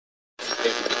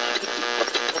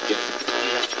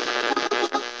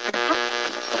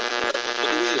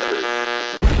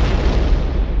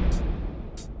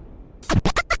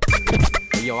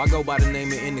go by the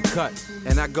name of In The Cut.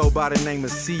 And I go by the name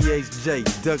of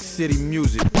CHJ, Duck City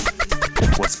Music.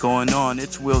 What's going on?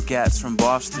 It's Will Gatz from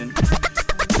Boston.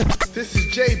 This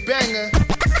is Jay Banger.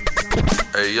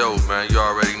 Hey yo, man, you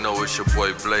already know it's your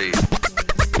boy Blade.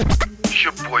 It's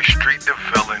your boy Street the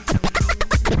Villain.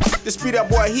 This be that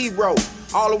boy Hero,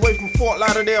 all the way from Fort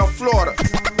Lauderdale, Florida.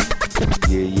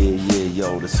 Yeah,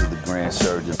 yo, this is the Grand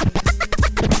Surgeon.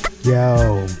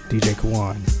 Yo, DJ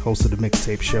Kawan, host of the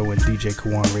Mixtape Show and DJ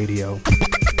Kawan Radio.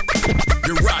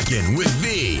 You're rocking with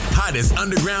the hottest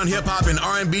underground hip-hop and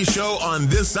R&B show on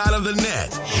this side of the net.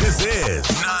 This is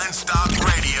NonStop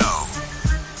Radio.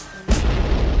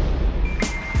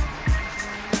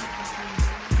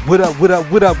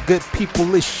 What up, good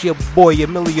people? It's your boy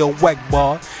Emilio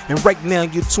Wackbar, and right now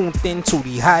you're tuned in to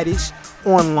the hottest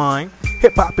online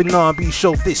hip-hop and R&B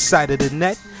show this side of the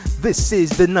net. This is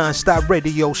the NonStop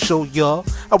Radio Show, y'all.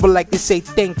 I would like to say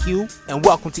thank you and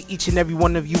welcome to each and every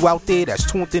one of you out there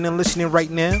that's tuned in and listening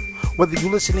right now. Whether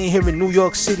you're listening here in New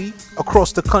York City,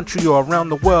 across the country, or around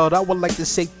the world, I would like to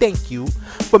say thank you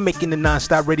for making the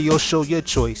NonStop Radio Show your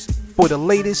choice for the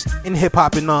latest in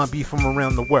hip-hop and R&B from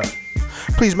around the world.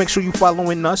 Please make sure you're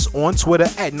following us on Twitter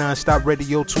at NonStop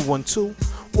Radio 212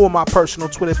 or my personal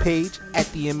Twitter page at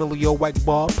the Emilio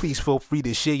Wackbar. Please feel free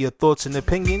to share your thoughts and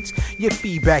opinions. Your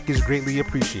feedback is greatly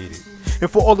appreciated. And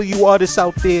for all of you artists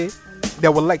out there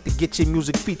that would like to get your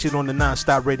music featured on the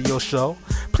NonStop Radio Show,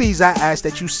 please I ask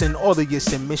that you send all of your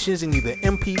submissions in either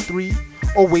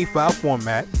MP3 or WAV file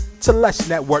format to Let's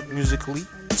Network Musically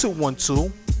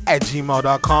 212 at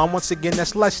gmail.com. Once again,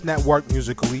 that's Let's Network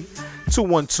Musically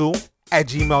 212 at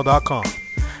gmail.com.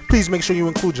 Please make sure you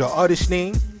include your artist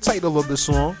name, title of the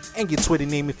song, and your Twitter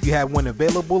name if you have one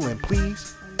available. And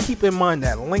please keep in mind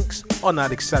that links are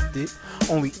not accepted,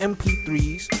 only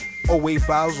MP3s or WAV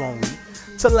files only,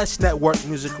 to Let's Network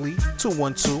Musically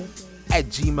 212 at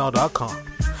gmail.com.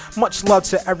 Much love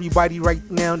to everybody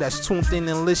right now that's tuned in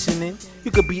and listening. You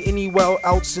could be anywhere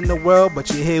else in the world, but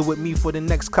you're here with me for the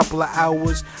next couple of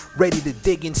hours, ready to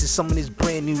dig into some of this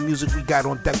brand new music we got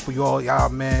on deck for y'all,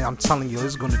 man. I'm telling you,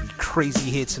 it's going to be crazy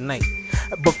here tonight.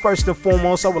 But first and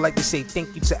foremost, I would like to say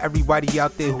thank you to everybody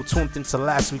out there who tuned into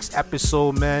last week's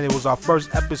episode, man. It was our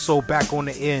first episode back on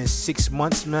the air in 6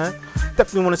 months, man.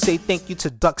 Definitely want to say thank you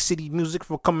to Duck City Music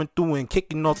for coming through and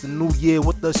kicking off the new year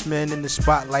with us, man, in the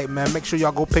spotlight, man. Make sure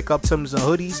y'all go pick up Timbs and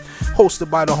Hoodies, hosted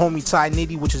by the homie Ty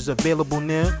Nitty, which is available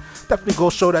now. Definitely go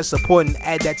show that support and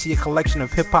add that to your collection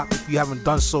of hip-hop if you haven't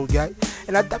done so yet.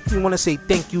 And I definitely want to say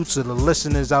thank you to the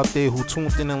listeners out there who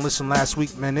tuned in and listened last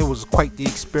week, man. It was quite the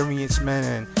experience, man,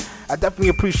 and I definitely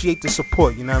appreciate the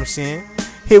support, you know what I'm saying?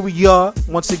 Here we are,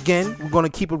 once again, we're going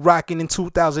to keep it rocking in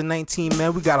 2019,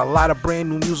 man. We got a lot of brand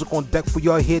new music on deck for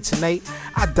y'all here tonight.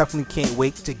 I definitely can't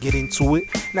wait to get into it,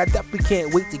 and I definitely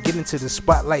can't wait to get into the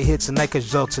spotlight here tonight,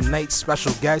 because yo, tonight's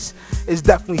special guest is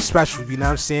definitely special, you know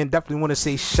what I'm saying? Definitely want to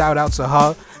say shout out to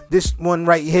her. This one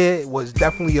right here was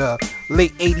definitely a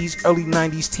late 80s, early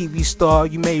 90s TV star.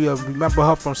 You may remember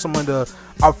her from some of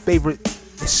our favorite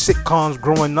sitcoms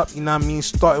growing up, you know what I mean?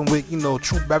 Starting with,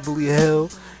 True Beverly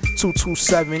Hills,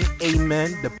 227,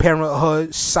 Amen, The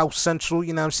Parenthood, South Central,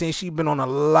 you know what I'm saying? She's been on a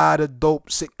lot of dope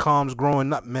sitcoms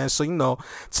growing up, man. So,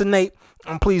 tonight,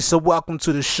 I'm pleased to welcome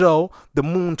to the show the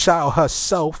Moonchild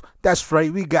herself. That's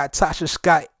right, we got Tasha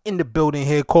Scott in the building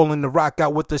here, calling the rock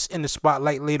out with us in the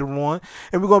spotlight later on.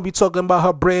 And we're going to be talking about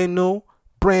her brand new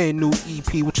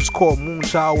EP, which is called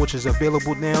Moonchild, which is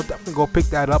available now. Definitely go pick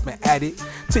that up and add it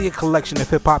to your collection of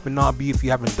hip-hop and R&B if you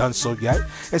haven't done so yet.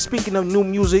 And speaking of new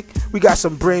music, we got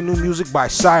some brand new music by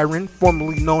Siren,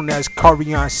 formerly known as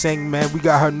Karion Sang, man. We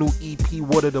got her new EP,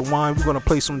 Water the Wine. We're going to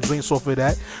play some drinks off of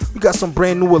that. We got some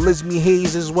brand new Elizabeth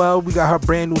Hayes as well. We got her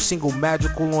brand new single,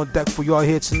 Magical, on deck for y'all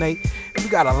here tonight. And we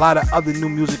got a lot of other new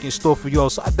music in store for y'all,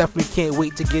 so I definitely can't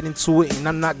wait to get into it, and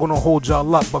I'm not going to hold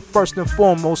y'all up. But first and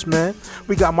foremost, man,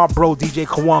 we got my bro DJ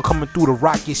Kawan coming through to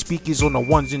rock your speakers on the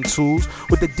ones and twos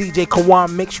with the DJ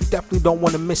Kawan mix. You definitely don't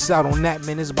want to miss out on that,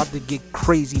 man. It's about to get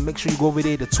crazy. Make sure you go over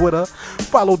there to Twitter,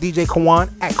 follow DJ Kawan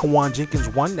at Kawan Jenkins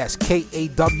 1. That's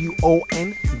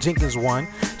Kawon Jenkins 1.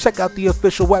 Check out the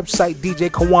official website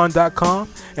djkawan.com,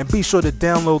 and be sure to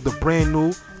download the brand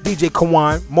new DJ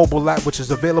Kawan mobile app, which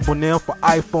is available now for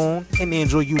iPhone and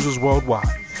Android users worldwide.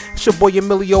 It's your boy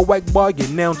Emilio Wackbar.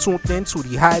 You're now tuned in to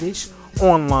the hottest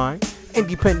online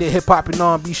independent hip-hop and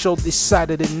R&B show this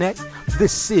side of the net.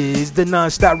 This is the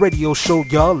NonStop Radio Show,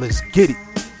 y'all. Let's get it.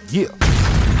 Yeah.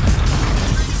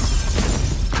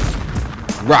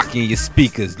 Rocking your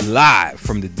speakers live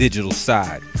from the digital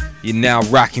side. You're now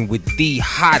rocking with the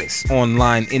hottest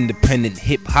online independent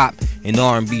hip-hop and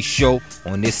R&B show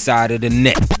on this side of the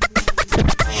net.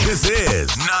 This is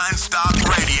NonStop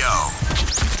Radio.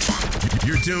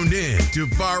 You're tuned in to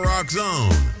Far Rock's own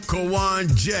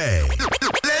Kawan J.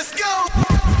 Let's go!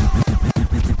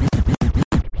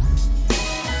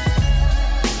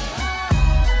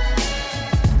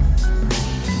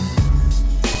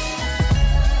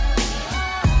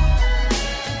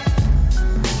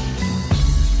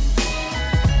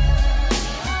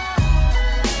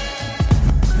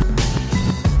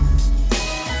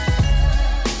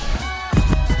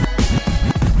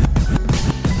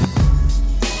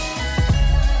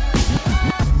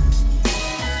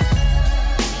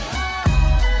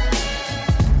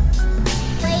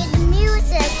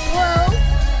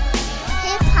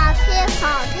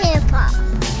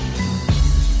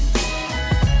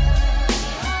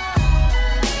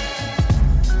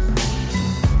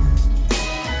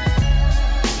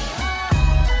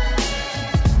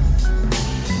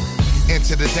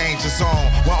 To the danger zone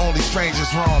where only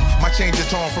strangers roam. My change of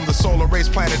tone from the solar race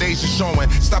planet Asia showing.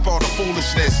 Stop all the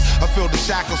foolishness. I feel the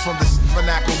shackles from this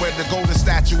vernacular where the golden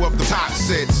statue of the top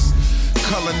sits.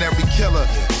 Culinary killer,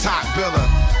 top biller.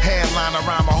 Headline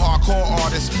around a hardcore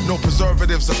artist. No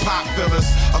preservatives or pop fillers.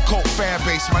 A cult fan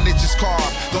base, my niche is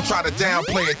carved. Don't try to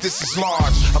downplay it, this is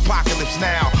large. Apocalypse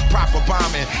now, proper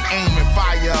bombing. Aim and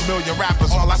fire, a million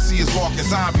rappers. All I see is walking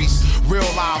zombies. Real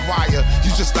live wire,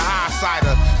 you just a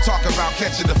high-sider. Talk about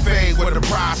catching the fade with a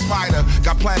prize fighter.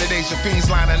 Got Planet Asia fiends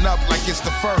lining up like it's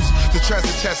the first. The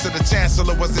treasure chest of the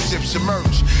chancellor was Egyptian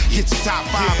merch. Hit your top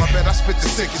 5, I bet I spit the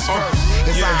sickest verse.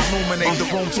 As I illuminate the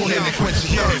room, tune in and quench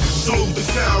your thirst. Salute the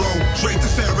Pharaoh, Drake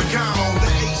the Ferragamo, the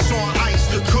ace on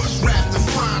ice, the Kush rap, the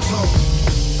Fronto.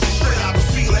 Straight out the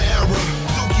Fila era,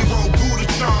 Dookie Road, Buddha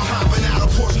Charm, hopping out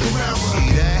of Porsche Carrera.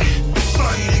 See that?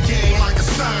 Study the game like a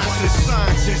scientist.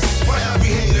 For every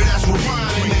hater that's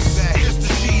rewinding this. It's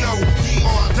the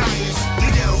G.O.D.R. Dias, the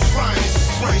ghetto's finest.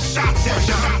 Spray shots at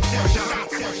y'all.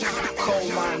 Coal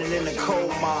mining in the coal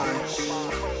mines.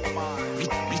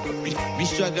 Be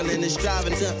struggling and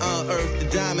striving to unearth the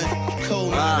diamond. Coal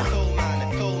mining.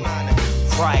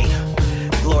 Right.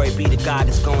 Glory be to God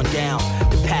that's going down.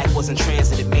 The pack was in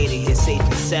transit, it made it here safe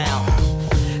and sound.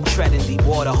 Treading deep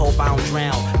water, hope I don't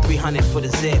drown. 300 for the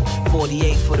zip,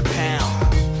 48 for the pound.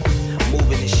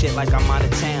 Moving this shit like I'm out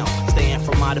of town. Staying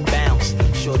from out of bounds.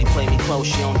 Shorty play me close,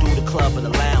 she don't do the club or the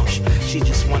lounge. She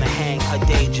just wanna hang, her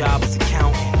day job is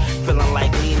accountant. Feeling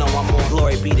like Nino, I'm on.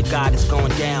 Glory be to God it's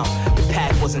going down. The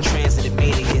pack was in transit, it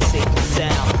made it here safe and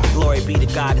sound. Glory be to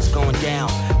God it's going down.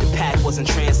 The pack was in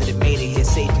transit, it made it here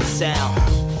safe and sound.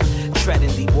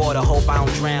 Treading deep water, hope I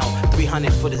don't drown.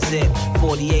 300 for the zip,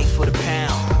 48 for the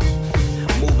pound.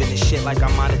 Moving this shit like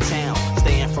I'm out of town.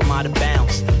 Staying from out of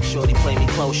bounds. Shorty play me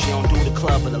close, she don't do the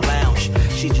club or the lounge.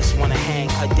 She just wanna hang,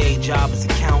 her day job is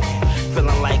accountant.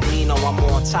 Feeling like Nino, I'm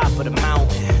on top of the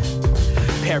mountain.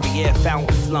 Perrier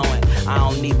fountain flowing. I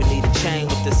don't even need a chain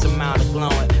with this amount of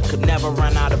glowing. Could never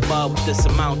run out of bud with this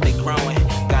amount they growing.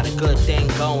 Got a good thing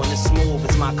going, it's smooth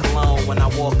as my cologne when I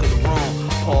walk in the room.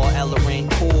 Paul Ellering,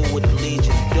 cool with the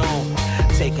Legion of Doom.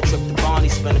 Take a trip to Barney,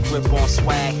 spin a grip on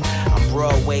swag. I'm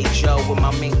Broadway Joe with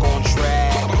my mink on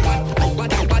track.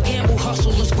 I gamble,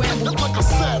 hustle, and scramble like a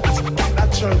savage. I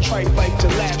turn trite bike to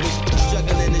lavish.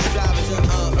 Struggling and striving to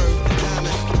unearth the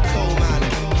diamond. Coal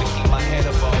mining. Keep my head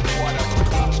above water.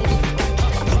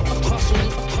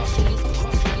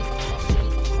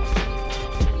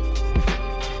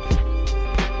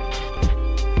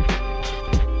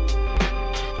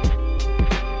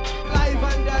 Live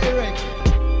and direct.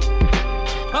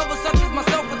 Other such as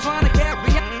myself are trying to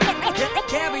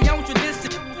carry on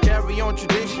tradition. Carry on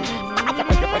tradition.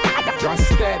 Drop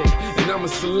static, and I'ma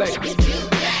select.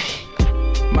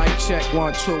 Mic check,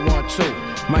 1 2 1 2.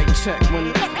 Mic check when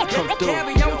it comes through.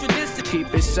 Carry on tradition.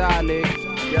 Keep it solid,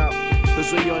 yo.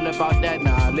 Cause we all about that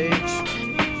knowledge.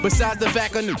 Besides the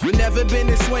fact I never been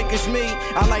as swank as me.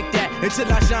 I like that.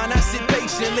 Until I shine, I sit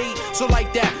patiently. So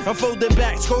like that, I'm folding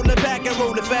back, scrolling back and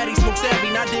rolling fatty. Smoke savvy,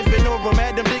 not different over them.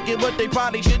 Had them thinking what they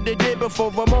probably should have did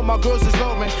before. I'm on my girls is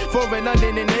going for an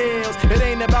onion and nails. It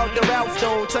ain't about the Ralph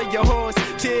though. Tell your horse,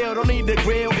 chill, don't need the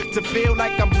grill to feel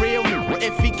like I'm real.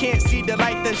 If he can't see the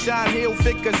light that shine, he'll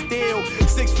figure still.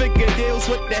 6-figure deals,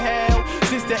 what the hell?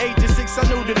 Since the age of 6, I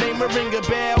knew the name would ring a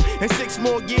bell. And 6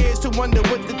 more years to wonder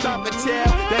what the top of tell.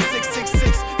 That's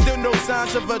 666, still no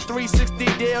signs of a 360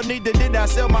 deal. Neither did I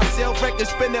sell myself, records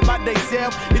spinning by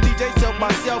theyself. The DJ sell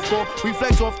myself, or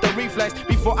reflex off the reflex.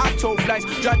 Before I told flex,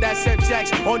 drop that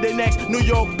syntax on the next New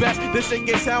York best. The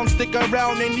singing sound stick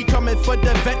around and he coming for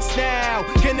the vets now.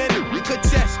 Can we could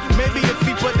test? Maybe if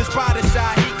he put the spot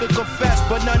aside, he could confess,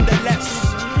 but nonetheless,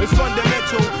 it's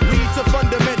fundamental. Read to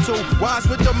fundamental, wise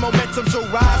with the momentum, so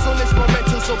rise on this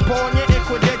momentum. So pawn your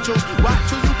incredentials.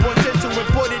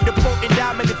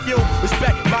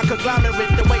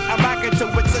 conglomerate. The way I rock it to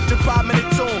it, such a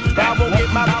 5-minute tune. I won't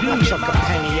get my I chuck a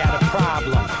penny at a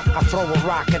problem. I throw a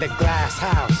rock at a glass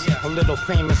house. A little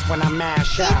famous when I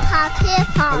mash out.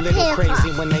 Hip-hop, a little hip-hop.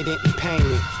 crazy when they didn't pay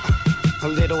me. A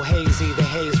little hazy, the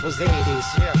haze was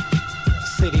 80s. The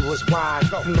city was wide,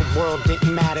 and the world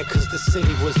didn't matter cause the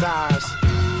city was ours.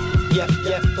 Yep,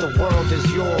 the world is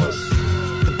yours.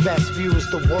 The best views,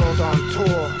 the world on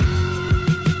tour.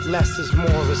 Less is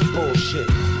more is bullshit.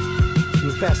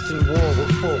 Invest in war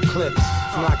with full clips.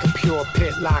 I'm like a pure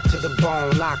pit, locked to the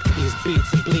bone. Locked to these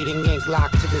beats, a bleeding ink,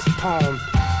 locked to this poem.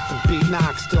 The beat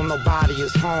knocks, still nobody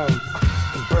is home.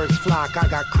 The birds flock, I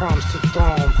got crumbs to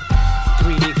throw 'em.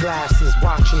 3D glasses,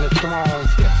 watching the throne.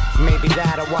 Maybe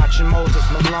that or watching Moses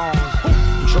Malone.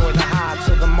 Enjoy the high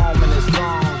till the moment is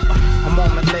gone. A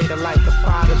moment later, like the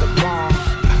fire of the bomb.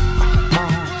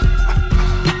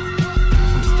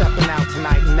 I'm stepping out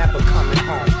tonight, never coming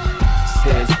home.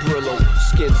 Stands Brillo,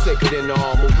 skin thicker than the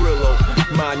Armorillo.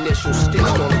 My initials stitched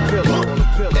on the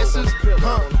pillow. This is,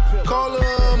 call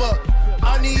them up.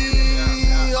 I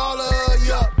need all of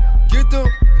ya. Get them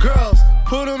girls,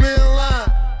 put them in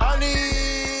line. I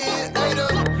need 8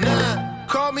 or 9.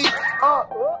 Call me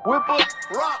up, whip up,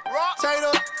 rock,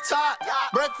 tater, tot,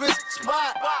 breakfast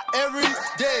spot. Every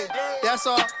day, that's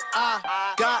all I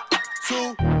got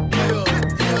to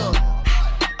give.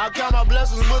 I got my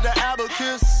blessings with the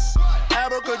abacus.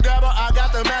 Abracadabra, I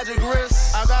got the magic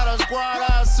wrist. I got a squad,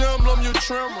 I assemble them, you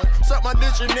trembling. Suck my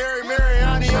dictionary,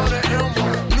 Mariani on the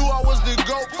emblem. Knew I was the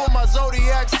GOAT for my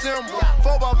zodiac symbol.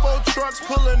 4x4 trucks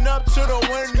pulling up to the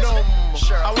window.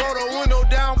 I roll the window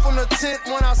down from the tent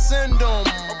when I send them.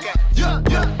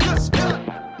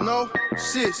 No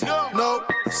shits, no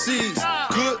C's.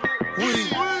 Good weed,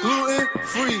 gluten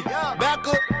free. Back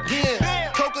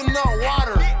again, coconut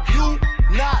water. You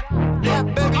not that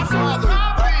baby father.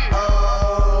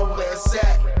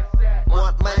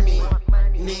 Want money,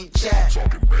 need chat.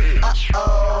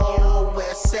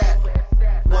 Where's that?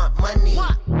 Want money,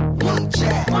 need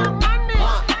chat. Want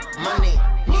money,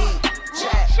 need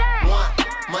chat. Want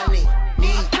money,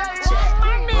 need chat.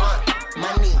 Want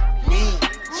money, need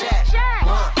chat.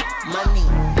 Want money.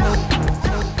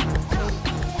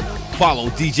 Follow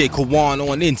DJ Kawan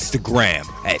on Instagram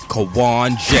at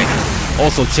Kawan J.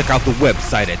 Also check out the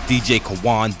website at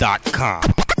djkawan.com.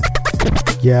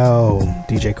 Yo,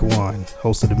 DJ Kawan,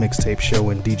 host of the Mixtape Show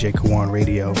and DJ Kawan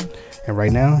Radio. And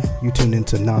right now, you tuned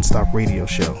into NonStop Radio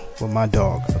Show with my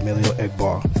dog, Emilio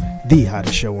Egbar, the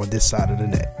hottest show on this side of the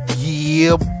net.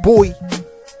 Yeah, boy.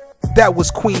 That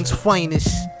was Queen's finest.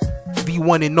 The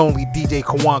one and only DJ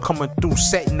Kawan coming through,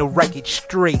 setting the record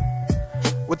straight.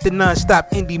 With the non-stop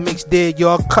indie mix there,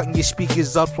 y'all cutting your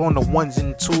speakers up on the ones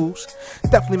and twos.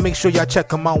 Definitely make sure y'all check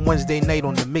them out Wednesday night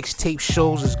on the Mixtape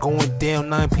Shows. It's going down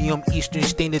 9 p.m. Eastern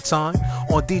Standard Time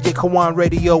on DJ Kawan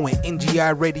Radio and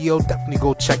NGI Radio. Definitely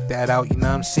go check that out, you know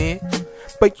what I'm saying?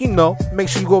 But you know, make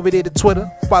sure you go over there to Twitter.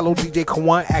 Follow DJ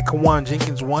Kawan at Kawan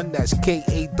Jenkins1. That's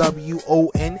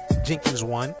Kawon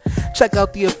Jenkins1. Check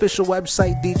out the official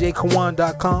website,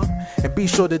 djkawan.com. And be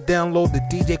sure to download the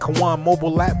DJ Kawan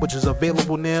mobile app, which is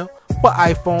available now for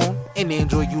iPhone and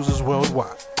Android users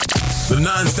worldwide. The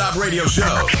Non-Stop Radio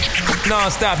Show.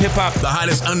 Non-Stop Hip-Hop. The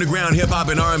hottest underground hip-hop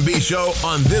and R&B show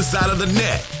on this side of the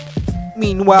net.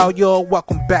 Meanwhile, y'all,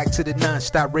 welcome back to the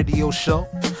Non-Stop Radio Show.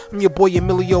 I'm your boy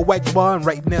Emilio Egbar, and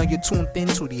right now you're tuned in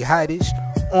to the hottest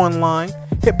online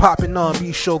hip-hop and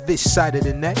R&B show this side of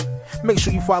the net. Make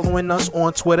sure you're following us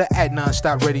on Twitter at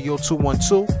NonStop Radio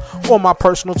 212 or my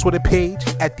personal Twitter page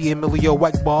at the Emilio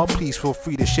Egbar. Please feel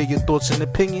free to share your thoughts and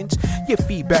opinions. Your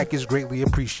feedback is greatly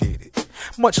appreciated.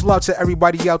 Much love to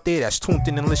everybody out there that's tuned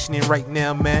in and listening right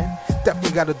now, man.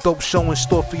 Definitely got a dope show in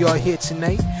store for y'all here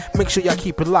tonight. Make sure y'all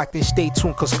keep it locked and stay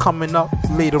tuned, cause coming up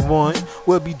later on,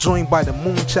 we'll be joined by the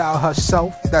Moonchild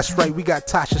herself. That's right, we got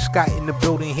Tasha Scott in the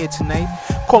building here tonight,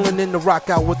 calling in to rock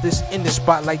out with us in the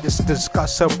spotlight to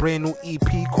discuss her brand new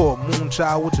EP called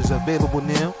Moonchild, which is available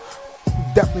now.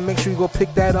 Definitely make sure you go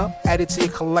pick that up, add it to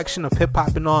your collection of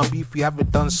hip-hop and R&B if you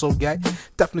haven't done so yet.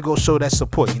 Definitely go show that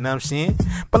support, you know what I'm saying?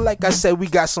 But like I said, we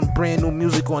got some brand new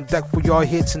music on deck for y'all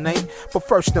here tonight. But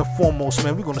first and foremost,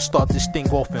 man, we're gonna start this thing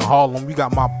off in Harlem. We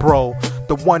got my bro,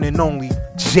 the one and only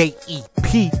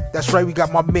J.E.P. That's right, we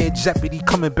got my man Jeopardy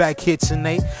coming back here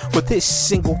tonight with his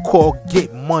single called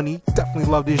Get Money.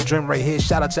 Definitely love this joint right here.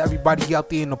 Shout out to everybody out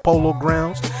there in the Polo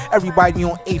Grounds, everybody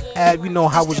on 8th Ave, you know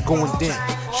how it's going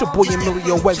down. It's your boy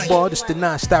Emilio Egbar, this the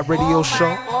Non-Stop Radio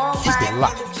Show. Keep it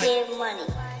locked.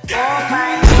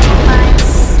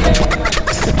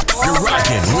 You're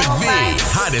rocking with the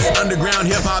hottest underground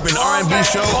hip-hop and R&B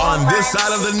show on this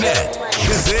side of the net.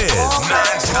 This is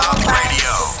Non-Stop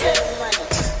Radio.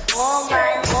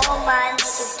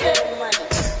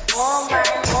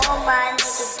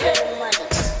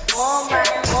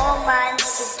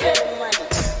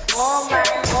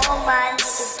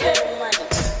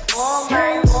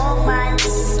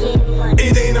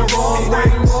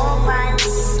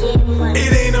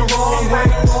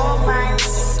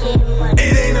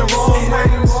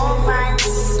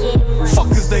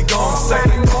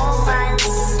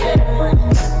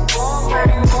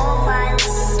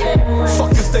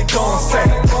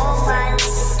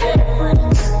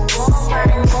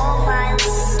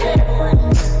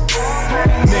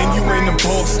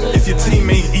 your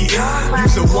team ain't eating.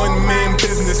 Use a one-man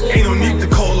business, ain't no need to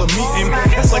call a meeting.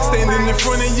 That's like standing in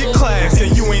front of your class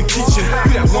and you ain't teaching.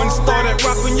 You that one star that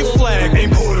rock on your flag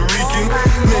ain't Puerto Rican.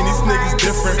 Man, these niggas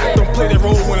different, don't play that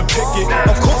role, wanna pick it.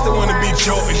 Of course they wanna be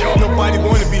Jordan, nobody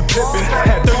wanna be Pippin.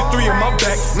 Had 33 on my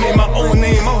back, made my own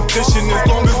name, I'm audition. As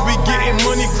long as we getting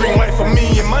money, green light for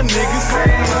me and my niggas.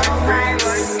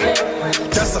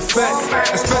 That's a fact,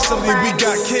 especially we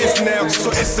got kids now, so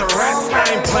it's a rap. I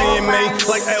ain't playing, man,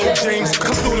 like L. James.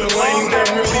 Come through the lane, they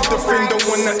really defend the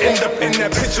one that end up in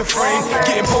that picture frame,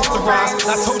 getting posterized.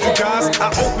 I told you guys,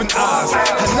 I opened eyes.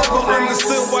 I never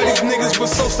understood why these niggas were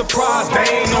so surprised. They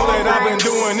ain't know that I've been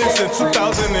doing this since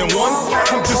 2001.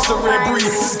 I'm just a rare breed,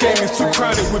 this game is too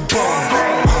crowded with bums.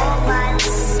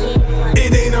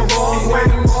 It ain't a wrong way.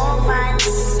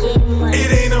 It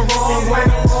ain't a wrong way.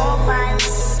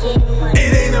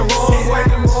 It ain't a wrong way.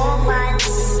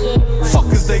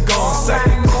 Fuckers they gon' say.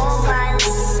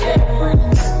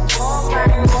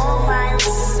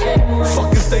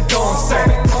 Fuckers they gon' say.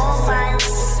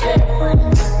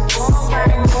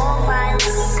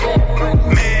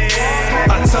 Man,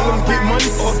 I tell them get money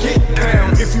or get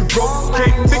down. If you broke,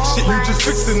 can't fix shit, you just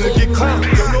fixin' to get clown.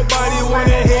 Yo, nobody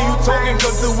wanna hear you talking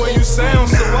cause the way you sound.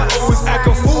 So I always act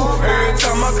a fool every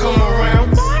time I come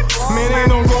around. Man, ain't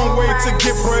no wrong way to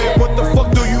get bread. What the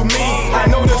fuck do you mean? I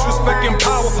know there's respect and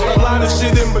power, a lot of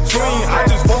shit in between. I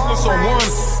just focus on one,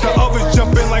 the others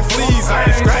jumping like fleas. I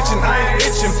ain't scratching, I ain't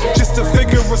itching, just a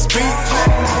figure of speech.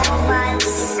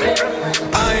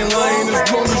 I ain't lying as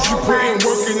long as you put in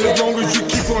work and as long as you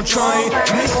keep on trying.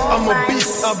 Me, I'm a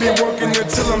beast, I'll be working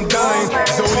until I'm dying.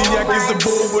 Zodiac is a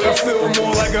bull, but I feel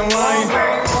more like a lion.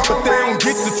 But they don't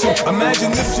get the two,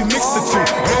 imagine if you mix the two.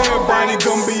 Everybody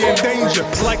gon' be in danger,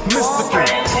 like mystical.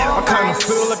 I kinda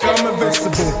feel like I'm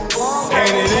invincible. And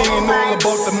it ain't all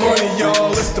about the money,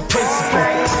 y'all, it's the principle.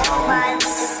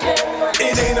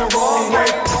 It ain't a wrong way.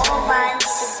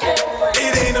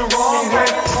 It ain't a wrong way.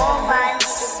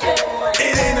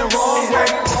 It ain't a wrong way.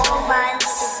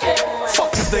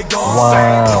 Fuck is they gon' say?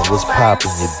 Wow, what's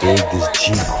poppin', you dig? This G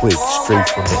Quick, straight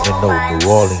from the NO, New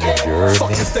Orleans, you heard me?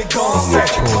 And you're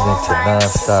tuned into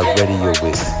NonStop Radio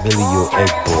with Emilio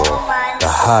Egbor, the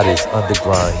hottest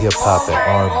underground hip-hop and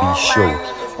R&B show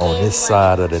on this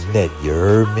side of the net, you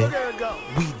heard me?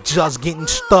 We just getting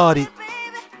started.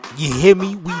 You hear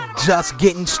me? We just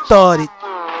getting started.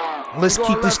 Let's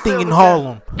keep this thing in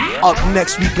Harlem. Up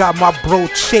next, we got my bro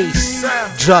Chase.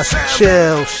 Just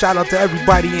chill. Shout out to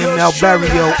everybody in El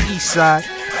Barrio, East Side.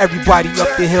 Everybody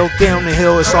up the hill, down the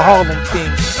hill. It's a Harlem thing.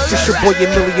 This your boy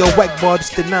Emilio Egbor.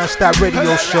 This the NonStop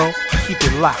Radio Show. Keep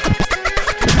it locked.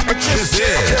 This is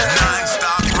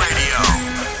NonStop Radio.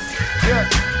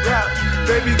 Yeah,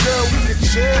 baby girl, we can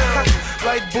chill.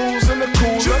 Like booze in the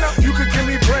cooler. You could give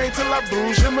me brain till I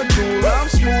bruise your medulla. I'm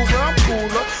smoother, I'm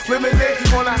cooler. Lemonade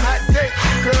on a hot day.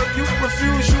 Girl, you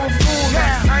refuse, you a fool.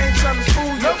 Now, I ain't tryna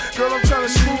fool you. Girl, I'm tryna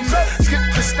smooth up. Skip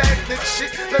the stagnant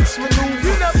shit. Let's maneuver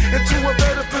into a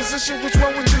better position. Which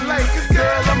one would you like?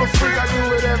 Girl, I'm a freak. I do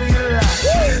whatever you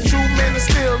like. True man of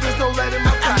steel, there's no lead in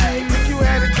my pipe. Think you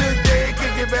had a good day, it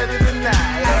could get better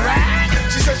tonight. Alright.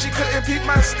 She said she couldn't peep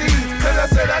my steed, cause I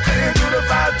said I couldn't do the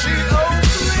 5G. Oh,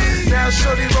 please. Now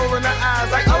shorty rolling her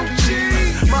eyes like, oh,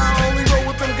 geez. My only roll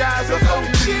with them guys like, oh,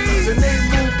 geez. And they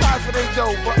move pies for they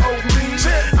dough, but oh, me.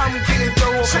 I'm getting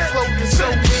dough off the float, it's so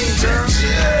mean, girl.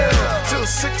 Chill. Till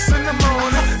 6 in the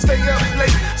morning. Stay up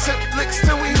late, sip licks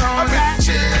till we horny.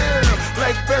 Chill.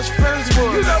 Like best friends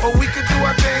would. Or we could do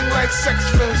our thing like sex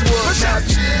friends would. Now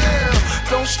chill.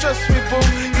 Don't stress me, boo.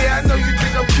 Yeah, I know you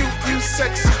think I'm cute, you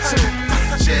sexy too.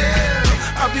 Chill,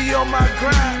 I'll be on my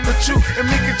grind, but you and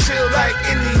me can chill like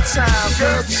anytime.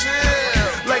 Girl, chill,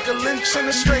 like a lynch and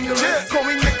a strangler. Call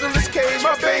me Nicolas Cage,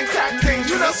 my Bangkok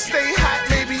dangerous. Stay hot,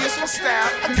 maybe it's my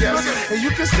style, I guess. And you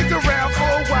can stick around for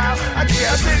a while, I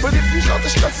guess. But if you start the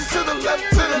stresses to the left,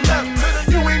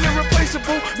 you ain't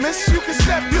irreplaceable. Miss, you can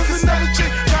step, you can another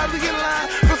chick, probably in line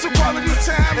for some quality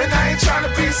time. And I ain't trying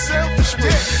to be selfish,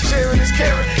 but sharing is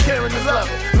caring, caring is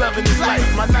loving, loving is life.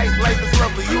 My nightlife is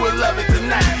lovely, you will love it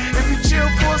tonight. If you chill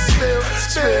for a spill,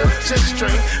 just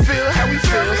drink, feel how we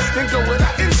feel, then go with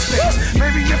our instincts.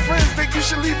 Maybe your friends think you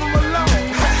should leave them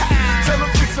alone. Tell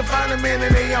them fix to find a man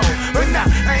in they own. But nah,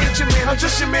 I ain't your man, I'm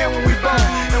just your man when we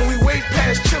bone. And we way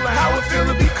past chillin', how it feel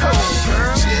to be cold,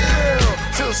 girl. Chill,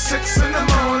 till 6 in the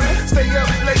morning. Stay up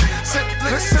late, sip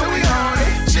licks till we horny.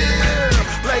 Chill,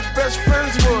 like best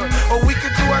friends would. Or we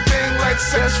could do our thing like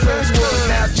sex friends would.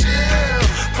 Now chill,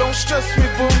 don't stress me,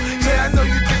 boo. Yeah, I know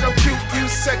you think I'm cute, you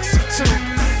sexy too.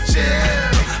 Chill,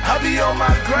 I'll be on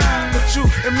my grind, but you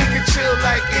and me can chill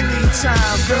like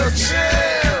anytime, girl.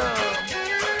 Chill.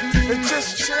 and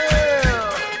just chill.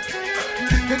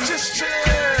 And just chill.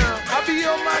 I'll be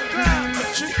on my grind,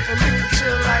 but you and me can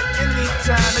chill like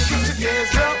anytime. Now get your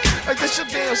dance up, like this your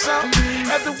dance up.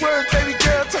 Afterwards, baby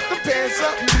girl, tuck the pants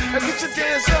up. Now get your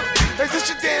dance up, like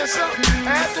this your dance up.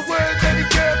 Afterwards, baby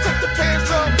girl, tuck the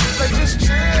pants up. Like just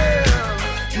chill.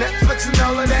 Netflix and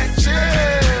all of that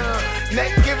chill.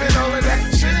 Net giving all of that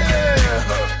chill.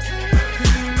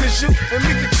 Cause you and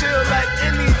me can chill like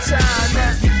anytime.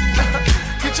 Now,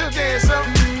 get your dance up.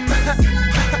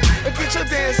 Get your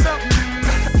dance up.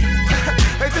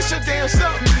 Like this your dance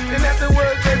up. And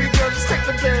afterwards, baby girl, just take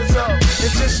the pants off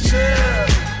and just chill.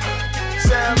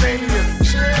 Salmania,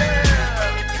 chill.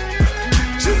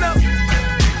 You know,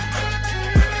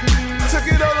 took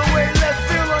it all the way, left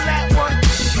field on that one.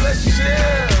 Let's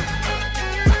chill.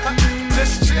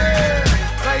 Just chill.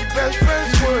 Like best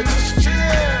friends would, just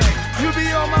chill. You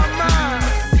be on my mind.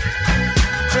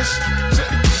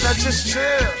 Just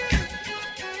chill.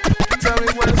 Tell me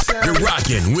what it sounds. You're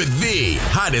rocking with the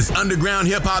hottest underground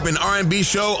hip hop and R&B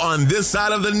show on this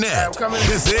side of the net.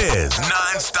 This is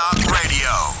NonStop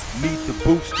Radio. Need to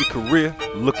boost your career?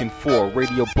 Looking for a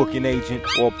radio booking agent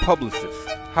or publicist?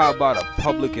 How about a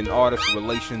public and artist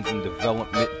relations and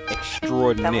development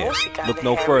extraordinaire? Look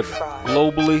no further.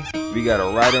 Globally, we got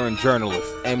a writer and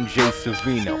journalist, MJ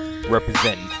Savino,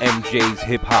 representing MJ's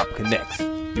Hip Hop Connects.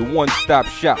 Your one-stop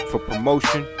shop for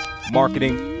promotion,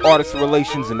 marketing, artist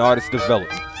relations, and artist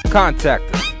development. Contact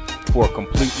us for a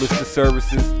complete list of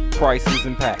services, prices,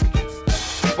 and packages.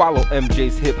 Follow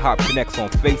MJ's Hip Hop Connects on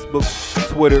Facebook,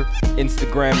 Twitter,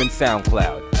 Instagram, and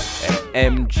SoundCloud at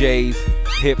MJ's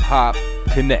Hip Hop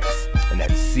Connects, and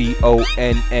that's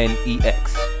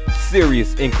CONNEX.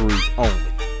 Serious inquiries only.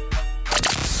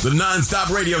 The Non-Stop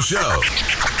Radio Show.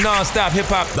 Non-Stop Hip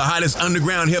Hop. The hottest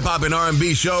underground hip hop and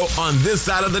R&B show on this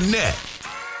side of the net.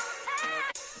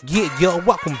 Yeah, yo,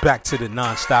 welcome back to the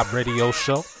Non-Stop Radio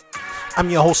Show. I'm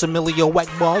your host, Emilio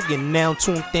Wackball. You're now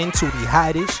tuned in to the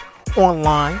hottest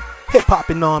online hip-hop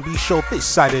and R&B show this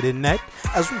side of the net,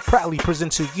 as we proudly present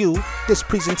to you this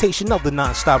presentation of the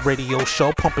Non-Stop Radio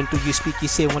Show, pumping through your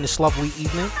speakers here on this lovely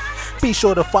evening. Be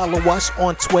sure to follow us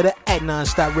on Twitter at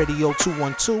NonStop Radio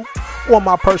 212, or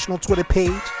my personal Twitter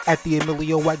page at the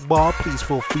Emilio Wackball. Please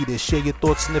feel free to share your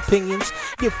thoughts and opinions.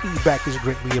 Your feedback is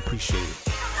greatly appreciated.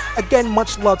 Again,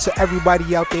 much love to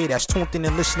everybody out there that's tuned in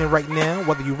and listening right now.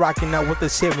 Whether you're rocking out with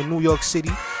us here in New York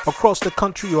City, across the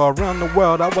country, or around the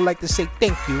world, I would like to say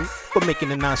thank you for making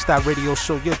the Non-Stop Radio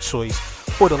Show your choice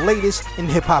for the latest in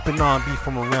hip-hop and R&B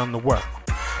from around the world.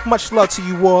 Much love to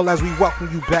you all as we welcome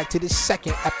you back to this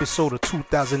second episode of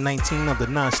 2019 of the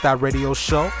Non-Stop Radio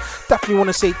Show. Definitely want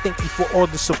to say thank you for all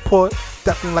the support.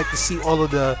 Definitely like to see all of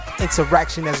the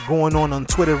interaction that's going on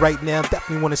Twitter right now.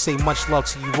 Definitely want to say much love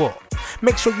to you all.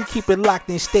 Make sure you keep it locked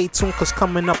and stay tuned, because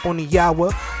coming up on the hour,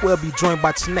 we'll be joined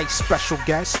by tonight's special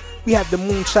guest. We have the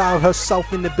Moonchild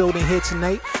herself in the building here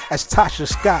tonight, as Tasha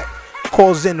Scott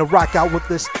calls in to rock out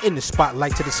with us in the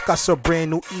spotlight to discuss her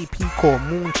brand new EP called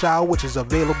Moonchild, which is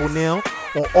available now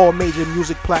on all major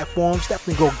music platforms.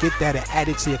 Definitely go get that and add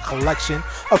it to your collection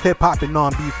of hip-hop and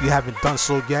R&B if you haven't done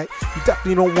so yet. You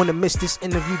definitely don't want to miss this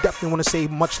interview. Definitely want to say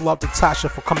much love to Tasha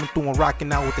for coming through and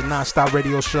rocking out with the Non-Stop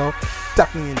Radio Show.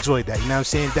 Definitely enjoyed that, you know what I'm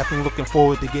saying? Definitely looking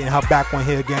forward to getting her back on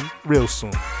here again real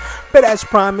soon. But as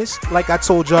promised, like I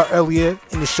told y'all earlier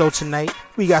in the show tonight,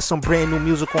 we got some brand new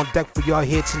music on deck for y'all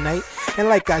here tonight. And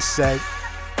like I said,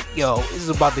 yo, this is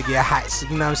about to get hot. So,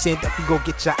 you know what I'm saying? Definitely go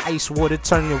get your ice water,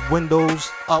 turn your windows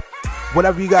up.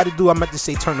 Whatever you got to do. I meant to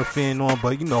say turn the fan on,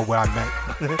 but you know what I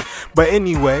meant. But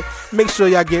anyway, make sure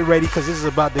y'all get ready, because this is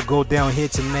about to go down here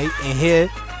tonight. And here,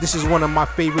 this is one of my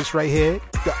favorites right here.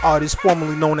 The artist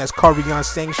formerly known as Carion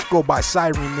Sang. She go by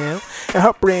Siren now. And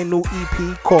her brand new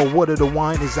EP called Water the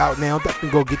Wine is out now. Definitely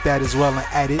go get that as well and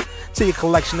add it to your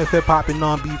collection of hip-hop and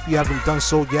R&B if you haven't done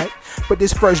so yet. But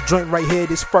this first joint right here,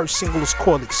 this first single is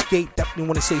called Escape. Definitely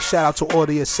want to say shout out to all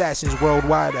the assassins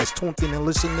worldwide that's tuned in and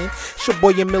listening. It's your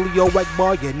boy Emilio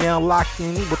Wackball. You're now locked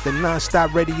in with the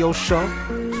Non-Stop Radio Show.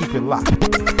 Keep it locked.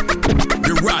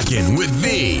 You're rocking with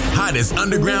the hottest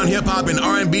underground hip-hop and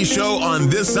R&B show on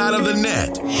this side of the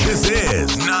net. This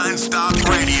is Non-Stop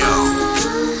Radio.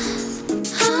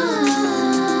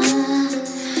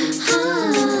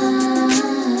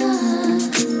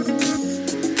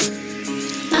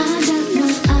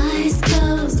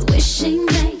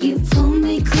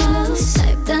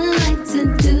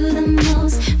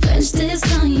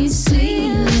 Tips on you,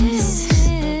 sweetest.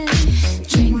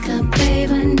 Drink up, babe,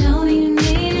 I know you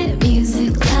need it.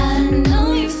 Music loud, I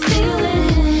know you feel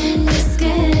it.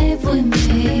 Escape with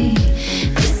me,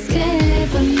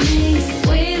 escape with me. It's the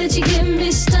way that you get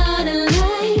me started.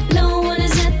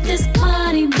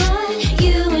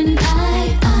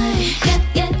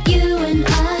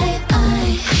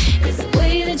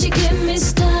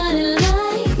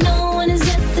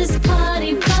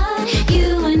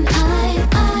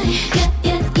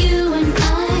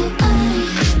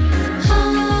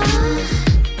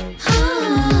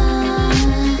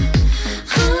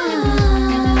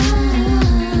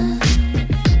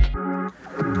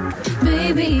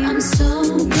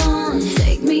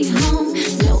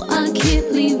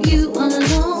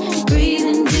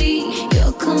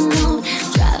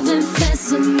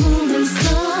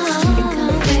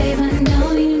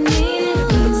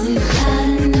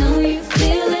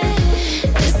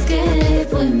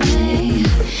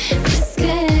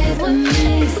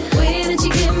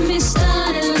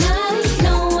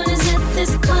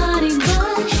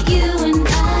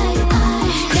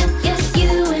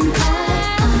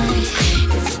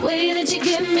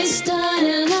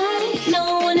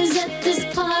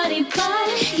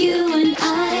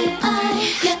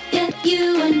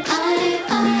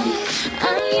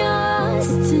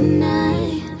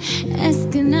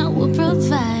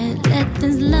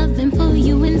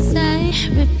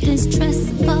 Rip this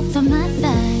dress off of my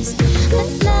thighs.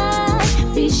 Let's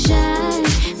not be shy.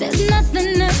 There's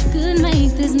nothing else could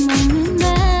make this moment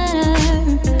better.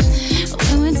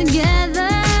 When we're together,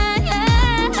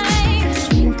 yeah.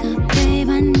 Drink up, babe,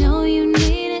 I know you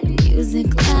need it. Music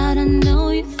loud, I know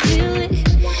you feel it.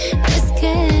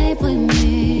 Escape with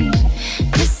me,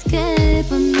 escape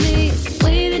with me. It's the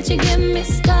way that you get me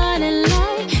started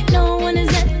like no one is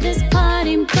at this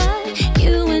party but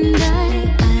you and I,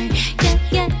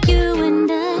 yeah, you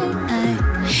and I.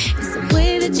 It's the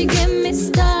way that you get me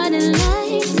started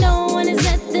like no one is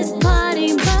at this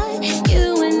party but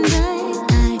you and I,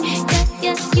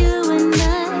 yeah, you and I.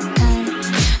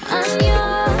 I'm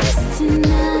yours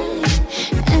tonight,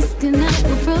 asking I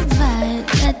will provide.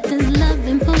 Let this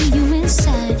loving pull you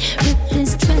inside. Rip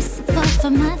this dress off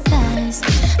of my thighs.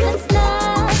 Let's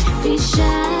not be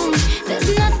shy.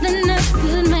 There's nothing else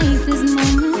could make this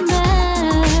moment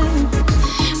better.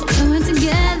 When we're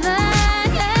together,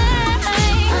 yeah.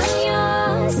 I'm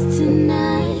yours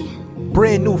tonight.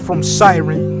 Brand new from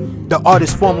Siren, the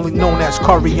artist formerly known as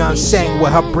Carion sang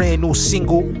with her brand new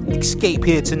single Escape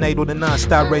here tonight on the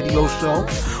NonStop Radio Show.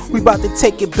 We about to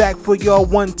take it back for y'all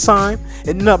one time.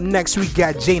 And up next we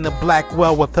got Jana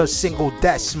Blackwell with her single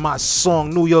That's My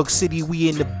Song. New York City, we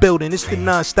in the building. It's the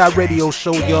NonStop Radio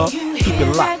Show, y'all. Keep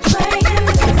it locked. This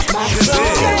is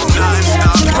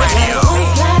NonStop Radio.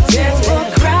 There's a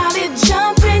crowded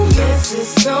jumping, yes,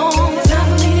 it's on.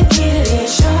 Time for me to get it in,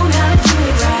 show how to do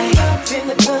it right. Up in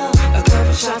the club, a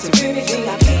couple shots of Grimmy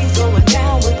VIPs going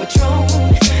down with Patron.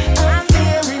 I'm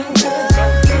feeling good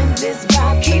up in this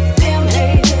vibe, keep them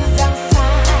haters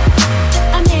outside.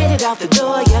 I'm headed out the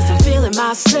door, yes, I'm feeling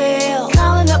myself.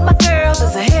 Calling up my girls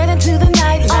as I head into the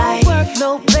nightlife. All work,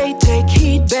 no play, take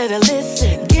heed, better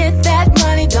listen. Get that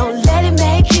money, don't let it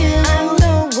make you. I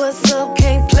know what's up,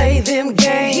 can't play them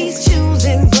games. He's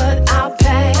choosing, but I'll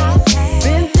pay.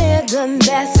 Been there, done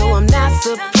that, so I'm not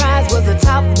surprised. Was the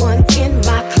top one in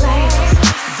my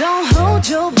class. Don't hold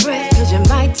your breath, cause you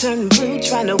might turn blue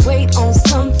trying to wait on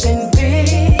something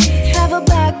big. Have a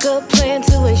backup plan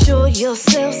to ensure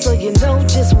yourself so you know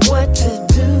just what to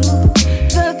do.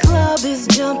 The club is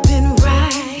jumping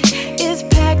right. It's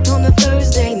packed on a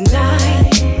Thursday night.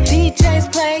 DJ's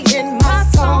playing my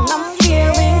song. I'm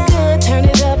feeling good, turn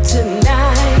it up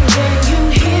tonight. When you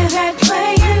hear that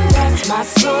playing, that's my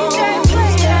song.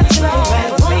 That's right.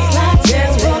 Once like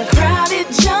there's one crowded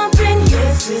jumping,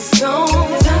 yes, it's on.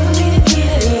 Time for me to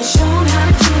get it in, shown how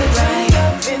to do it right.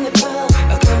 Up in the club,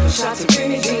 a couple shots of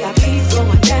Grimmy VIPs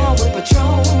going down with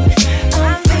Patron.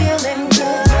 I'm feeling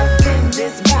good up in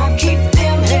this vibe, keep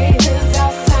them haters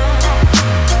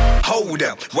outside. Hold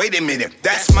up, wait a minute,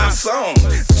 that's my song.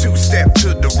 2 step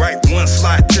to the right, 1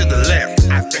 slide to the left.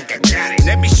 I think I got it.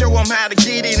 Let me show them how to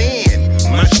get it in.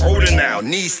 Much older now,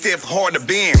 knees stiff, hard to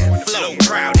bend. Flow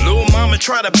proud, little mama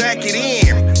try to back it in.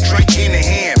 Drink in the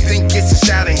hand, think it's a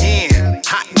shot of hand.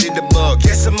 Hot to the bug,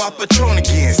 guess I'm off Patron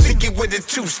again. Stick it with a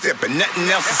 2-step and nothing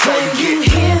else is all you When you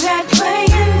get. hear that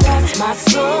playing, that's my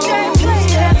song.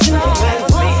 That's right.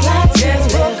 Once like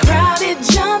there's one crowded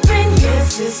jumping,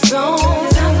 yes, it's on.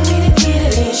 Time for me to get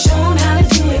it in, shown how to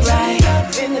do it right.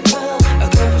 Up in the club, a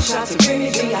couple shots of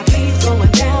Grimmy VIPs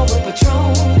going down with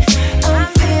Patron. I'm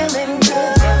feeling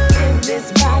good up in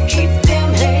this vibe, keep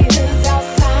them haters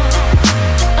outside.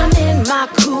 I'm in my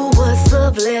cool, what's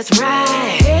up, let's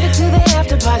ride. Headed to the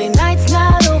after party, night's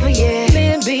not over yet.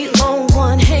 Men be on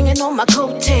one, hanging on my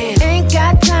coattail. Ain't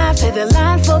got time for the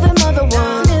line for them other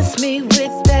ones. Miss me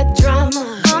with that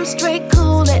drama. I'm straight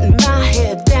cool, letting my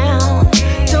head down.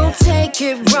 Don't take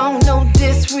it wrong, no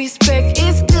disrespect.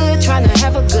 It's good, trying to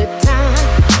have a good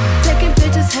time. Taking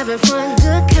pictures, having fun,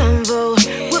 good convo.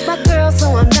 With my girl,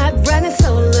 so I'm not running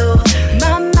solo.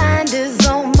 My mind is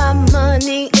on my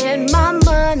money, and my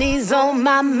money's on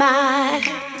my mind.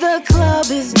 The club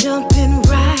is jumping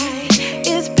right.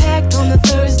 It's packed on a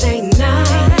Thursday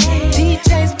night.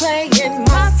 DJ's playing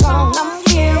my song. I'm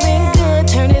feeling good,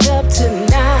 turn it up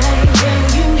tonight. When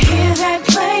you hear that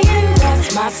playing,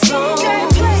 that's my song.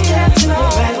 That's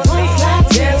right. Once like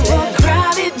there's one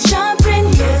crowded jumping,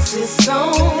 yes, it's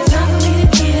on. Time for me to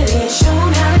get it in,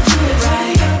 shown how to do it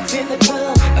right. Up in the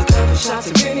club, a couple shots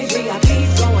of Grimmy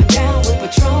VIPs going down with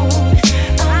Patron.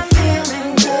 I'm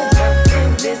feeling good up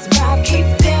in this vibe, keep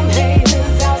them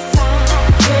haters outside.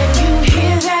 When you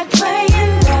hear that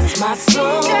playing, that's my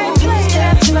song.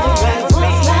 That's right.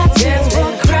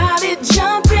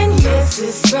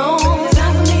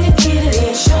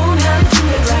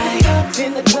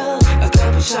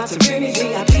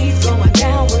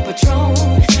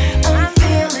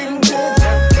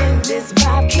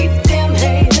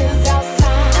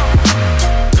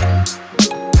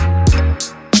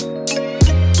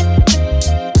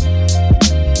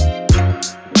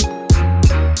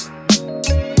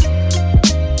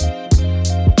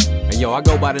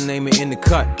 by the name of In The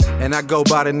Cut. And I go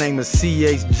by the name of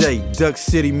CHJ, Duck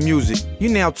City Music. You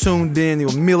now tuned in to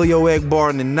Emilio Egbar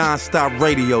and the NonStop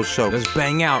Radio Show. Let's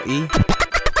bang out, E.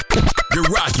 You're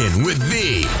rocking with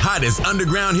the hottest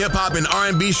underground hip-hop and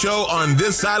R&B show on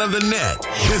this side of the net.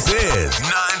 This is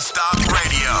NonStop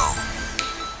Radio.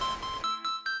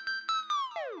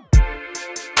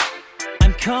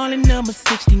 I'm calling number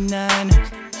 69.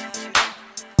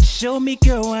 Show me,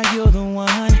 girl, why you're the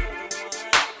one.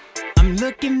 I'm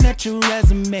looking at your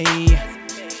resume.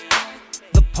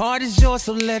 The part is yours,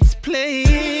 so let's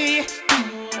play.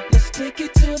 Let's take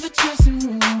it to the dressing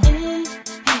room.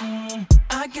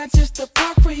 I got just the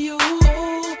part for you.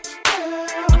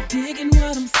 I'm digging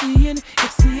what I'm seeing.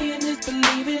 If seeing is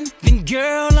believing, then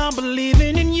girl, I'm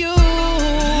believing in you.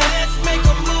 Let's make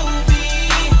a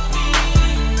movie.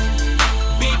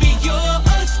 Baby, you're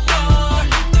a star.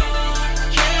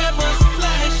 Cameras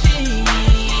flashing.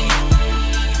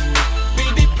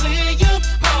 Baby, play your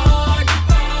part.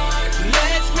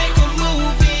 Let's make a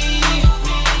movie.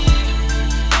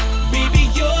 Baby,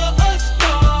 you're a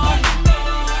star.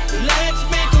 Let's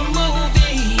make a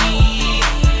movie.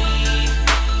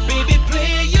 Baby,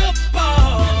 play your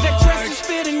part. That dress is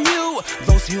fitting you.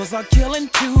 Those heels are killing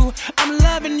too. I'm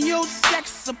loving your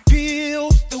sex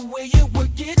appeal. The way you work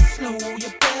it slow, you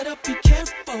better be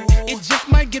careful. It just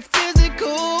might get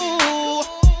physical.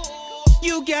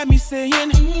 You got me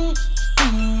saying,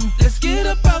 let's get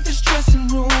up out this dressing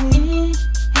room.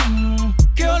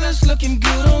 Girl, it's looking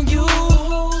good on you.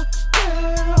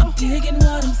 I'm digging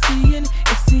what I'm seeing.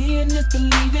 If seeing is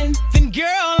believing, then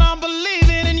girl, I'm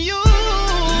believing in you.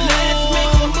 Let's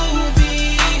make a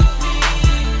movie.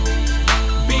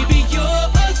 Baby, you're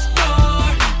a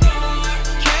star.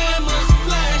 Cameras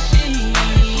flashing.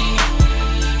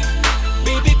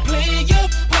 Baby, play your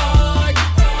part.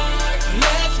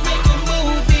 Let's make a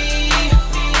movie.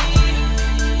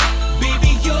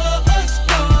 Baby, you're a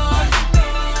star.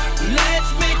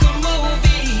 Let's make a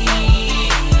movie.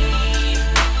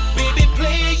 Baby,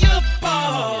 play your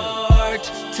part.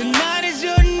 Tonight is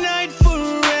your night for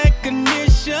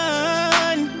recognition.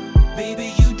 Baby,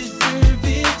 you deserve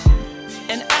it.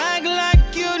 And act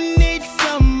like you need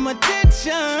some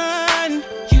attention.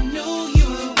 You know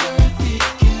you're worth it,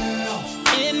 girl.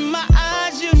 In my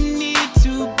eyes, you need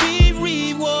to be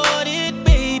rewarded,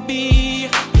 baby.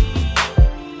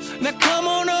 Now come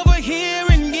on over here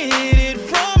and get it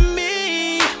from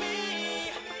me.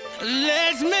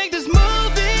 Let's make this movie.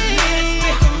 Let's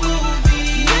make a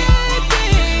movie. Baby,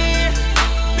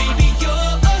 baby,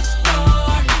 you're a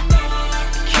star.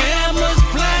 Cameras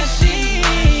flashing.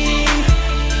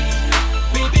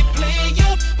 Baby, play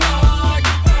your part.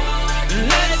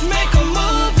 Let's make a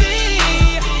movie.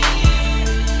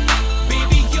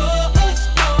 Baby, you're a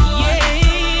star. Yeah.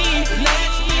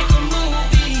 Let's make a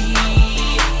movie.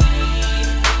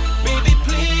 Baby,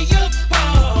 play your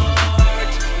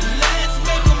part. Let's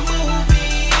make a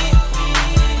movie.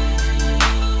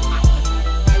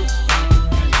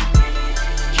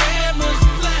 Cameras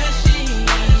flashing.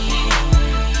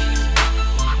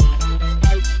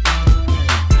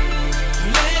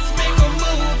 Let's make a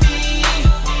movie.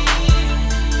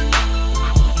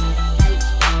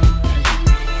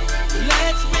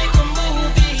 Let's make a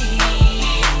movie.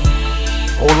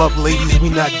 Hold up, ladies, we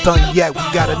not done yet. We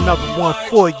got another one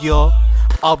for y'all.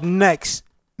 Up next,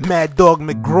 Mad Dog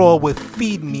McGraw with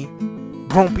Feed Me.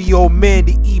 Grumpy Old Man,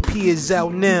 the EP is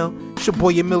out now. It's your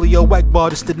boy Emilio Egbar,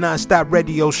 this the NonStop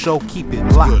Radio Show. Keep it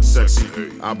locked. Good, sexy.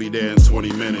 I'll be there in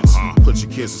 20 minutes. Put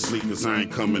your kids to sleep, cause I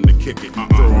ain't coming to kick it.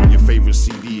 Throw on your favorite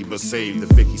CD, but save the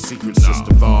Vicky secrets. Just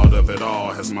the thought of it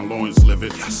all has my loins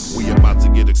livid. We about to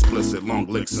get explicit, long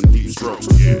licks and deep strokes.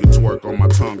 You can twerk on my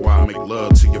tongue while I make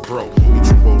love to your throat.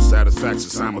 Mutual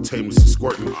satisfaction, simultaneously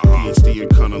squirting. PhD in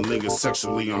cunnilingus,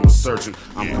 sexually I'm a surgeon.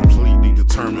 I'm completely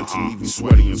determined to leave you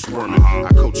sweaty and squirming. I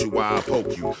coach you while I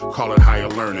poke you, call it higher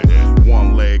learning.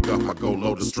 One leg up, I go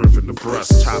low to strengthen the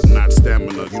thrust. Top notch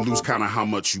stamina, you lose count of how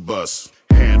much you bust.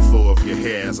 Handful of your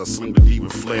hair as I sling the demon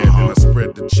flare. Then I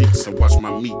spread the cheeks and watch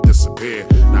my meat disappear.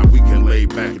 Now we can lay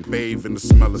back and bathe in the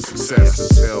smell of success.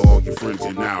 And tell all your friends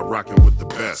you're now rocking with the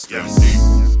best.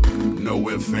 No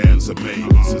ifs, ands, or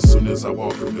maybes. As soon as I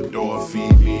walk through the door,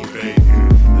 feed me, baby.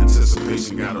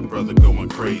 Anticipation got a brother going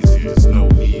crazy. There's no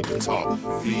need to talk.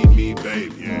 Feed me,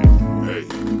 baby. Hey,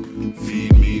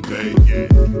 feed me, baby.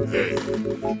 Hey,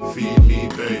 feed me,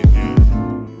 baby.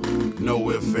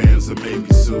 No ifs, ands, or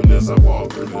maybe soon as I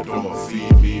walk through the door,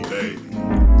 feed me, baby.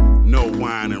 No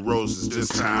wine and roses this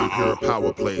time, pure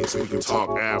power plays. We can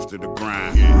talk after the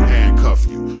grind. Handcuff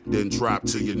you, then drop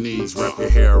to your knees. Wrap your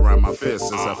hair around my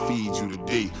fist as I feed you the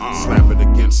D. Slap it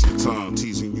against your tongue,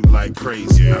 teasing you like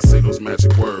crazy. I say those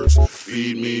magic words,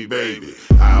 feed me, baby.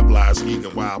 I oblige eager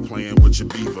while playing with your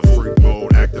beaver. Freak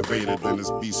mode activated, then it's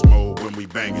beast mode when we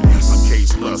banging.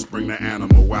 Uncaged lust, bring the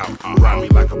animal out. Ride me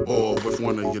like a bull with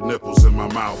one of your nipples in my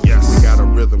mouth. Yes, we got a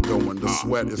rhythm going, the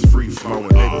sweat is free flowing.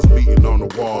 Niggas beating on the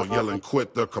wall, yelling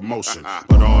quit the commotion.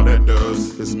 But all that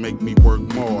does is make me work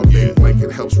more. A big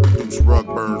blanket helps reduce rug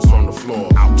burns on the floor.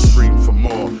 Out scream for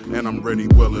more, and I'm ready,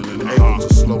 willing, and able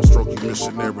to slow stroke you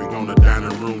missionary on the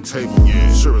dining room table.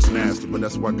 Yeah, sure it's nasty, but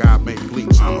that's why God made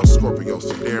bleach. I'm a Scorpio,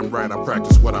 so damn right I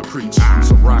practice what I preach.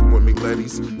 So rock with me,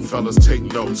 ladies, fellas, take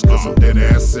notes, cause I'm dead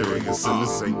ass serious, and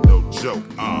this ain't no joke.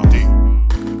 D.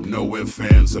 No ifs,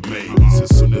 ands, or maybes.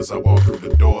 As soon as I walk through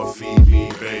the door, feed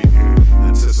me, baby.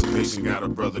 Anticipation got a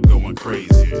brother going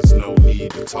crazy. There's no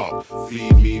need to talk.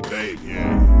 Feed me, baby.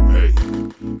 Hey,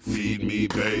 feed me,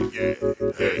 baby.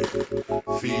 Hey,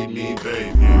 feed me,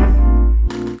 baby.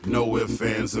 No ifs,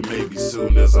 ands, or maybe.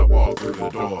 Soon as I walk through the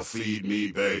door, feed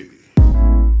me, baby.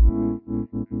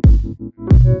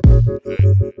 Hey,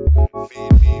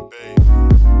 feed me, baby.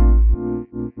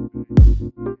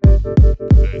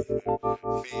 Hey,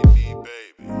 feed me,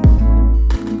 baby.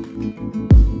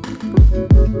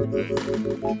 Hey,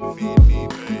 feed me,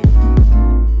 baby.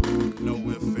 No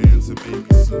ifs, ands, or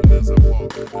maybe. Soon as I walk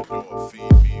through the door,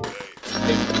 feed me, baby.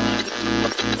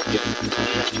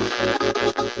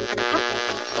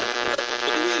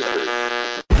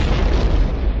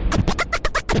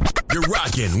 You're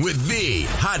rocking with the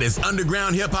hottest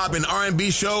underground hip-hop and R&B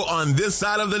show on this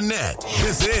side of the net.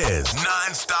 This is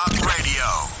NonStop Radio.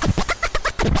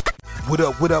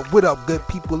 What up, good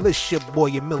people? It's your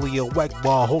boy Emilio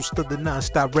Wackball, host of the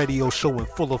NonStop Radio show in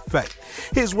full effect.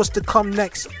 Here's what's to come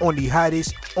next on the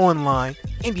hottest online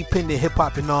independent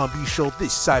hip-hop and R&B show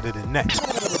this side of the net.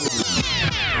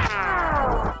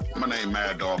 My name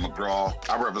Mad Dog McGraw.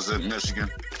 I represent Michigan,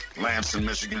 Lansing,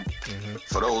 Michigan.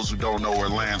 For those who don't know where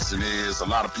Lansing is, a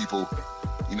lot of people,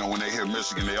 you know, when they hear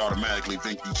Michigan, they automatically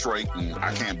think Detroit, and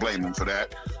I can't blame them for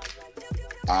that.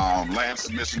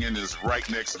 Lansing, Michigan is right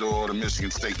next door to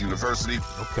Michigan State University.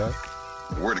 Okay.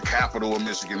 We're the capital of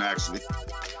Michigan, actually.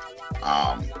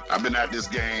 I've been at this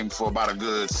game for about a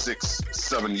good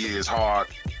 6-7 years hard.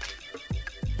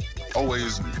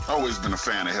 Always been a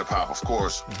fan of hip hop, of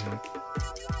course.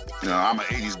 You know, I'm an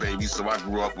 80s baby, so I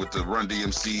grew up with the Run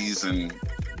DMCs and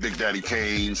Big Daddy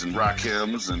Kane's and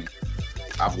Rakims, and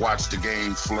I've watched the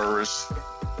game flourish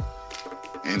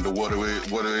into what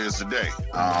it is today.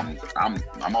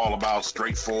 I'm all about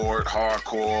straightforward,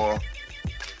 hardcore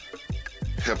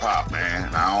hip hop,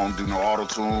 man. I don't do no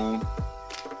auto-tune.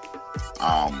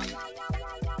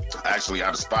 Actually, I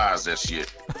despise that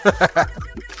shit.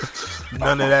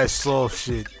 None of that soft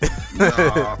shit.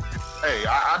 Hey,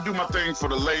 I do my thing for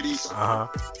the ladies,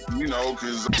 you know,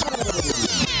 because...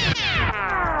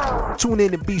 Tune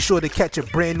in and be sure to catch a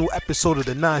brand new episode of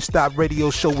the NonStop Radio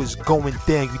show is going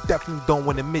down. You definitely don't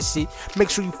want to miss it.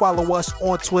 Make sure you follow us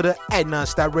on Twitter at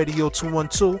NonStop Radio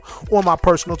 212, or my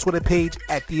personal Twitter page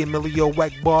at the Emilio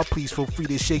Wackbar. Please feel free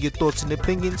to share your thoughts and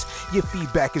opinions. Your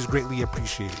feedback is greatly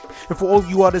appreciated. And for all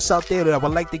you artists out there that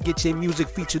would like to get your music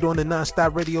featured on the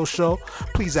NonStop Radio show,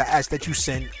 please I ask that you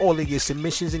send all of your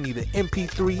submissions in either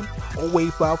MP3 or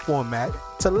WAV file format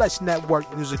to Let's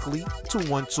Network Musically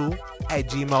 212 at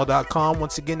gmail.com.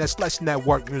 Once again, that's Let's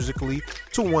Network Musically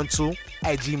 212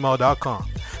 at gmail.com.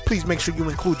 Please make sure you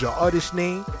include your artist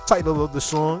name, title of the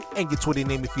song, and your Twitter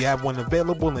name if you have one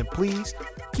available. And please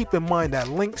keep in mind that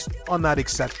links are not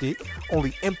accepted,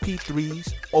 only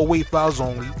MP3s or WAV files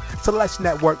only, to Let's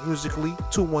Network Musically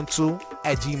 212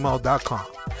 at gmail.com.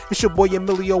 It's your boy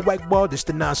Emilio Wackball. This is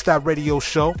the NonStop Radio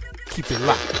show. Keep it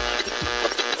locked.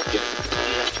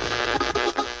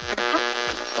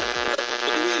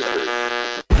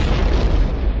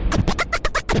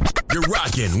 You're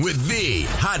rocking with the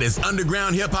hottest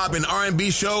underground hip-hop and R&B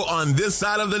show on this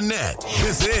side of the net.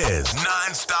 This is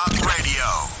NonStop Radio.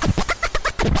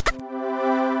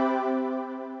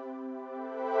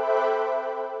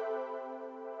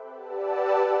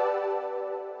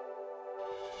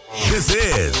 This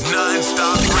is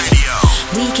NonStop Radio.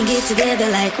 We can get together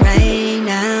like right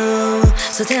now.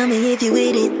 So tell me if you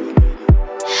with it.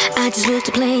 I just booked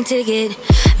a plane ticket.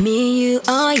 Me and you,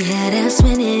 oh yeah, that's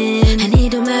winning. And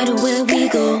it don't matter where we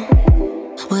go,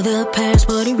 whether Paris,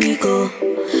 Puerto Rico,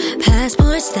 Paris.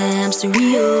 passport stamps to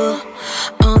Rio.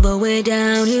 All the way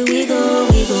down, here we go,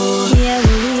 we go. Yeah,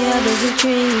 what we have is a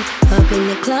dream. Up in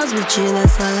the clouds with you,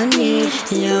 that's all I need.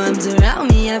 Your arms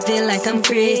around me, I feel like I'm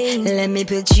free. Let me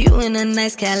put you in a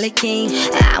nice Cali King.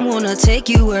 I wanna take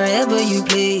you wherever you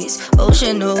please.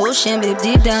 Ocean to ocean, babe,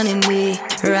 deep down in me.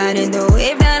 Riding the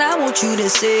wave that I want you to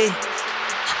see.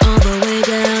 All the way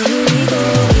down, here we go,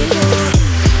 we go.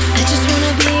 I just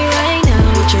wanna be right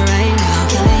now with you right now.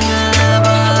 Feeling your love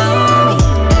all over me.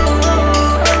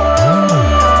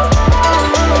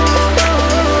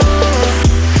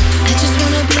 I just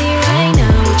wanna be right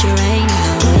now with you right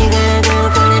now. You got a girl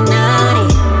feeling naughty.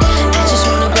 I just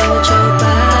wanna play with your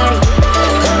body.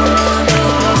 Come on,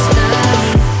 babe, don't stop me.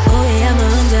 Oh yeah, my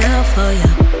arms are out for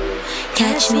you.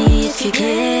 Catch me if you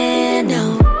can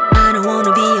now. I don't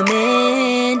wanna be a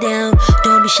man down.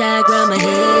 Don't be shy, grab my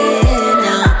head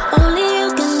now. Only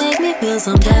you can make me feel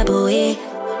some type of way.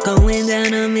 Going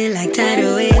down on me like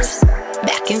tidal waves.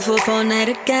 Back and forth all night,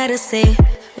 I gotta say.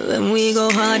 When we go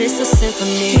hard, it's a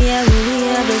symphony. Yeah, what we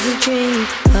have is a dream.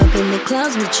 Up in the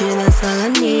clouds with you, that's all I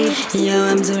need. Your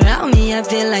arms around me, I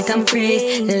feel like I'm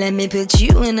free. Let me put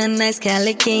you in a nice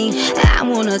Cali King. I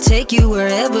wanna take you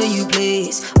wherever you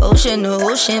please. Ocean to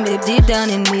ocean, babe, deep down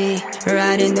in me.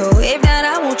 Riding the wave that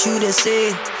I want you to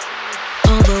see.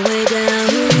 All the way down,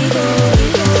 here we go,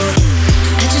 we go.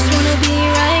 I just wanna be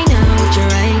right now with you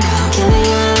right now. Feeling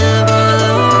your love all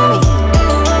over me.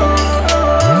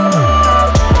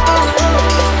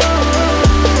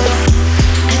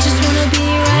 I just wanna be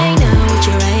right now with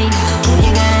you right now.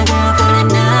 You got a girl feeling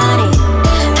naughty.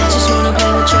 I just wanna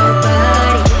play with your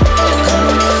body. Come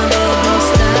on, babe, don't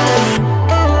stop me.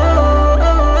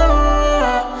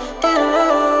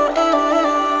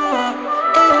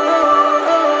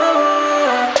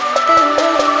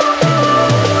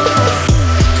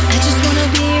 I just wanna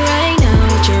be right now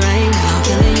with you right now.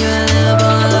 Feeling your love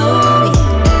all over me.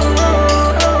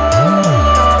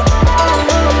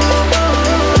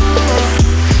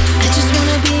 I just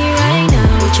wanna be right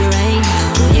now with you right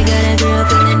now. You got a girl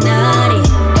feeling naughty. I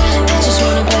just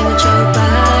wanna play with your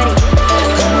body.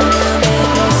 Come on now, babe,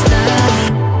 don't stop me.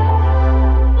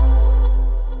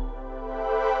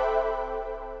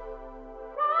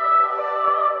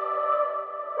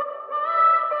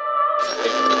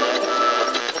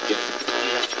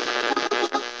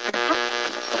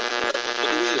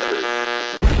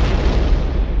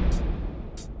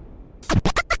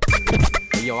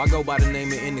 Hey, yo, I go by the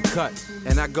name of In the Cut.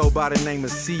 And I go by the name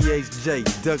of CHJ,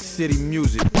 Duck City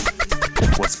Music.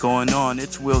 What's going on?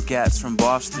 It's Will Gatz from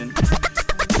Boston.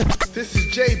 This is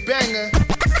Jay Banger.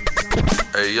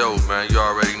 Hey yo, man, you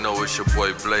already know it's your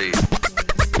boy Blade.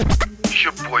 It's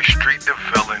your boy Street the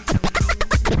Villain.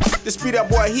 This be that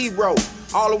boy Hero,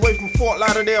 all the way from Fort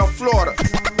Lauderdale, Florida.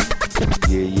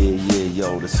 Yeah,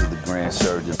 yo, this is the Grand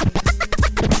Surgeon.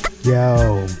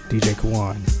 Yo, DJ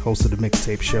Kawan, host of the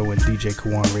Mixtape Show and DJ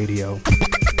Kawan Radio.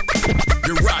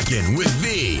 You're rocking with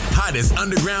the hottest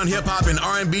underground hip hop and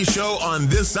R&B show on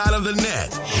this side of the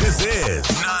net. This is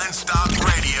NonStop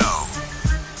Radio.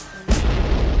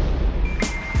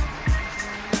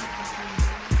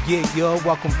 Yeah, yo,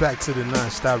 welcome back to the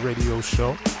NonStop Radio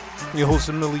Show. Your host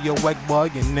Emilio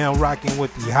Wegbog, and now rocking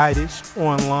with the hottest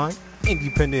online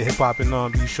independent hip hop and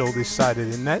R&B show this side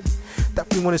of the net.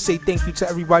 Definitely want to say thank you to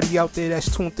everybody out there that's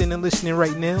tuned in and listening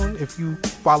right now. If you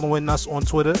following us on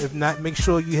Twitter, if not, make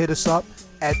sure you hit us up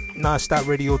at NonStop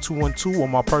Radio 212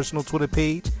 on my personal Twitter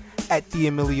page at the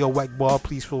Emilio Wegbog.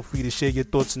 Please feel free to share your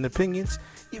thoughts and opinions.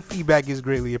 Your feedback is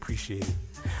greatly appreciated.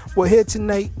 Well, here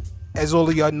tonight, as all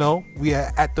of y'all know, we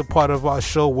are at the part of our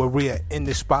show where we are in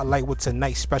the spotlight with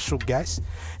tonight's special guest.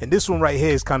 And this one right here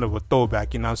is kind of a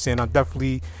throwback, you know what I'm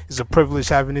saying? It's a privilege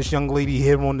having this young lady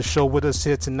here on the show with us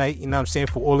here tonight, you know what I'm saying?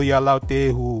 For all of y'all out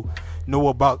there who know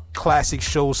about classic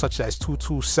shows such as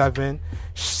 227,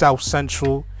 South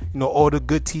Central, you know, all the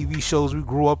good TV shows we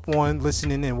grew up on,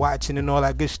 listening and watching and all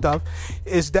that good stuff.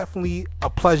 It's definitely a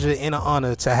pleasure and an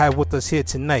honor to have with us here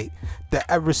tonight the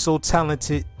ever so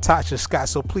talented Tasha Scott.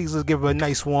 So please, let's give her a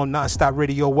nice warm NonStop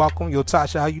Radio welcome. Yo,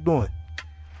 Tasha, how you doing?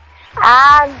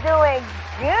 I'm doing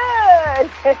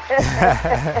good.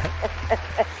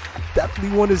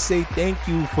 Definitely want to say thank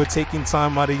you for taking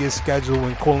time out of your schedule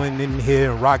and calling in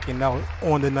here and rocking out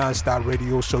on the NonStop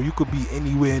Radio Show. You could be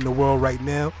anywhere in the world right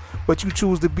now, but you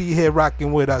choose to be here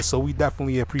rocking with us, so we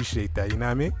definitely appreciate that, you know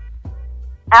what I mean?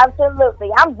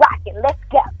 Absolutely. I'm rocking. Let's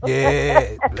go.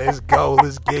 Yeah, let's go.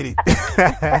 Let's get it.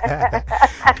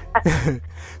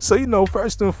 So, you know,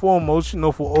 first and foremost, you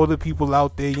know, for all the people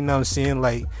out there, you know what I'm saying,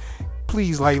 like,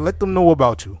 please, like, let them know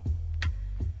about you.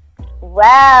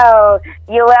 Wow.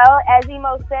 Well, as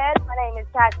Emo said, my name is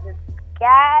Tasha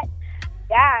Scott.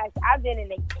 gosh, I've been in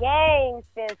the game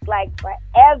since like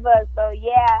forever. So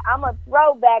yeah, I'm a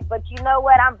throwback, but you know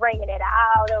what? I'm bringing it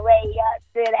all the way up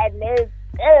to that new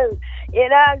too. You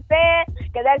know what I'm saying?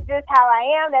 Because that's just how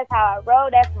I am. That's how I roll.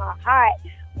 That's my heart.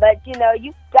 But you know,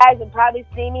 you guys have probably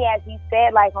seen me, as you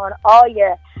said, like on all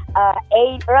your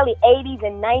early 80s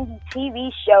and 90s TV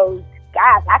shows.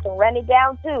 Gosh, I can run it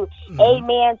down too.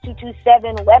 A-Man,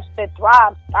 227, Webster,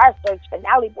 Throb, Star Search,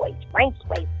 Finale Boy, Frank's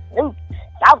Place, Snoop,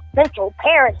 South Central,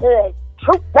 Parenthood,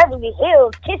 Troop, Beverly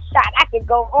Hills, Kiss Shot. I could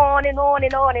go on and on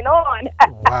and on and on.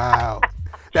 Wow.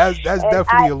 That's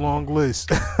definitely a long list.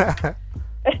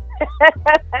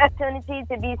 Opportunity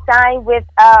to be signed with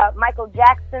Michael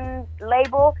Jackson's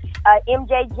label,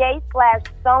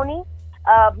 MJJ/Sony.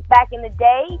 Back in the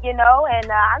day, you know,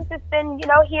 and I've just been, you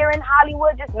know, here in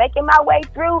Hollywood, just making my way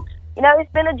through. You know,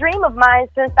 it's been a dream of mine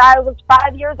since I was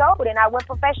 5 years old, and I went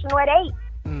professional at 8.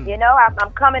 You know,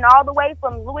 I'm coming all the way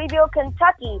from Louisville,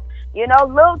 Kentucky, you know,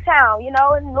 Little Town, you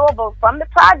know, in Louisville, from the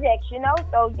projects, you know.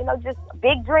 So, you know, just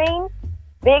big dreams,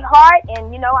 big heart,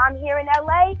 and, you know, I'm here in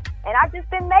L.A., and I've just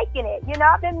been making it. You know,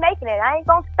 I've been making it. I ain't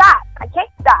gonna stop. I can't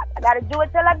stop. I gotta do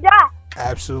it till I die.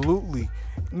 Absolutely.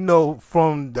 You know,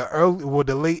 from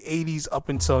the late 80s up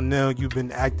until now, you've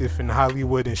been active in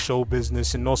Hollywood and show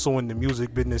business and also in the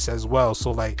music business as well.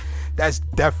 So, like, that's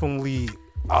definitely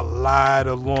a lot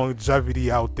of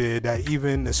longevity out there that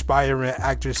even aspiring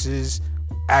actresses,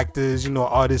 actors, you know,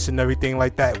 artists and everything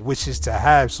like that wishes to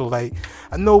have. So, like,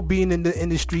 I know being in the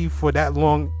industry for that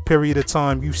long period of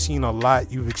time, you've seen a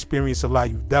lot, you've experienced a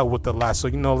lot, you've dealt with a lot. So,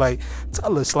 you know, like,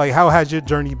 tell us, like, how has your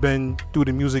journey been through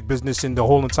the music business and the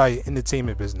whole entire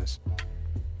entertainment business?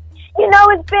 You know,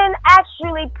 it's been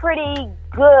actually pretty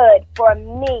good for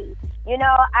me. You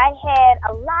know, I had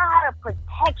a lot of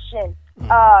protection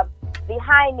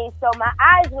behind me, so my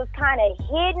eyes was kind of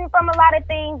hidden from a lot of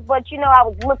things, but, you know, I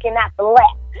was looking at the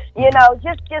left, you know,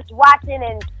 just watching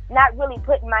and not really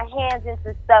putting my hands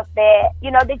into stuff that,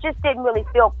 you know, they just didn't really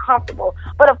feel comfortable.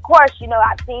 But of course, you know,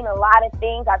 I've seen a lot of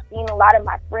things. I've seen a lot of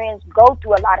my friends go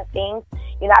through a lot of things.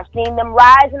 You know, I've seen them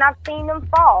rise and I've seen them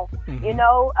fall. You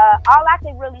know, all I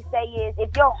can really say is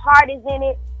if your heart is in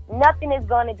it, nothing is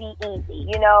going to be easy,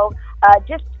 you know.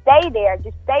 Just stay there and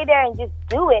just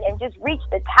do it and just reach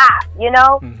the top, you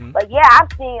know. But yeah,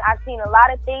 I've seen a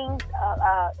lot of things,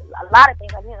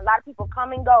 I've seen a lot of people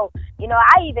come and go. You know,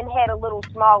 I even had a little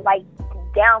small, like,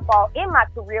 downfall in my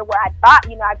career where I thought,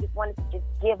 you know, I just wanted to just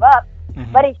give up.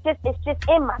 But it's just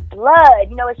in my blood,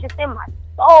 you know, it's just in my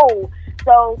soul.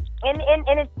 So, and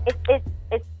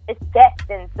it's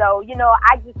destined. So, you know,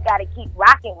 I just got to keep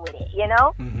rocking with it, you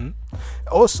know.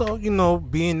 Also, you know,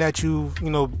 being that you've, you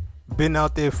know, been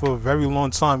out there for a very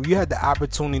long time, you had the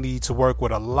opportunity to work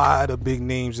with a lot of big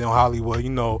names in Hollywood. You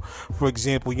know, for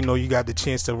example, you know, you got the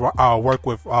chance to work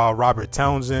with Robert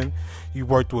Townsend. You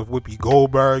worked with Whoopi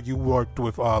Goldberg. You worked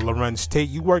with Lorenz Tate.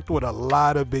 You worked with a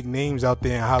lot of big names out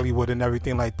there in Hollywood and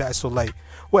everything like that. So, like,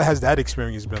 what has that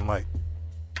experience been like?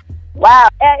 Wow,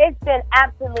 it's been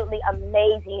absolutely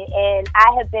amazing, and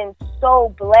I have been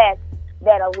so blessed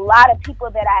that a lot of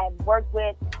people that I have worked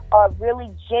with are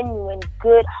really genuine,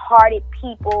 good-hearted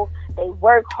people. They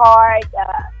work hard.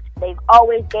 They've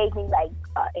always gave me, like,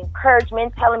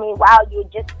 encouragement, telling me, "Wow, you're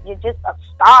just a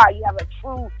star. You have a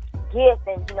true gift,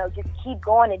 and, you know, just keep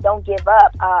going and don't give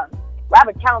up."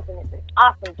 Robert Townsend is an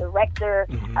awesome director,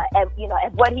 and, you know,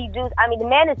 and what he does, I mean, the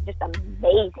man is just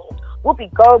amazing.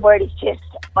 Whoopi Goldberg is just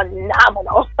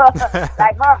phenomenal.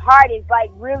 Like, her heart is,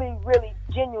 like, really, really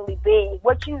genuinely big.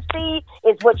 What you see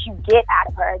is what you get out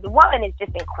of her. The woman is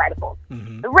just incredible.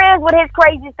 The Renz with his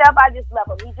crazy stuff, I just love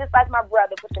him. He's just like my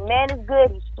brother, but the man is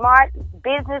good. He's smart, he's a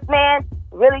businessman,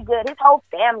 really good. His whole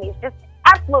family is just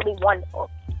absolutely wonderful.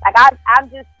 Like, I'm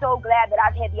just so glad that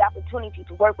I've had the opportunity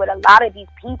to work with a lot of these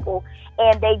people,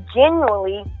 and they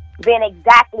genuinely been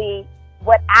exactly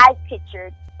what I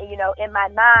pictured, you know, in my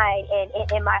mind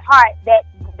and in my heart that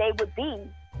they would be.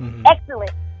 Excellent,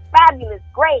 fabulous,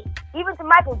 great. Even to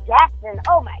Michael Jackson,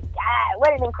 oh my God,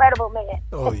 what an incredible man.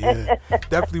 Oh yeah,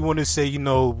 definitely want to say, you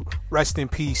know, rest in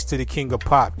peace to the king of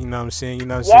pop. You know what I'm saying? You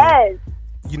know what I'm saying?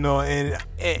 You know,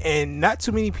 and not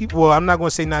too many people. Well, I'm not gonna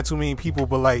say not too many people,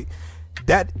 but like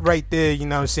that right there, you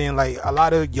know what I'm saying? Like, a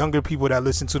lot of younger people that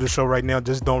listen to the show right now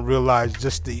just don't realize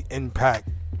just the impact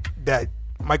that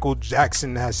Michael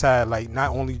Jackson has had, like,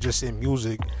 not only just in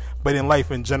music but in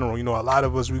life in general. You know, a lot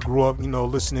of us, we grew up, you know,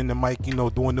 listening to Mike, you know,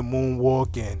 doing the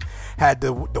moonwalk and had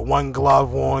the one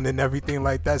glove on and everything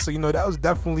like that. So, you know, that was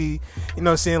definitely, you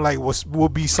know what I'm saying, like, will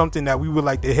be something that we would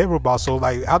like to hear about. So,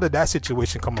 like, how did that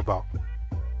situation come about?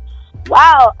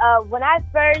 Wow, when I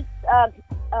first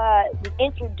was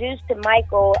introduced to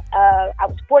Michael, I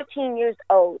was 14 years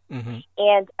old.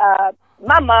 And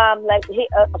my mom, like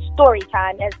a story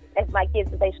time, as my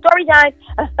kids would say, story time.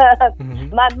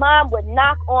 My mom would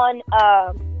knock on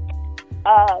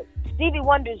Stevie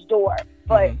Wonder's door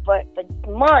for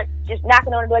months, just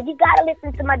knocking on the door. You gotta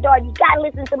listen to my daughter. You gotta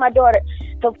listen to my daughter.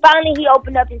 So finally, he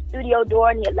opened up his studio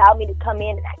door and he allowed me to come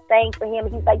in, and I sang for him.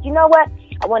 And he's like, you know what?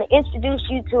 I want to introduce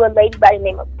you to a lady by the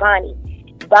name of Bonnie.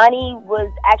 Bonnie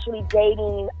was actually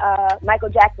dating Michael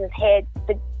Jackson's head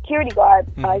security guard.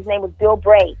 His name was Bill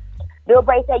Bray. Bill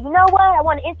Bray said, you know what? I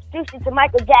want to introduce you to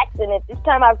Michael Jackson. At this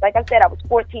time, I was, like I said, I was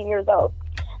 14 years old.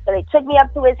 So they took me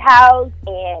up to his house,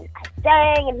 and I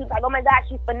sang, and he's like, oh my gosh,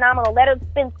 she's phenomenal. Let her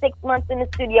spend 6 months in the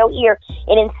studio here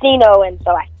in Encino. And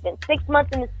so I spent 6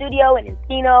 months in the studio in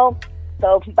Encino.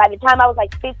 So by the time I was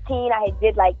like 15, I had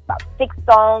did like about 6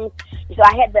 songs. So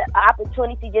I had the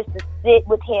opportunity just to sit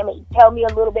with him and tell me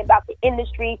a little bit about the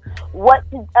industry, what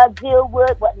to deal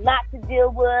with, what not to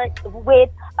deal with,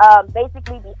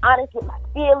 basically be honest with my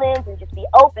feelings and just be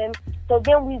open. So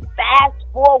then we fast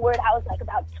forward, I was like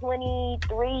about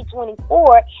 23,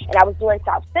 24, and I was doing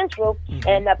South Central.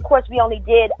 And of course, we only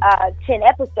did 10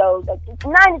 episodes, 9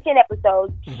 to 10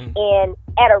 episodes. And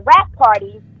at a rap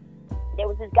party, there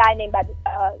was this guy named by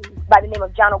the name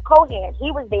of John O'Cohan.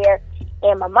 He was there,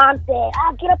 and my mom said,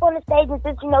 "I'll get up on the stage and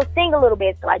just sing a little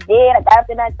bit." So I did. I got up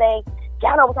and I sang.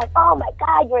 John was like, "Oh my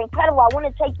God, you're incredible! I want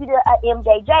to take you to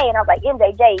MJJ." And I was like,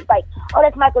 "MJJ?" He's like, "Oh,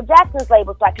 that's Michael Jackson's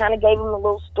label." So I kind of gave him a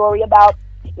little story about,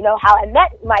 how I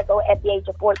met Michael at the age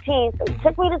of 14. So he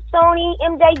took me to Sony,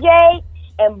 MJJ.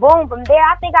 And boom, from there,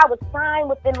 I think I was signed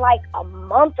within like a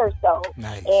month or so.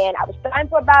 Nice. And I was signed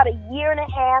for about a year and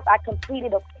a half. I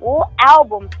completed a full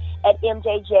album at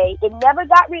MJJ. It never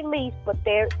got released, but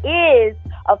there is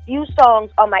a few songs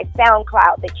on my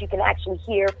SoundCloud that you can actually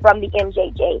hear from the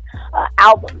MJJ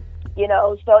album.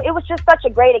 So it was just such a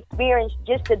great experience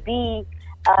just to be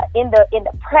in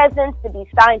the presence, to be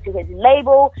signed to his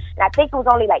label. And I think it was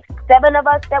only like 7 of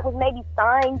us that was maybe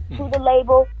signed to the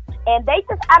label. And they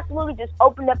just absolutely just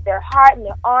opened up their heart and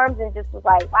their arms and just was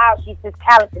like, wow, she's just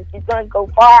talented. She's going to go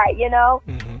far,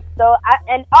 So all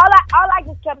I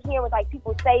just kept hearing was like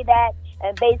people say that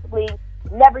and basically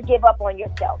never give up on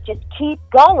yourself. Just keep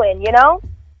going,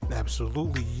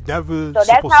 Absolutely. You never. So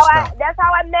that's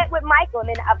how I met with Michael. And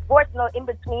then, of course, in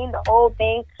between the whole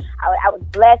thing, I was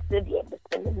blessed to be able to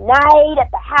spend the night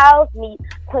at the house, meet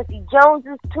Quincy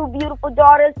Jones's 2 beautiful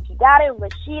daughters, Kidada and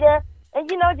Rashida. And,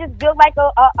 just built like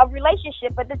a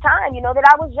relationship at the time, that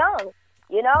I was young.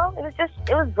 It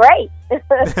was great.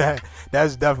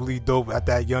 That's definitely dope at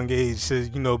that young age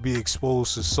to, be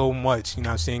exposed to so much,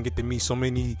 get to meet so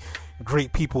many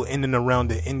great people in and around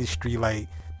the industry. Like,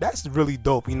 that's really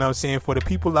dope, for the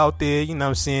people out there,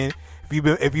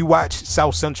 if you watch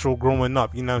South Central growing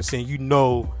up,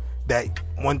 that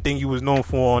one thing you was known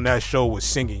for on that show was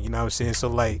singing, so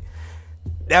like,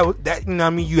 that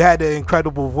you had an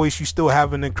incredible voice. You still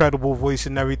have an incredible voice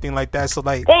and everything like that. So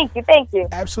like, thank you.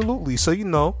 Absolutely. So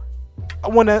I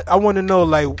wanna know,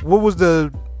 like, what was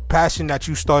the passion that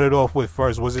you started off with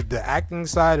first? Was it the acting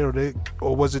side or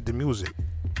was it the music?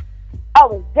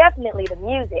 Oh, it's definitely the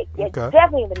music. It's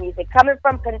definitely the music. Coming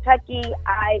from Kentucky,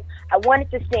 I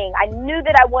wanted to sing. I knew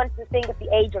that I wanted to sing at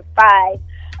the age of 5.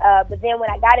 But then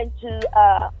when I got into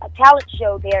a talent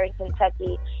show there in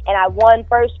Kentucky, and I won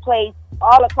first place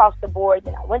all across the board,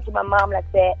 and I went to my mom and I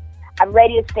said, I'm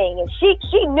ready to sing. And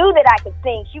she knew that I could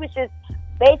sing. She was just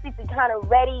basically kind of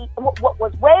ready, what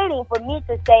was waiting for me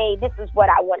to say, this is what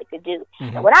I wanted to do.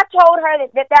 And when I told her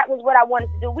that was what I wanted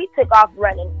to do, we took off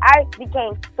running. I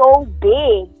became so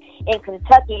big in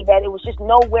Kentucky that it was just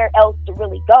nowhere else to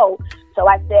really go. So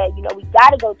I said, we got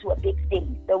to go to a big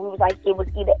city. So we was like, it was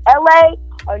either LA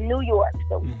or New York.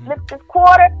 So we flipped this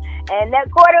quarter, and that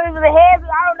quarter was the heads.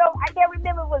 I don't know, I can't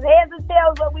remember if it was heads or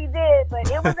tails what we did, but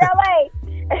it was LA.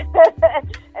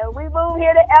 And we moved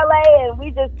here to LA, and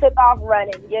we just took off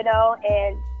running,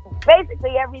 and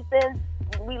basically ever since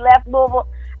we left Louisville,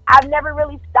 I've never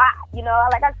really stopped.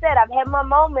 Like I said, I've had my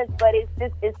moments, but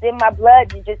it's in my blood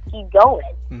to just keep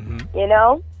going.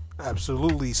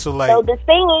 Absolutely. So the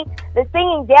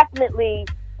singing definitely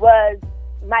was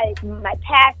my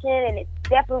passion, and it's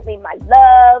definitely my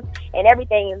love and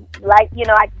everything. Like,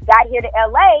 I got here to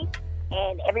LA,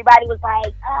 and everybody was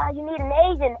like, you need an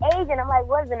agent. I'm like,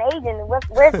 what's an agent?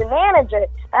 Where's the manager?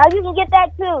 You can get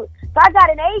that too. So I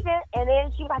got an agent, and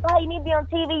then she was like, you need to be on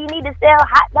TV. You need to sell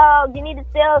hot dogs. You need to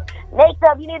sell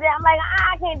makeup. I'm like,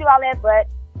 I can't do all that. But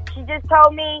she just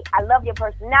told me, I love your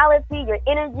personality, your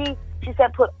energy. She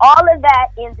said, put all of that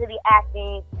into the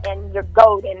acting, and you're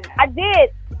golden. I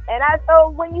did. And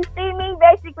so when you see me,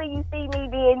 basically you see me,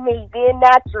 being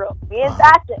natural, being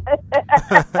Tasha.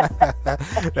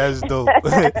 That's dope.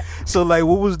 So, like,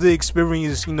 what was the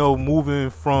experience, moving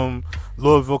from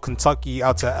Louisville, Kentucky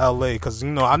out to LA? Because,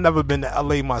 I've never been to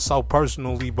LA myself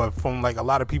personally, but from, like, a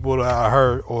lot of people that I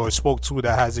heard or spoke to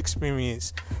that has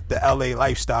experienced the LA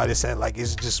lifestyle, they said, like,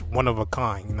 it's just one of a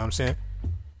kind. You know what I'm saying?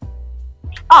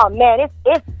 Oh, man,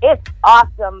 it's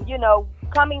awesome.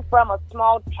 Coming from a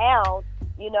small town,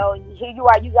 here you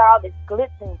are, you got all this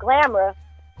glitz and glamour.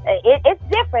 It's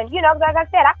different, like I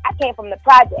said, I came from the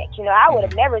projects. I would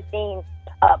have never seen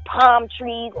palm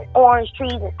trees and orange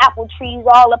trees and apple trees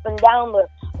all up and down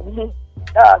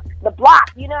the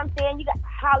block. You know what I'm saying? You got the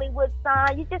Hollywood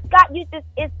sign.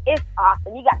 It's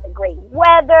awesome. You got the great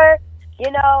weather.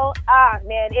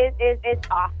 Man, it's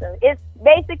awesome. It's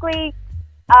basically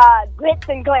glitz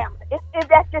and glamour.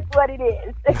 That's just what it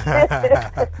is.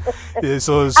 Yeah,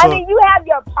 so I mean, you have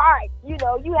your parts,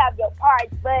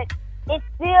 but it's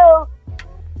still,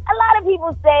 a lot of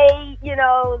people say,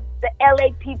 the LA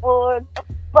people are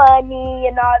funny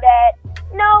and all that.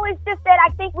 No, it's just that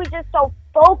I think we're just so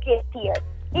focused here.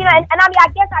 And I mean, I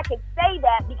guess I could say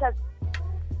that because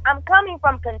I'm coming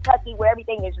from Kentucky where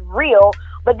everything is real,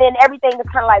 but then everything is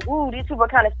kind of like, ooh, these people are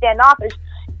kind of standoffish.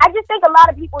 I just think a lot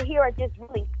of people here are just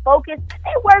really focused.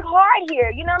 They work hard here,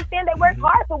 you know what I'm saying? They work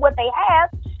hard for what they have,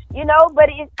 but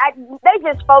they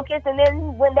just focus, and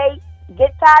then when they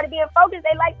get tired of being focused,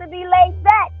 they like to be laid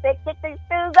back. They kick their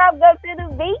shoes up, go to the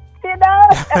beach,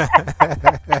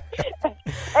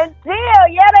 and chill.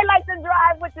 Yeah, they like to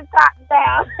drive with the top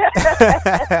down.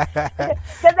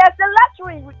 Because that's the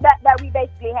luxury that we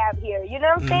basically have here, you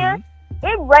know what I'm saying?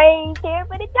 It rains here,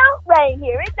 but it don't rain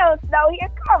here. It don't snow here.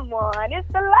 Come on, it's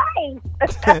the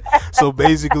life. So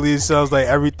basically, it sounds like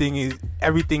everything in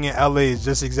LA is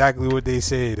just exactly what they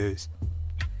say it is.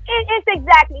 It's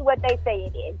exactly what they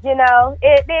say it is.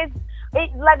 It is.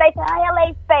 Like they say,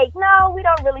 LA's fake. No, we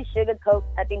don't really sugarcoat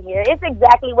nothing here. It's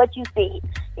exactly what you see.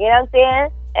 You know what I'm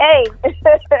saying?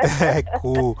 Hey.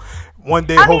 Cool. One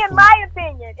day, I mean, in my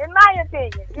opinion,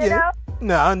 you know?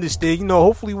 No, I understand.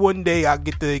 Hopefully one day I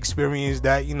get to experience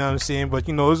that, you know what I'm saying? But,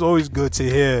 it's always good to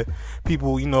hear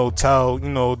people, tell,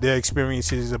 their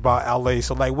experiences about LA.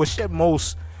 So, like, what's your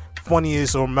most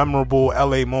funniest or memorable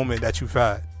LA moment that you've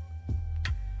had?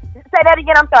 Say that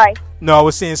again, I'm sorry. No, I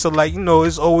was saying, so, like,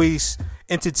 it's always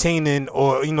entertaining,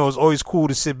 or, it's always cool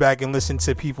to sit back and listen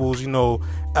to people's,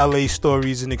 LA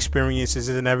stories and experiences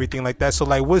and everything like that. So,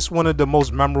 like, what's one of the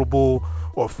most memorable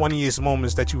or funniest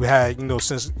moments that you had,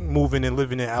 since moving and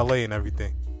living in LA and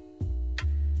everything?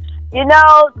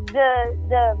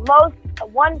 The most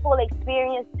wonderful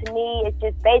experience to me is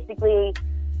just basically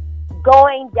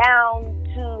going down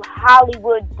to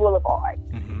Hollywood Boulevard,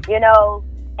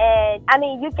 and I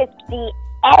mean, you can see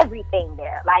everything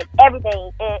there, like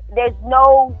everything. There's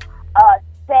no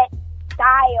set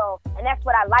style, and that's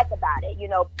what I like about it.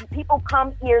 People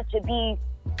come here to be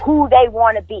who they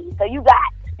want to be. So you got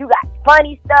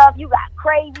funny stuff, you got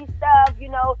crazy stuff,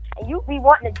 and you be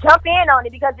wanting to jump in on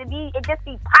it because it just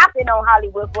be popping on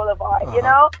Hollywood Boulevard,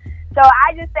 So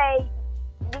I just say,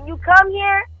 when you come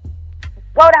here,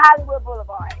 go to Hollywood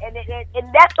Boulevard, and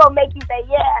that's gonna make you say,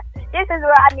 yeah, this is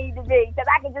where I need to be, because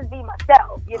I can just be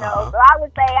myself, So I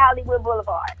would say Hollywood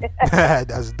Boulevard.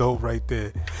 That's dope right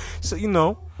there. So,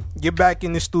 get back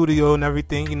in the studio and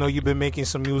everything. You've been making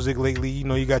some music lately.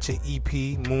 You got your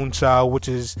EP, Moonchild, which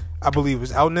is, I believe,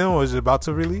 is out now, or is it about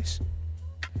to release?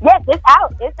 Yes, it's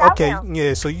out. It's out now.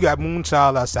 Yeah, so you got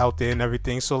Moonchild that's out there and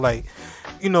everything. So, like,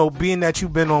 being that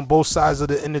you've been on both sides of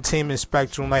the entertainment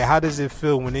spectrum, like, how does it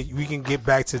feel when we can get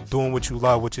back to doing what you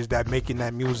love, which is that making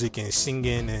that music and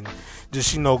singing and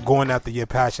just, going after your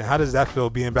passion? How does that feel,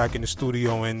 being back in the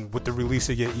studio and with the release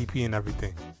of your EP and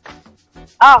everything?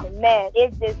 Oh, man,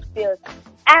 it just feels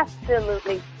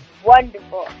absolutely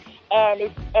wonderful.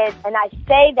 And I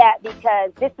say that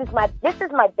because this is my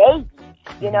baby,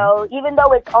 even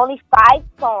though it's only 5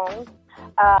 songs,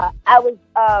 I was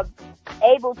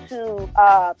able to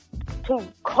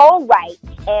co-write,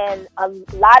 and a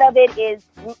lot of it is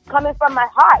coming from my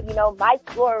heart. My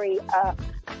story,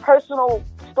 personal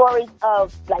stories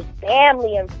of like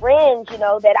family and friends,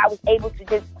 that I was able to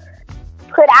just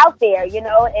put out there,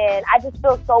 and I just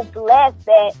feel so blessed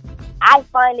that I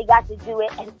finally got to do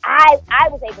it, and I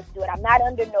was able to do it. I'm not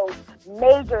under no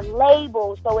major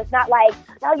label, so it's not like,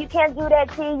 no, you can't do that,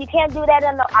 T, you can't do that.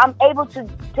 And I'm able to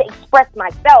express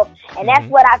myself, and that's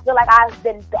what I feel like I've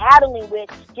been battling with,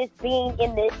 just being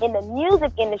in the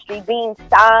music industry, being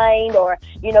signed, or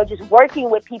just working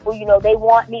with people. They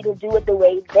want me to do it the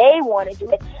way they want to do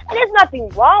it, and there's nothing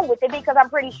wrong with it because I'm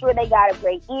pretty sure they got a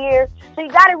great ear. So you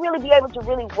got to really be able to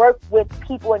really work with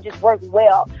people and just work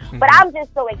well. But I'm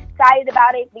just so excited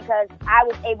about it because I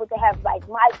was able to have like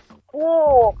my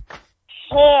full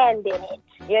hand in it,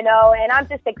 and I'm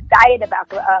just excited about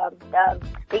the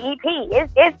EP.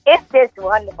 It's just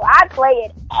wonderful. I play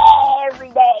it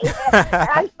every day.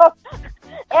 I know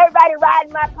everybody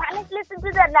riding my car. Let's listen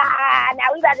to that.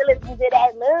 Now we got to listen to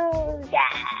that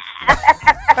moonshine.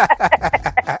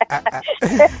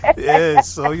 Yeah,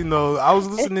 so I was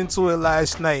listening to it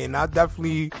last night, and I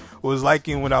definitely was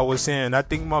liking what I was hearing. I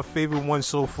think my favorite one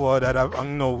so far that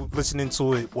I'm listening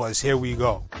to it was "Here We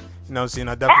Go." You know what I'm saying?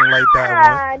 I definitely like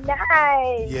that one.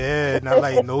 Nice. Yeah, not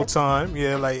like No Time.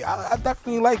 Yeah, like I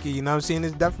definitely like it. You know what I'm saying?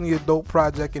 It's definitely a dope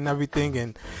project and everything.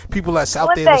 And people that's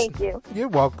out there. Thank you. You're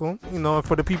welcome. And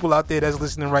for the people out there that's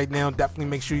listening right now, definitely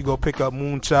make sure you go pick up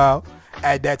Moonchild.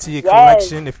 Add that to your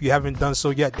collection. If you haven't done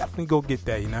so yet, definitely go get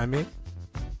that. You know what I mean?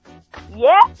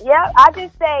 Yeah. I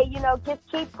just say, just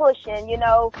keep pushing.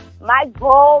 My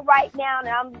goal right now, and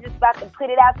I'm just about to put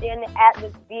it out there in the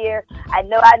atmosphere. I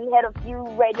know I had a few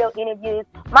radio interviews.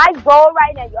 My goal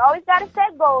right now, you always got to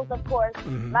set goals, of course.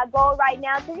 My goal right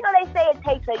now, because, they say it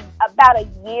takes about a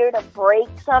year to break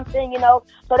something, So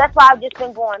that's why I've just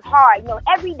been going hard.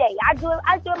 Every day. I do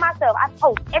it myself. I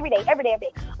post every day.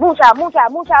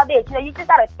 Moonchild this. You just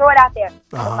got to throw it out there.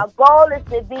 My goal is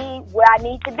to be where I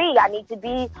need to be. I need to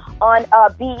be on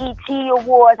BET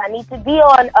Awards. I need to be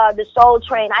on the Soul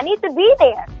Train. I need to be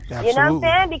there. Absolutely. You know what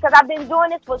I'm saying? Because I've been doing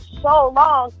this for so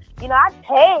long. I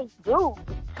paid dues.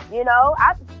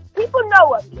 People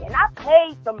know of me, and I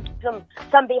paid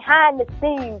some behind the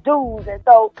scenes dues, and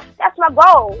so that's my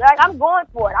goal. Like, I'm going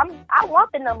for it. I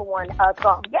want the number one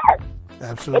song. Yes.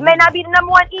 Absolutely. It may not be the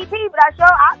number one EP, but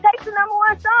I'll take the number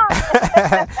one song.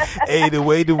 Hey, the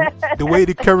way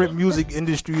the current music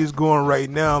industry is going right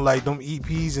now, like them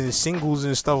EPs and singles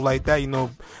and stuff like that,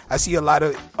 I see a lot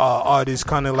of artists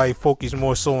kind of like focus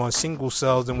more so on single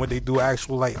sales than what they do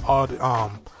actual like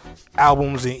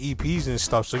albums and EPs and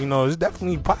stuff. So it's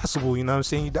definitely possible. You know what I'm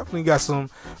saying? You definitely got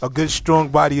a good strong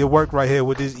body of work right here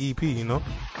with this EP.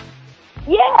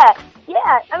 Yeah.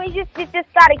 I mean, you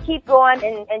just got to keep going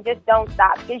and just don't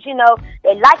stop. Because,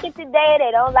 they like it today,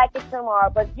 they don't like it tomorrow.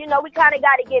 But, we kind of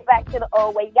got to get back to the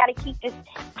old way. You got to keep just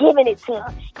giving it to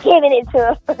them.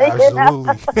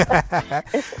 Absolutely.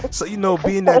 So,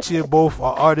 being that you're both an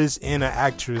artist and an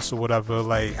actress or whatever,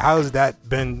 like, how's that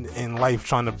been in life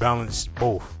trying to balance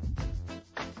both?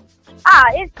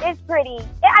 It's pretty.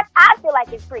 I feel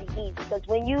like it's pretty easy because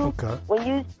when you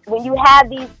have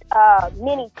these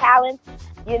many talents,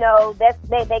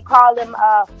 they call them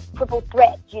triple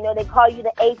threats. They call you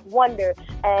the eighth wonder,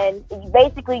 and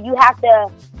basically you have to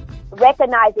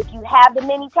recognize if you have the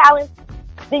many talents,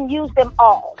 then use them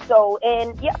all. So,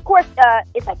 and yeah, of course,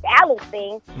 it's a balance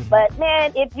thing. But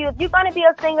man, if you're gonna be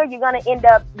a singer, you're gonna end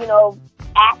up,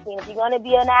 acting. If you're going to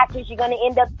be an actress, you're going to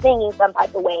end up singing some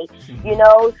type of way. You're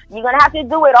going to have to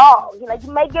do it all. You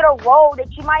may get a role that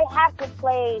you might have to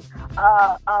play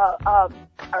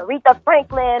Aretha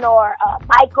Franklin or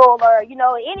Michael or,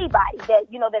 anybody that,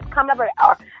 that's coming up,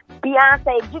 or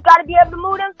Beyonce. You got to be able to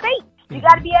move them feet. You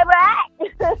got to be able to act.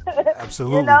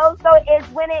 Absolutely. So it's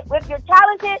if you're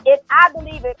talented, I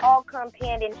believe it all comes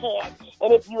hand in hand.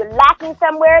 And if you're lacking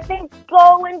somewhere, then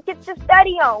go and get your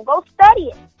study on. Go study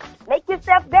it. Make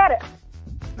yourself better.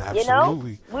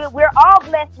 Absolutely. We're all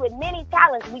blessed with many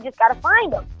talents. We just got to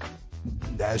find them.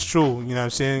 That's true. You know what I'm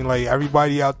saying? Like,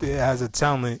 everybody out there has a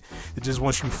talent. It just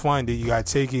once you find it, you got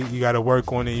to take it, you got to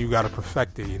work on it, you got to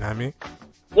perfect it. You know what I mean?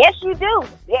 Yes, you do.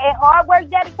 Yeah, hard work,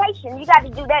 dedication. You got to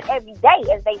do that every day,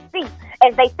 as they say.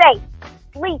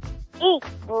 Sleep, eat,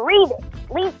 breathe it.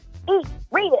 Sleep, eat,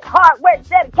 breathe it. Hard work,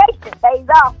 dedication pays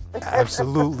off.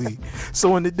 Absolutely.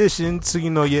 So in addition to,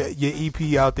 your EP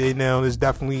out there now, there's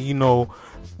definitely,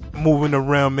 moving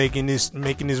around, making this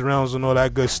rounds and all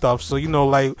that good stuff. So,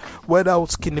 like, what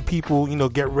else can the people,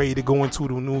 get ready to go into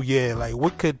the new year? Like,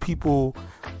 what could people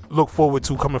look forward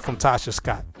to coming from Tasha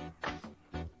Scott?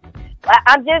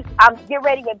 I'm getting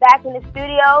ready to get back in the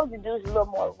studio to do a little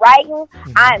more writing.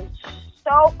 I'm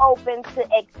so open to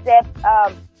accept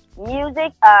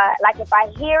music. Like, if I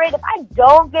hear it, if I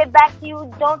don't get back to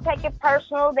you, don't take it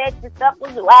personal that the stuff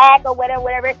was whack or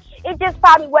whatever. It just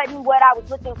probably wasn't what I was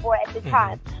looking for at the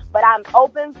time. but I'm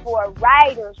open for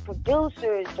writers,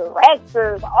 producers,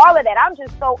 directors, all of that. I'm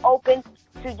just so open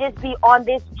to just be on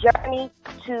this journey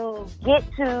to get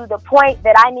to the point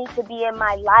that I need to be in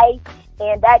my life,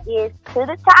 and that is to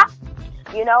the top.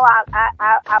 You know,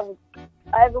 I was,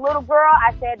 as a little girl,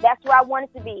 I said that's where I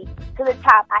wanted to be, to the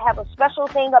top. I have a special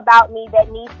thing about me that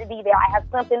needs to be there. I have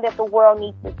something that the world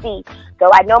needs to see. So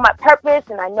I know my purpose,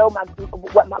 and I know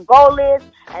what my goal is,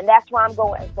 and that's where I'm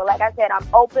going. So like I said, I'm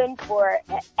open for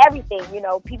everything. You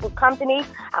know, people come to me.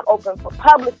 I'm open for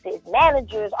publicists,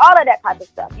 managers, all of that type of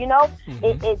stuff. You know,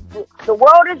 the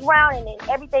world is round, and then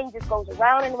everything just goes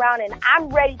around and around, and I'm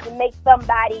ready to make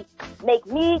somebody make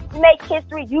me make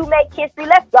history. You make history.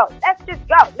 Let's go. Let's just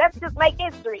go. Let's just make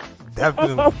history.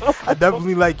 Definitely. I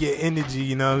definitely like your energy,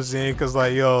 you know what I'm saying? Because,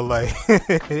 like, yo, like,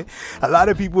 a lot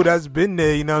of people that's been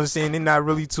there, you know what I'm saying, they're not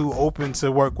really too open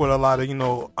to work with a lot of, you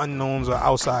know, unknowns or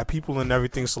outside people and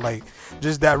everything. So, like,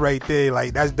 just that right there,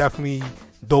 like, that's definitely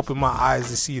dope in my eyes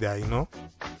to see that, you know?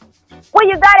 Well,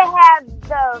 you got to have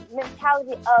the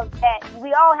mentality of that.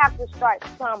 We all have to start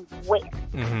somewhere.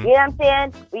 You know what I'm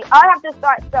saying? We all have to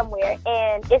start somewhere.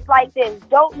 And it's like this.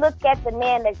 Don't look at the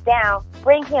man that's down.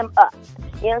 Bring him up. You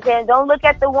know what I'm saying? Don't look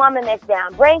at the woman that's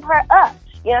down. Bring her up.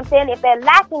 You know what I'm saying? If they're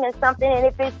lacking in something,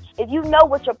 and if you know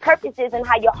what your purpose is and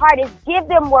how your heart is, give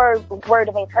them word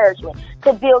of encouragement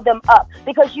to build them up.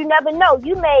 Because you never know.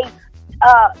 You may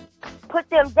put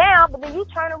them down, but then you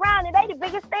turn around and they the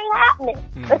biggest thing happening,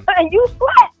 and you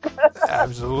sweat.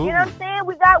 Absolutely. You know what I'm saying?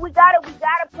 We gotta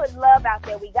put love out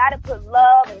there. We gotta put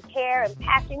love and care and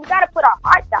passion. We gotta put our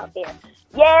hearts out there.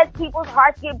 Yes, people's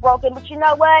hearts get broken, but you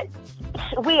know what?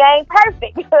 We ain't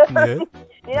perfect. You know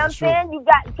what I'm saying?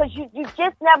 Because you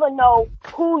just never know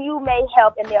who you may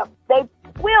help, and they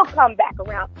will come back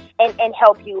around and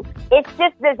help you. It's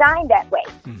just designed that way.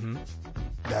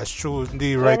 That's true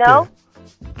indeed, right there.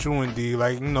 True indeed.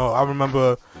 Like, you know, I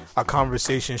remember a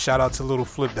conversation, shout out to Little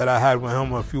Flip, that I had with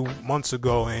him a few months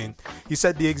ago, and he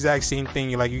said the exact same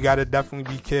thing. Like, you got to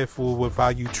definitely be careful with how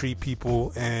you treat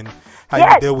people and how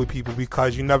you deal with people,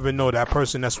 because you never know, that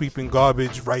person that's sweeping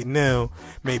garbage right now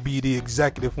may be the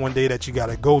executive one day that you got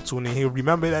to go to, and then he'll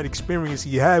remember that experience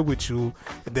he had with you,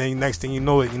 and then next thing you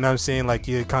know it, you know what I'm saying, like,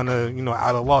 you're kind of, you know,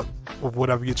 out of luck with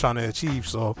whatever you're trying to achieve.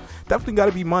 So definitely got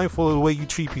to be mindful of the way you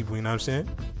treat people, you know what I'm saying?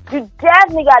 You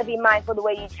definitely got to be mindful of the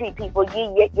way you treat people,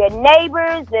 your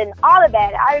neighbors and all of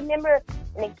that. I remember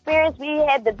an experience. We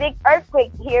had the big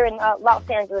earthquake here in Los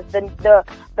Angeles, the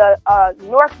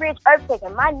Northridge earthquake,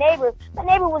 and my neighbor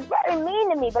was very mean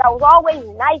to me, but I was always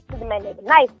nice to my neighbor,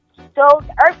 nice. So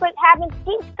the earthquake happened,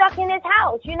 he's stuck in his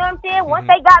house, you know what I'm saying? Once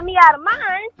they got me out of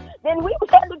mine, then we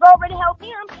had to go over to help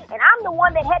him, and I'm the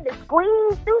one that had to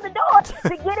squeeze through the door to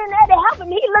get in there to help him.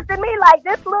 He looked at me like,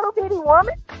 this little bitty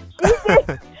woman, she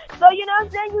did. So, you know what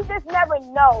I'm saying? You just never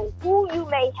know who you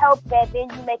may help, that then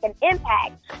you make an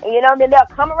impact. And, you know, then they'll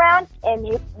come around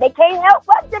and they can't help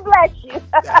but to bless you.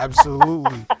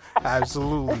 Absolutely.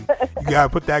 Absolutely. You got to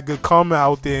put that good karma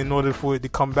out there in order for it to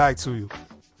come back to you.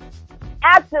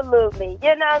 Absolutely.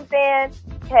 You know what I'm saying?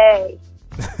 Hey,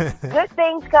 good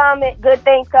things come in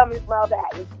small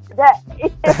valleys.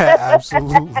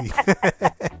 Absolutely.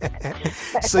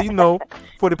 So, you know,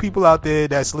 for the people out there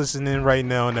that's listening right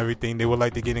now and everything, they would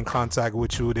like to get in contact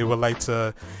with you, they would like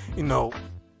to, you know,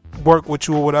 work with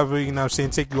you or whatever, you know what I'm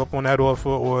saying, take you up on that offer,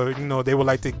 or, you know, they would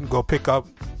like to go pick up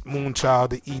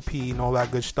Moonchild, the EP, and all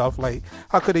that good stuff, like,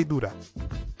 how could they do that?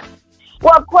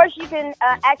 Well, of course, you can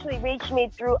actually reach me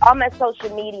through all my social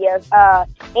media.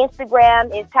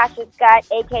 Instagram is Tasha Scott,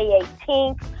 a.k.a.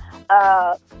 Tink.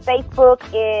 Facebook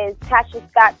is Tasha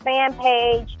Scott fan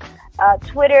page.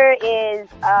 Twitter is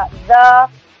the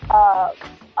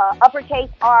uppercase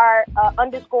R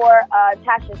underscore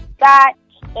Tasha Scott.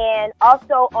 And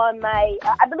also on my,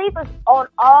 I believe it's on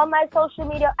all my social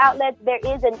media outlets, there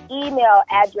is an email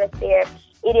address there.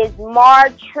 It is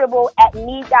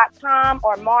martribble@me.com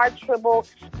or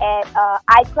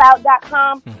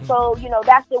martribble@icloud.com. So, you know,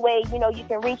 that's the way, you know, you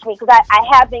can reach me. Because I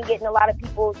have been getting a lot of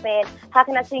people saying, how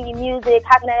can I sing your music?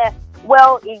 How can I?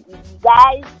 Well, you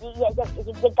guys, you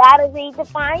got to read the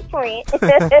fine print.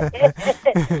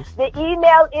 The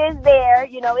email is there.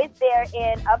 You know, it's there.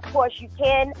 And, of course, you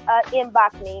can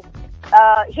inbox me.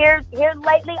 Here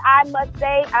lately, I must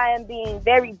say, I am being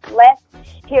very blessed.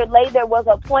 Here lately, there was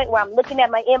a point where I'm looking at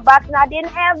my inbox and I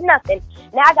didn't have nothing.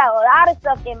 Now I got a lot of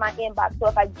stuff in my inbox. So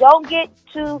if I don't get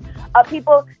to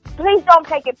people, please don't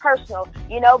take it personal,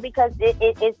 you know, because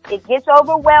it gets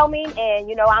overwhelming, and,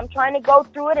 you know, I'm trying to go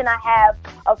through it, and I have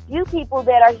a few people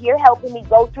that are here helping me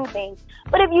go through things.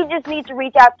 But if you just need to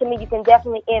reach out to me, you can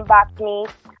definitely inbox me.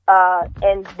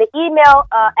 And the email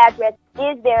address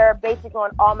is there basically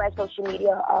on all my social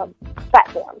media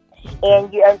platforms.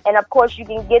 And of course, you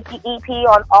can get the EP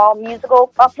on all musical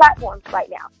platforms right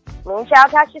now. Moonchild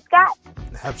Tasha Scott.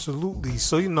 Absolutely.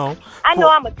 So, you know. I know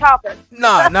I'm a talker.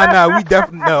 Nah. We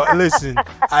definitely, no, listen,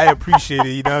 I appreciate it,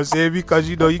 you know what I'm saying? Because,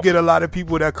 you know, you get a lot of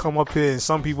people that come up here and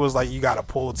some people is like, you got to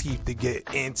pull teeth to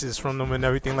get answers from them and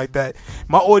everything like that.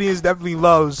 My audience definitely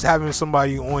loves having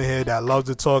somebody on here that loves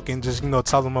to talk and just, you know,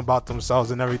 tell them about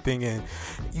themselves and everything. And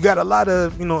you got a lot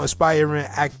of, you know, aspiring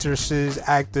actresses,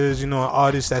 actors, you know,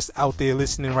 artists that's out there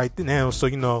listening right now. So,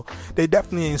 you know, they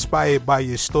definitely inspired by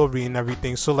your story and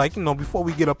everything. So, like, you know, before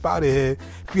we get up out of here,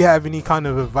 if you have any kind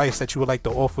of advice that you would like to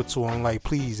offer to them, like,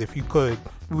 please, if you could,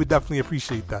 we would definitely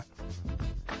appreciate that.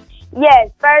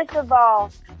 Yes, first of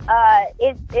all,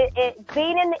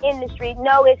 being in the industry,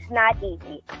 no, it's not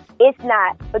easy. It's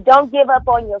not. But don't give up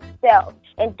on yourself.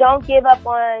 And don't give up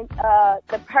on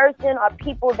the person or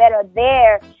people that are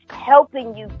there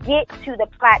helping you get to the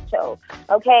plateau,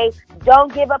 okay?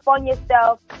 Don't give up on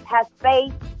yourself. Have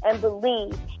faith and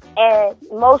believe. And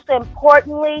most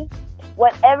importantly,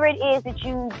 whatever it is that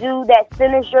you do that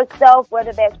centers yourself,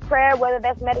 whether that's prayer, whether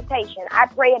that's meditation. I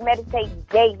pray and meditate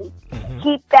daily. Mm-hmm.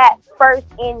 Keep that first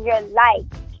in your life.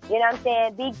 You know what I'm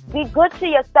saying? Be good to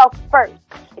yourself first.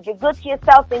 If you're good to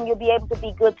yourself, then you'll be able to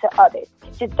be good to others.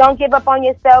 Just don't give up on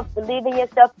yourself. Believe in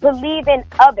yourself. Believe in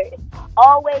others.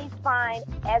 Always find,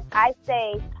 as I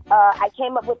say, I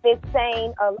came up with this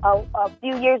saying a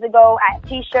few years ago. I have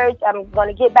T-shirts. I'm going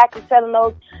to get back to selling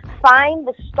those. Find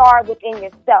the star within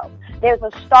yourself. There's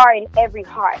a star in every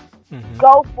heart. Mm-hmm.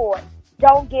 Go for it.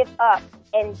 Don't give up.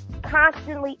 And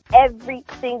constantly, every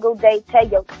single day, tell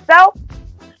yourself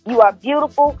you are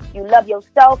beautiful. You love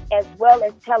yourself, as well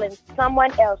as telling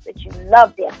someone else that you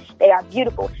love them. They are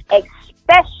beautiful,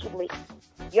 especially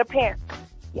your parents.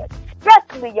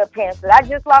 Especially your parents. But I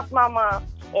just lost my mom,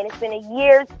 and it's been a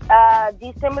year,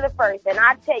 December the 1st. And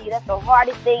I tell you, that's the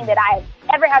hardest thing that I have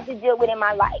ever had to deal with in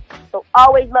my life. So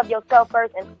always love yourself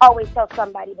first, and always tell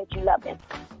somebody that you love them.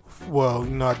 Well,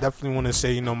 you know, I definitely want to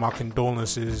say, you know, my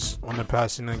condolences on the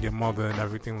passing of your mother and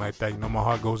everything like that. You know, my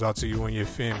heart goes out to you and your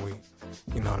family.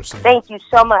 You know what I'm saying? Thank you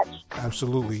so much.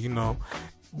 Absolutely, you know.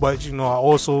 But, you know, I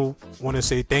also want to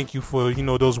say thank you for, you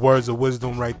know, those words of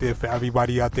wisdom right there for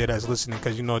everybody out there that's listening.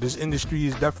 Because, you know, this industry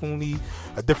is definitely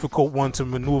a difficult one to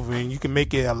maneuver. And you can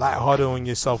make it a lot harder on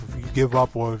yourself if you give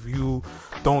up or if you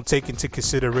don't take into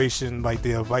consideration, like,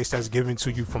 the advice that's given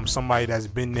to you from somebody that's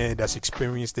been there, that's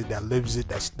experienced it, that lives it,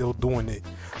 that's still doing it.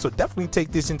 So definitely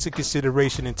take this into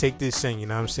consideration and take this in, you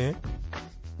know what I'm saying?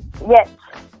 Yes.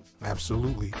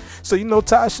 Absolutely. So, you know,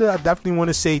 Tasha, I definitely want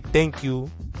to say thank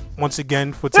you once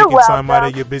again for taking time out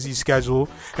of your busy schedule.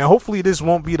 And hopefully this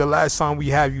won't be the last time we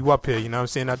have you up here. You know what I'm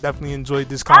saying? I definitely enjoyed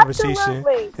this conversation.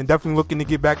 Absolutely. And definitely looking to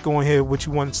get back on here with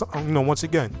you once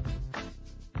again.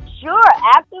 Sure,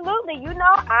 absolutely. You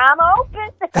know, I'm open.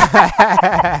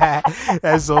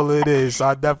 That's all it is. So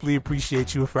I definitely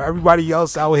appreciate you. For everybody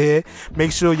else out here,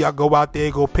 make sure y'all go out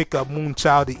there, go pick up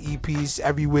Moonchild, the EPs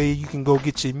everywhere you can go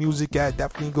get your music at.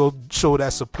 Definitely go show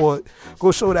that support.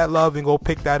 Go show that love and go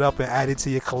pick that up and add it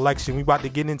to your collection. We about to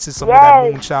get into some of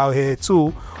that Moonchild here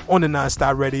too on the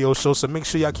NonStop Radio Show. So make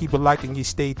sure y'all keep it locked and you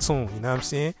stay tuned. You know what I'm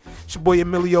saying? It's your boy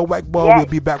Emilio Wackball. We'll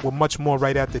be back with much more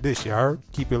right after this. You heard?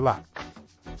 Keep it locked.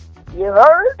 You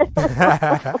heard?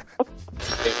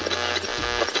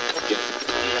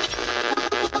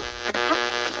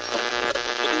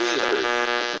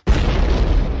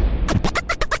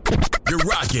 You're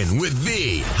rocking with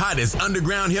the hottest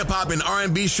underground hip-hop and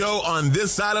R&B show on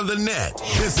this side of the net.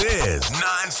 This is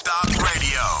NonStop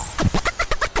Radio.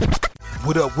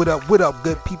 What up,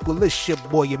 good people? It's your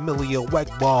boy Emilio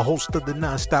Wackball, host of the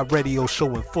NonStop Radio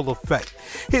Show in full effect.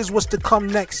 Here's what's to come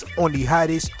next on the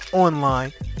hottest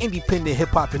online independent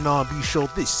hip-hop and R&B show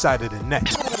this side of the net.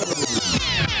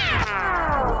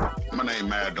 My name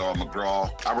Mad Dog McGraw.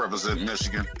 I represent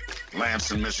Michigan,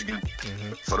 Lansing, Michigan.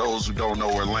 Mm-hmm. For those who don't know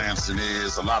where Lansing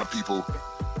is, a lot of people,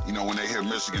 you know, when they hear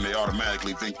Michigan, they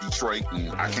automatically think Detroit,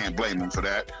 and I can't blame them for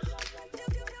that.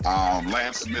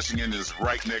 Lansing, Michigan is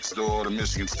right next door to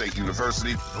Michigan State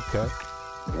University. Okay.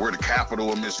 We're the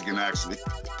capital of Michigan, actually.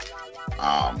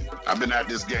 I've been at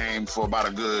this game for about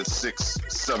a good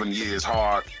 6-7 years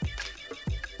hard.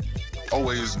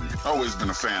 Always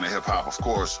been a fan of hip hop, of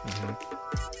course.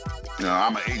 Mm-hmm. You know,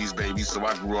 I'm an 80s baby, so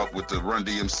I grew up with the Run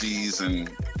DMCs and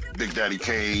Big Daddy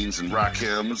Kane's and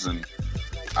Rakims, and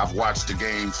I've watched the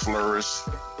game flourish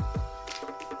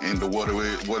into what it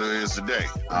is today.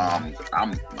 I'm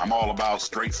all about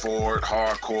straightforward,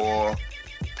 hardcore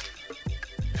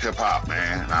hip hop,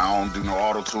 man. I don't do no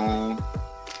auto-tune.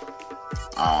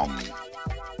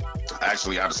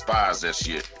 Actually, I despise that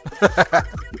shit.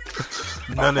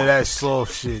 None of that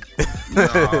soft shit.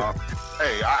 Nah.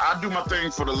 Hey, I do my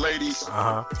thing for the ladies.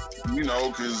 You know,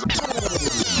 because...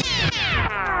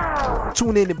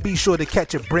 Tune in and be sure to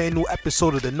catch a brand new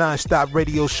episode of the NonStop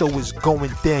Radio Show is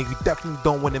going down. You definitely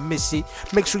don't want to miss it.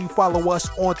 Make sure you follow us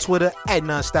on Twitter at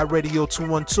NonStop Radio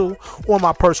 212, on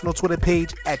my personal Twitter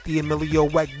page at the Emilio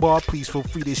Wackbar. Please feel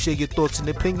free to share your thoughts and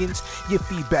opinions. Your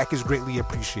feedback is greatly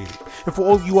appreciated. And for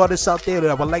all you artists out there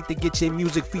that would like to get your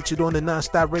music featured on the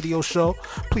NonStop Radio Show,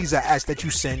 please I ask that you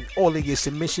send all of your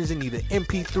submissions in either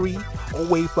MP3 or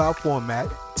WAV file format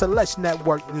to Let's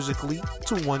Network Musically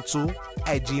 212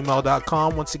 at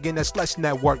gmail.com. Once again, that's Let's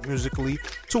Network Musically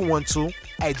 212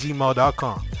 at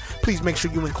gmail.com. Please make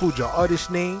sure you include your artist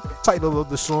name, title of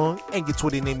the song, and your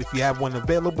Twitter name if you have one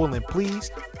available. And please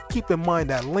keep in mind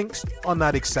that links are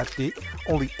not accepted,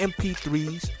 only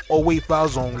MP3s or WAV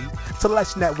files only, to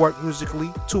Let's Network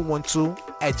Musically 212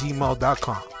 at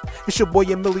gmail.com. It's your boy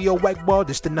Emilio Wackbar.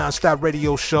 This is the NonStop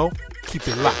Radio Show. Keep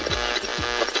it locked.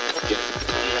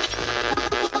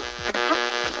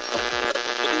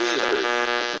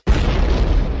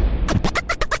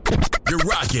 You're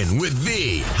rocking with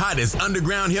the hottest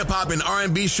underground hip-hop and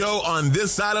R&B show on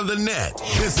this side of the net.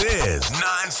 This is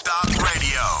NonStop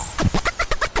Radio.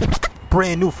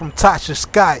 Brand new from Tasha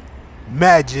Scott,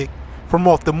 Magic, from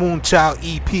off the Moonchild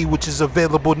EP, which is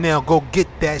available now. Go get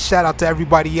that. Shout out to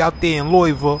everybody out there in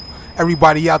Louisville,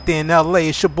 everybody out there in LA.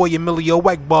 It's your boy Emilio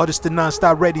Wackbar. This is the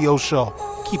NonStop Radio Show.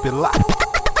 Keep it locked.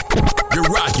 You're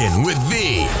rocking with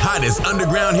the hottest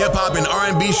underground hip-hop and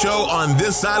R&B show on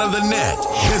this side of the net.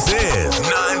 This is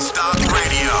NonStop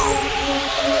Radio.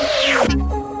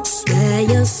 Say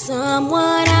you're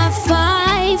someone I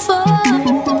fight for,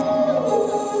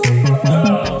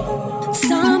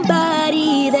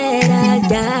 somebody that I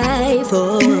die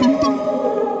for.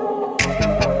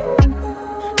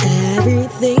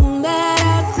 Everything that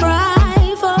I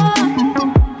cry for,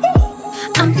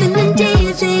 I'm feeling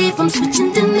dizzy from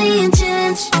switching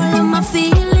dimensions. All of my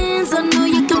feelings, I know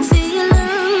you can feel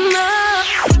them.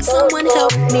 Someone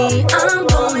help me, I'm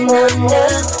going under.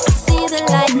 I see the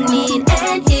lightning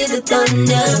and hear the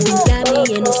thunder. You got me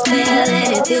in a spell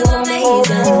and it feels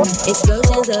amazing.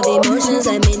 Explosions of emotions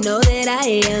let me know that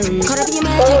I am caught up in your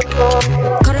magic,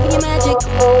 caught up in your magic,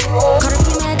 caught up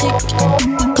in your magic,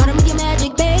 caught up in your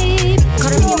magic, babe.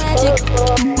 Caught up in your magic,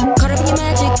 caught up in your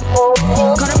magic,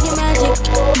 caught up in your magic,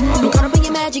 I'm caught up in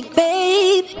your magic,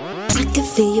 babe. I can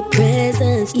feel your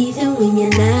presence even when you're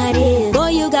not here. Boy,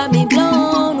 you got me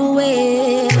blown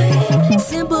away.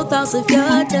 Simple thoughts of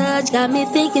your touch got me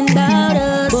thinking about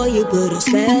us. Boy, you put a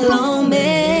spell on me.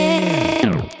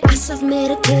 I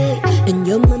self-medicate and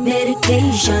you're my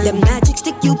medication. The magic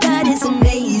stick you got is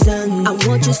amazing. I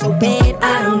want you so bad,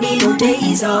 I don't need no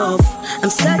days off. I'm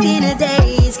stuck in a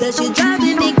daze cause you're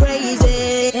driving me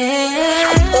crazy.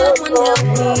 Someone help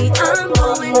me, I'm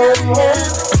going under.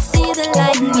 I see the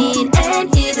lightning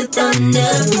and hear the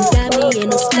thunder. You got me in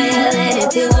a spell and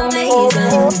it feels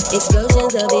amazing.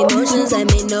 Explosions of emotions let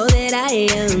me know that I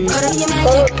am caught up in your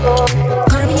magic,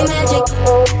 caught up in your magic,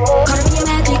 caught up in your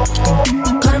magic,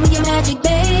 caught up in your magic,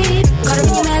 babe. Caught up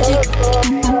in your magic,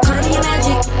 caught up in your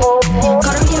magic,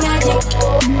 caught up in your magic,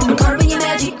 I'm caught up in your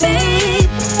magic, babe.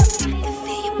 I can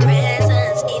feel your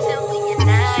presence even when you're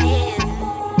not here,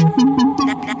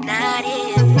 not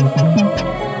here.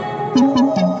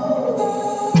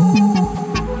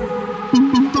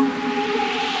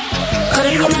 Caught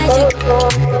up in your magic,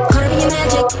 caught up in your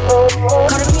magic,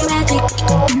 caught up in your magic,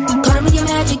 caught up in your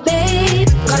magic, babe.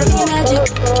 Caught up in your magic,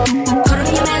 caught up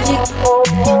in your magic,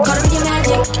 caught up in your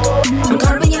magic, I'm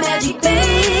caught up in your magic,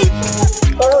 babe.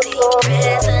 Feel your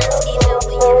presence even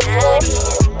when you're not here,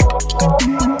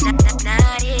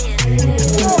 not here.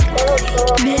 Feel your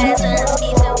presence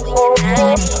even when you're not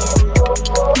here,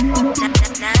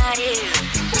 not here.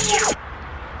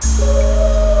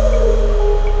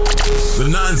 The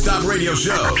NonStop Radio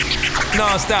Show.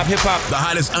 NonStop Hip Hop. The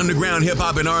hottest underground hip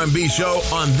hop and R&B show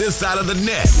on this side of the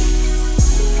net.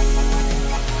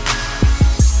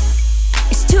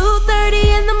 It's 2:30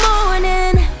 in the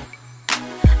morning.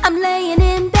 I'm laying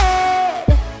in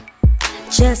bed,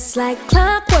 just like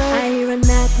clockwork. I hear a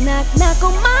knock, knock, knock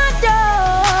on my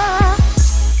door.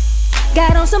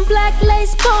 Got on some black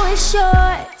lace boy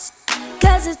shorts,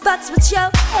 cause it fucks with your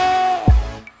head.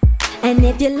 And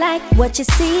if you like what you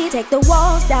see, take the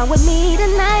walls down with me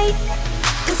tonight.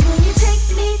 Cause when you take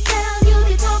me down, you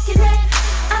be talking that,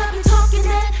 I've been talking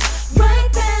that right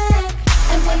back.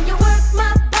 And when you work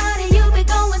my body, you be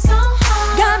going so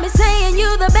hard. Got me saying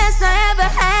you the best I ever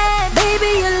had.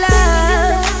 Baby, your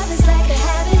love is like a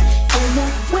habit, and the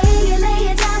way you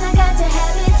lay it down, I got to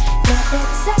have it. Got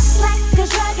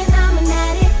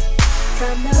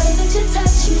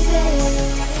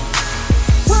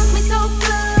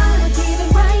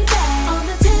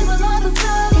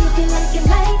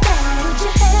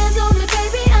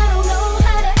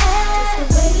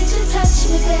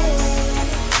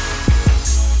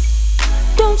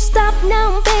stop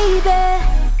now, baby.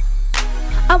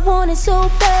 I want it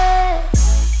so bad.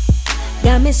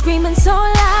 Got me screaming so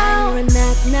loud. I hear a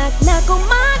knock, knock, knock on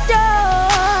my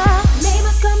door.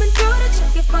 Neighbors coming through to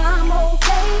check if I'm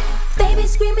okay. Baby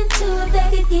screaming too if they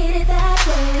could get it that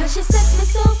way. Cause she sex me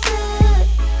so good.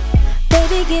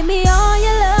 Baby, give me all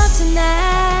your love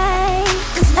tonight.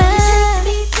 Cause when you take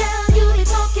me down, you be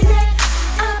talking that,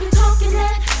 I be talking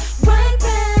that right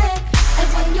back. And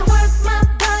when you work my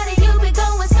body, you be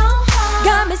going so hard.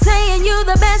 Got me saying you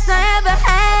the best I ever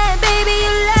had. Baby,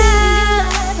 you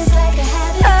love is like a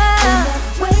habit. And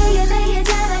the way you lay it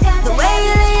down, I got the way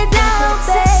you lay it down,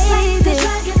 baby.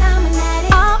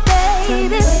 Oh,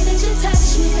 baby. The way that you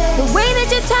touch me, baby. The way that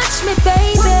you touch me,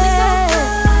 baby.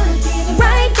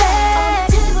 Right back.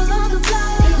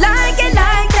 Like it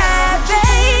like that,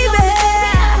 baby.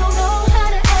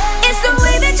 It's the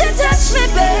way that you touch me,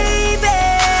 baby.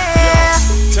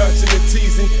 Touching and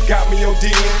teasing, got me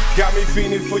ODing, got me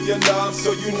fiending for your love,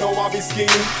 so you know I be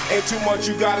scheming. Ain't too much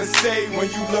you gotta say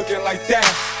when you looking like that.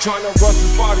 Tryna rust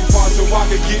this body part so I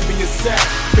can give me a sack.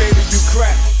 Baby, you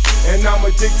crack, and I'm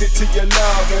addicted to your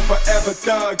love and forever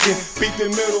thugging. Beat the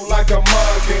middle like a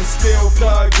mugging, still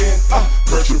thugging.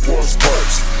 Pressure force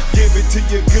punch, give it to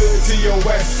you good to your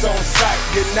west on sight.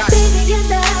 Good night. Baby, your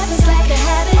love is like a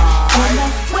habit. And the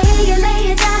way you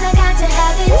lay it down, I got to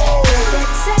have it.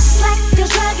 That sex like a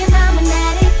drug and I'm an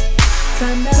addict.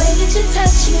 From the way that you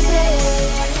touch me,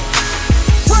 baby.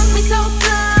 Want me so good,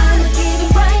 I'ma give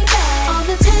it right back. On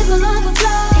the table, on the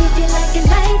floor, if you like it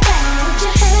like that. Put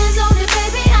your hands on me,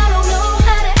 baby, I don't know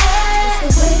how to act.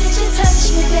 It's the way that you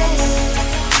touch me, baby.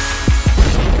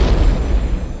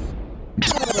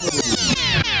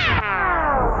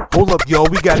 Hold up, yo,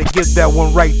 we gotta give that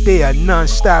one right there a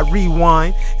non-stop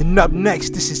rewind. And up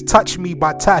next, this is Touch Me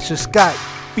by Tasha Scott,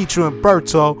 featuring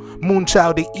Berto,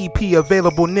 Moonchild, the EP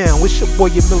available now. It's your boy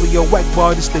Emilio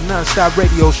Egbar, this the Non-Stop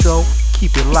Radio Show.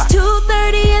 Keep it locked. It's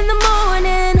 2:30 in the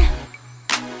morning,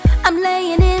 I'm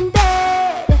laying in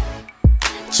bed,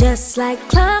 just like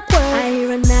clockwork. I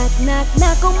hear a knock, knock,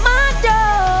 knock on my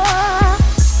door.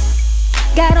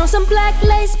 Got on some black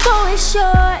lace boy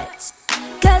shorts,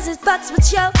 cause it fucks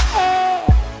with your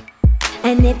head.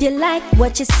 And if you like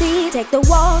what you see, take the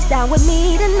walls down with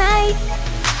me tonight.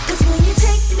 Cause when you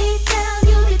take me down,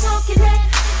 you be talking that,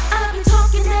 I be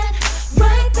talking that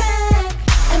right back.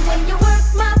 And when you work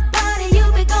my body, you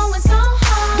be going so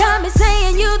hard. Got me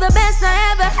saying you the best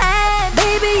I ever had.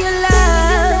 Baby, your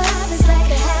love is like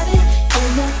a habit.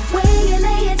 And the way you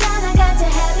lay it down, I got to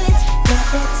have it. Got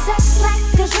that sex like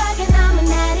a drug and I'm an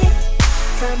addict.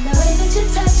 From the way that you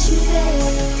touch me,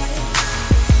 baby.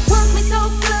 Want me so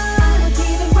good, I'ma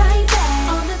give it right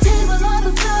back. On the table, on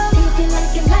the floor, if you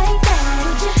like it like that.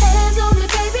 Put your hands on me,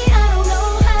 baby, I don't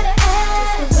know how to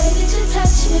act. It's the way that you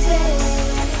touch me, baby.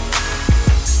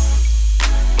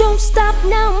 Don't stop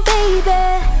now, baby.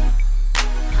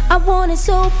 I want it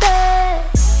so bad.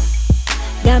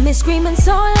 Got me screaming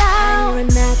so loud. I hear a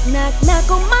knock, knock, knock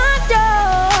on my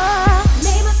door.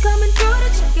 Neighbors coming through to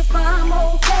check if I'm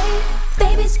okay.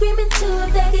 Baby screaming too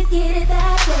if they could get it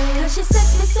that way. Cause she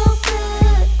sex me so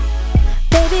good.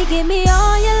 Baby, give me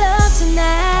all your love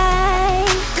tonight.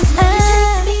 Cause when you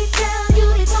take me down, you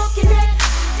be talking that,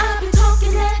 I be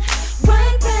talking that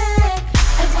right back.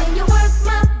 And when you work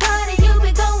my body, you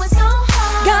be going so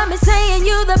hard. Got me saying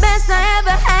you the best I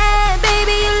ever had.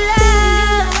 Baby, you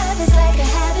love is like a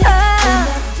habit. And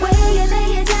the way you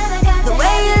lay it down, I got the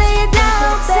way you lay it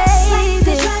down,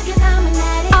 baby.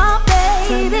 Oh,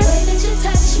 baby.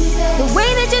 The way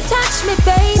that you touch me,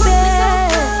 baby.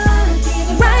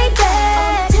 Right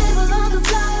back.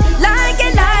 Like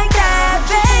it like that,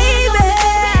 baby.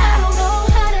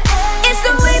 It's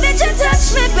the way that you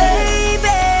touch me,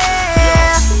 baby.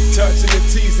 Touching and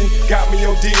teasing, got me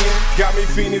ODing, got me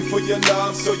fiending for your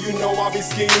love, so you know I be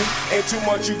scheming. Ain't too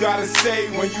much you gotta say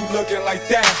when you looking like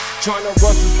that. Tryna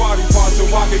rust this body part so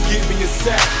I can give me a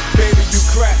sack. Baby, you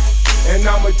crack, and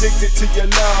I'm addicted to your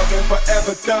love and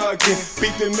forever thugging.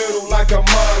 Beat the middle like a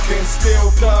mugging,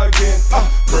 still thugging.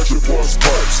 Pressure force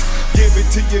punch, give it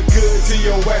to you good to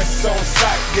your west on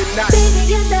sight. Good night.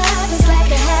 Baby, your love is like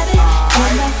a habit.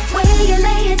 And the way you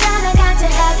lay it down, I got to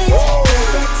have it.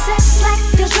 That sex like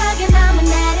a drug and I'm an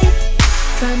addict.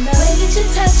 From the way that you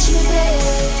touch me,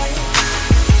 baby.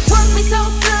 Want me so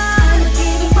good, I'ma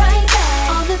give it right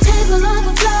back. On the table, on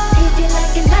the floor, if you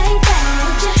like it like that.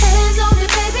 Put your hands on me,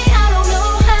 baby, I don't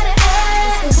know how to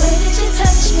act. It's the way that you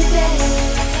touch me, baby.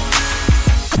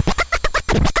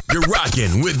 You're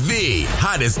rocking with the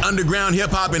hottest underground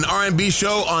hip-hop and R&B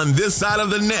show on this side of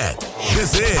the net.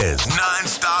 This is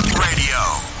Non-Stop Radio.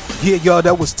 Yeah, y'all,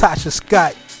 that was Tasha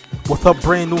Scott, with her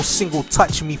brand new single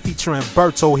Touch Me featuring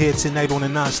Berto here tonight on the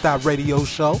NonStop Radio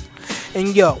Show.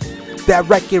 And yo, that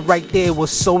record right there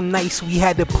was so nice we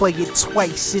had to play it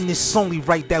twice, and it's only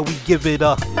right that we give it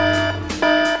up.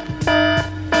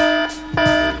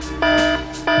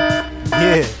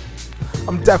 Yeah,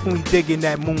 I'm definitely digging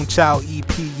that Moonchild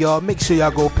EP, y'all. Make sure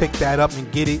y'all go pick that up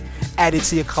and get it. Add it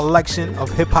to your collection of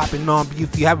hip-hop and R&B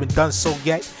if you haven't done so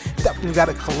yet. Definitely got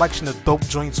a collection of dope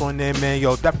joints on there, man.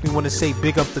 Yo, definitely want to say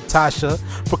big up to Tasha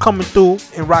for coming through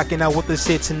and rocking out with us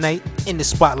here tonight in the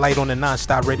spotlight on the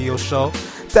NonStop Radio Show.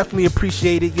 Definitely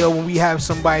appreciate it, yo, when we have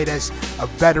somebody that's a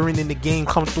veteran in the game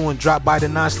come through and drop by the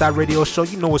NonStop Radio Show.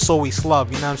 You know it's always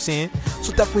love, you know what I'm saying?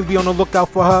 So definitely be on the lookout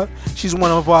for her. She's one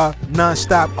of our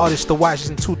NonStop artists to watch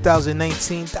in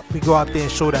 2019. Definitely go out there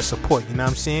and show that support, you know what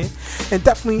I'm saying? And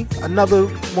definitely another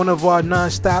one of our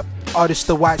NonStop artists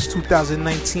to watch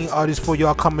 2019 artists for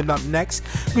y'all coming up next.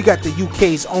 We got the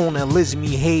UK's own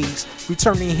Elizabeth Hayes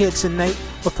returning here tonight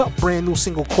with her brand new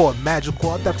single called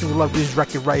Magical. I definitely love this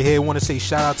record right here. Want to say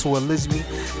shout out to Elizabeth.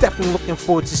 Definitely looking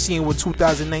forward to seeing what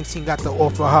 2019 got to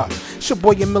offer her. It's your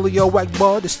boy Emilio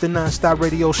Wackball. This is the NonStop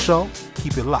Radio Show.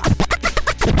 Keep it locked.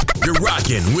 You're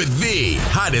rocking with the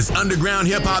hottest underground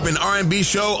hip-hop and R&B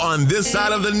show on this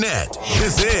side of the net.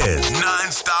 This is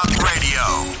NonStop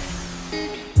Radio.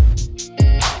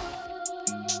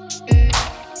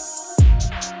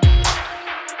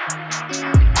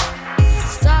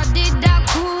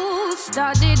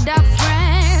 Started out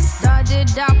friends,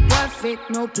 started out perfect,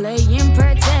 no playing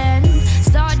pretend.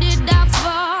 Started out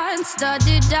fun,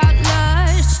 started out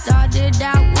lush, started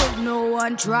out with no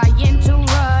one trying to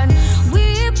run.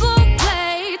 We both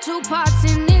play two parts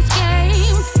in this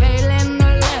game, failing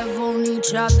to level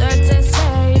each other to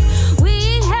save.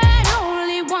 We had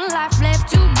only one life left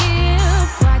to give,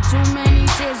 cried too many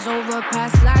tears over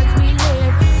past lives we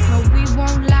lived. No, we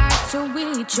won't lie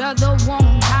to each other,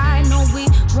 won't hide, no, we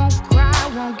won't cry,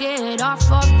 won't get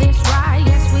off of this ride.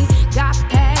 Yes, we got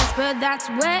past, but that's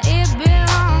where it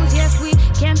belongs. Yes, we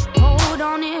can hold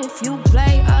on if you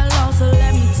play alone. So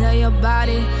let me tell you about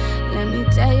it, let me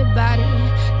tell you about it.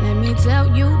 Let me tell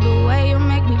you the way you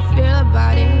make me feel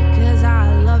about it. Cause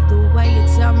I love the way you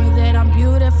tell me that I'm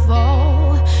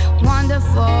beautiful,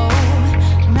 wonderful,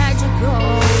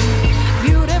 magical,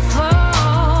 beautiful.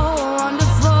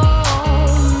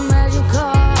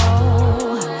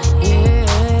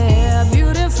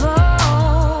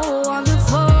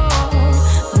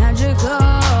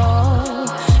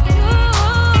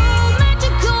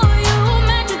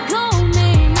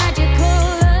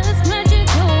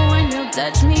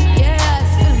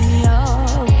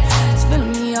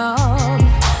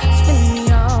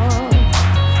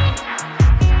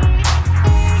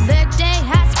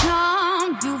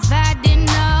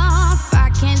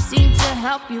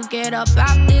 You get up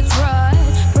out this rut,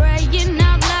 praying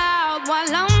out loud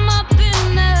while I'm up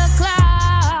in the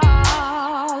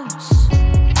clouds.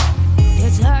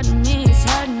 It's hurting me, it's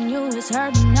hurting you, it's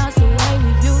hurting us. The way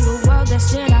we view the world,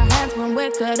 that's in our hands when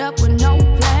we're cut up with no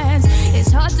plans.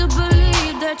 It's hard to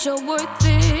believe that you're worth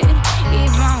it,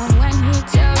 even when he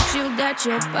tells you that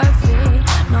you're perfect.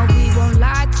 No, we won't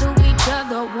lie to each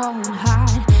other, won't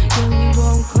hide. Yeah, we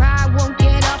won't cry, won't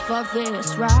get off of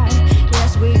this ride.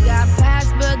 Yes, we got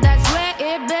past, but that's where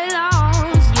it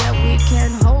belongs. Yeah, we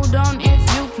can hold on if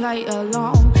you play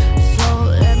along. So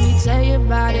let me tell you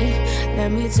about it,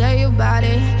 let me tell you about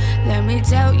it. Let me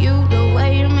tell you the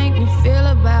way you make me feel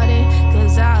about it.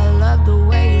 Cause I love the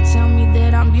way you tell me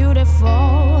that I'm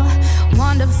beautiful,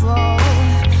 wonderful,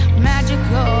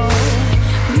 magical,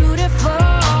 beautiful.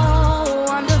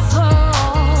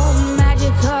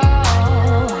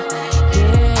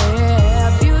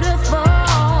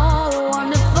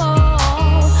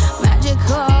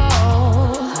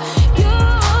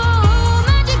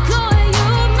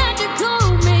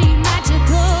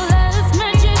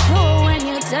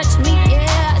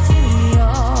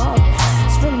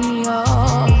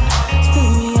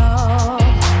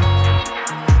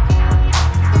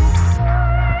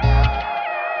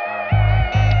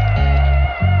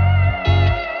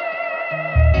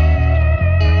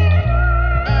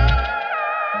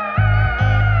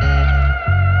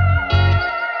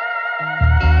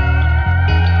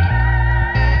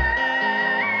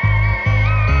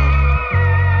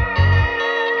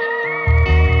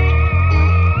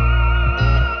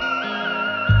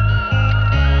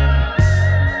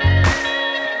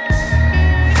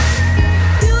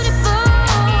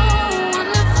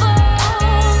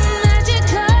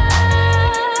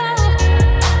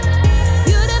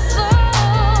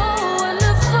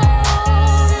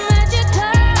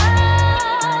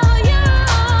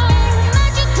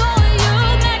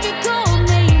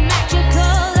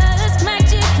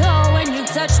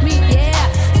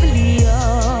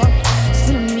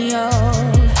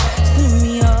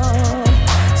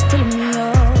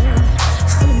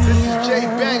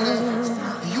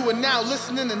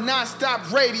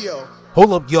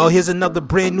 Hold up, y'all, here's another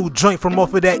brand new joint from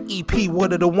off of that EP,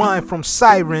 Water the Wine from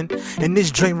Siren. And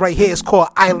this joint right here is called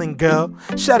Island Girl.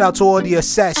 Shout out to all the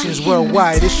assassins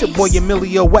worldwide. It's your boy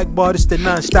Emilio Wackbar. It's the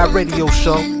Non-Stop Radio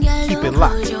Show. Keep it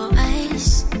locked.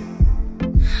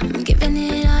 I'm giving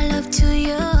it all up to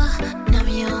you.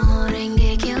 Namyo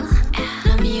Rengekyo.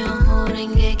 Namyo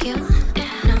Rengekyo.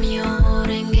 Namyo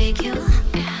Rengekyo.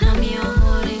 Namyo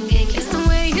Rengekyo. It's the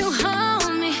way you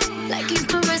hold me, like you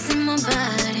caressing my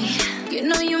body. You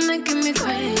know you're making me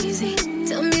crazy.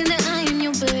 Tell me that I am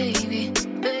your baby.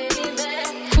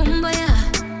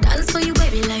 Kumbaya, dance for you,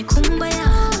 baby, like Kumbaya.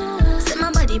 Set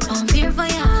my body on pure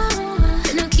fire.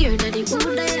 You know, cure daddy,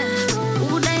 Udaya,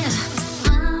 Udaya.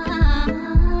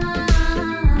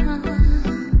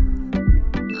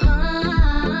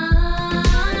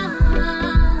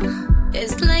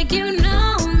 It's like you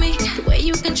know me, the way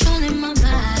you controlling my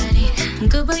body.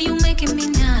 Good, but you making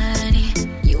me naughty.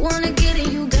 You wanna get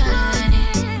it, you got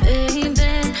it, baby.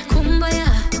 Kumbaya,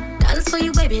 dance for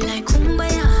you, baby, like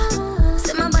Kumbaya.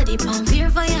 Set my body on pure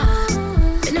fire.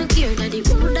 Been no cure, daddy,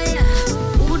 Udaya,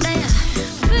 Udaya.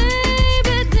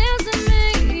 Baby, dance with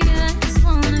me. I just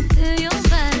wanna feel your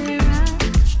body rock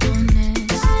on it.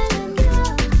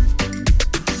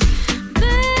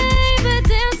 Baby,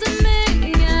 dance with me.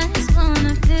 I just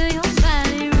wanna feel your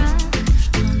body rock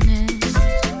on it.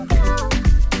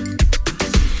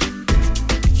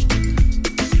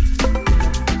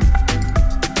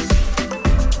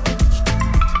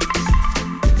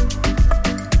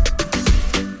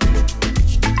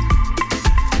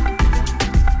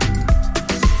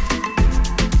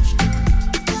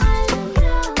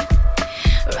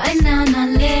 Right now, not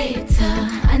later.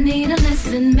 I need a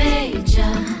lesson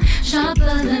major,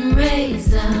 sharper than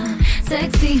razor.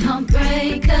 Sexy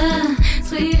heartbreaker,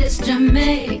 Swedish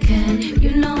Jamaican.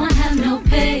 You know I have no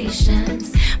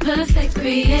patience. Perfect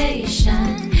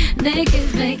creation, naked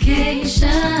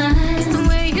vacation. It's the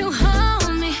way you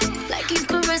hold me, like you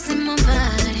caressing my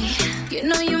body. You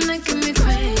know you're making me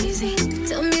crazy.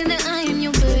 Tell me that I am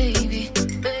your baby.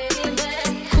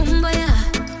 Kumbaya,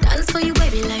 dance for you,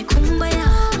 baby, like Kumbaya.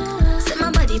 Set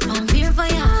my body on pure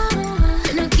fire.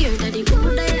 You know, cure daddy,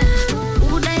 Udaya,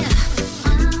 Udaya.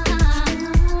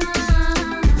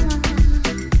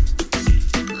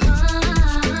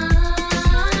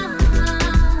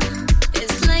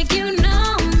 It's like you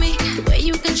know me, the way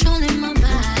you controlling my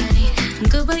body.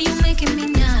 Good, but you making me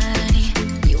naughty.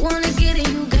 You wanna get it,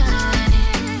 you got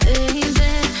it, baby.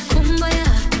 Kumbaya,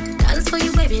 dance for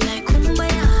you, baby, like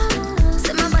Kumbaya.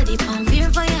 Set my body on pure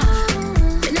fire.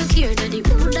 Been no cure, daddy,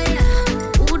 Udaya,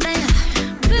 Udaya.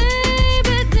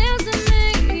 Baby, dance with me.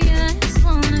 I just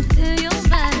wanna feel your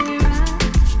body rock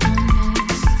on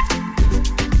it.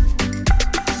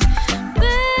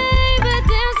 Baby,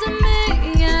 dance with me.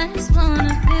 I just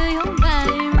wanna feel your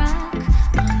body rock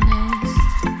on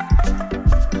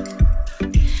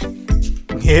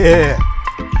it. Yeah,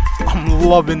 I'm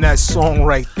loving that song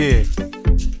right there.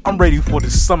 I'm ready for the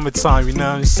summertime, you know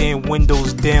what I'm saying?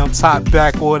 Windows down, top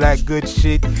back, all that good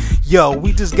shit. Yo,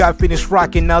 we just got finished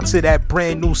rocking out to that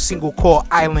brand new single called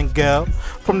Island Girl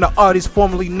from the artist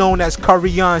formerly known as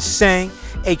Karion Sang,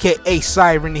 aka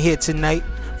Siren, here tonight.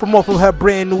 From off of her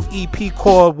brand new EP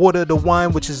called Water the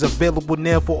Wine, which is available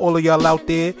now for all of y'all out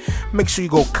there. Make sure you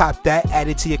go cop that, add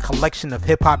it to your collection of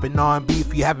hip-hop and R&B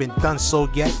if you haven't done so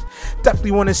yet.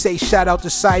 Definitely want to say shout out to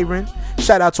Siren,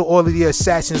 shout out to all of the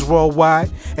assassins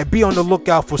worldwide, and be on the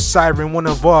lookout for Siren, one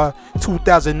of our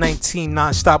 2019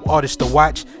 Non-Stop artists to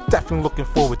watch. Definitely looking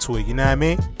forward to it, you know what I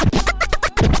mean?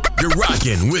 You're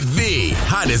rocking with the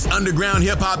hottest underground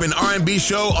hip-hop and R&B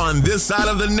show on this side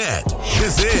of the net.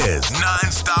 This is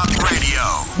Non-Stop Radio.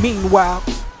 Meanwhile,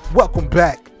 welcome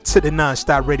back to the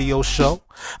Non-Stop Radio Show.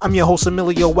 I'm your host,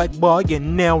 Emilio Wackbar. You're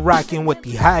now rocking with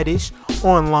the hottest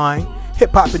online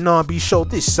hip-hop and R&B show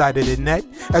this side of the net,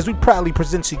 as we proudly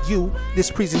present to you this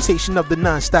presentation of the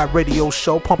Non-Stop Radio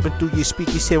Show, pumping through your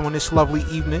speakers here on this lovely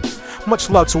evening.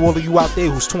 Much love to all of you out there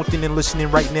who's tuned in and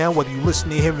listening right now, whether you're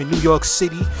listening here in New York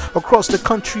City, across the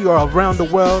country, or around the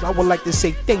world. I would like to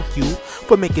say thank you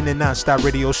for making the Non-Stop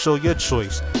Radio Show your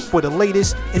choice for the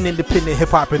latest and independent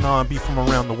hip-hop and R&B from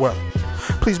around the world.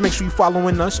 Please make sure you're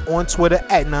following us on Twitter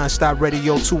at NonStop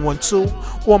Radio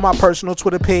 212 or my personal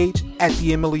Twitter page at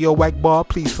the Emilio Wackbar.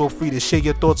 Please feel free to share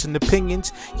your thoughts and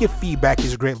opinions. Your feedback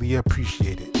is greatly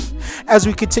appreciated. As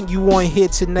we continue on here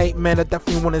tonight, man, I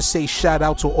definitely want to say shout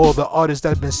out to all the artists that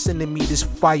have been sending me this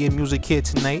fire music here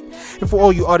tonight. And for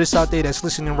all you artists out there that's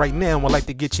listening right now and would like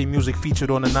to get your music featured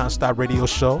on the Non-Stop Radio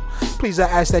Show, please I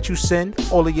ask that you send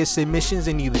all of your submissions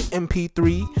in either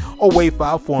MP3 or WAV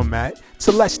file format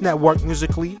to Let's Network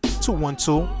Musically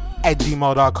 212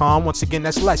 212@gmail.com. Once again,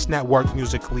 that's Let's Network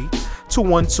Musically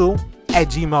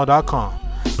 212@gmail.com.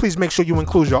 Please make sure you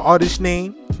include your artist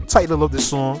name, title of the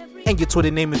song, and your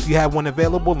Twitter name if you have one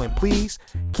available. And please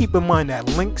keep in mind that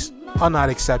links are not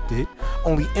accepted.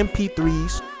 Only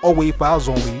MP3s or WAV files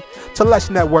only to Let's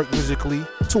Network Musically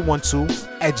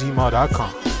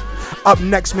 212@gmail.com. Up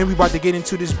next, man, we about to get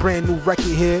into this brand new record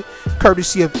here,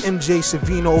 courtesy of MJ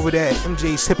Savino over there at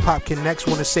MJ's Hip Hop Connects.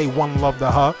 Want to say one love to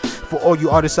her. For all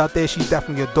you artists out there, she's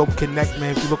definitely a dope connect,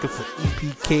 man. If you're looking for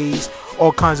EPKs,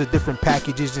 all kinds of different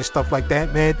packages and stuff like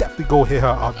that, man, definitely go hit her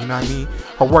up, you know what I mean?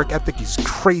 Her work ethic is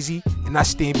crazy, and I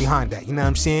stand behind that, you know what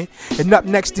I'm saying? And up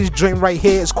next, this joint right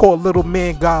here is called Little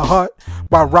Man Got Heart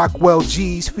by Rockwell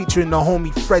G's, featuring the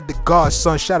homie Fred the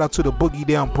Godson. Shout out to the Boogie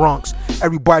Down Bronx.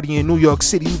 Everybody in New York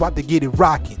City, we about to get it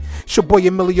rocking. It's your boy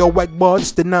Emilio Weckbar.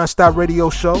 It's the NonStop Radio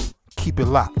Show. Keep it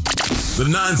locked. The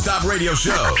NonStop Radio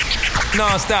Show.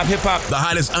 Non-stop hip-hop. The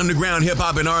hottest underground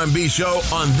hip-hop and R&B show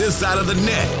on this side of the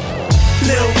net.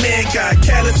 Lil' man got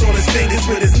callus on his fingers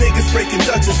with his niggas breaking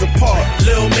Dutchess apart.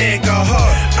 Lil' man got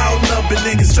hard, outnumbered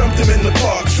niggas jumped him in the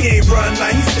park. He ain't run, now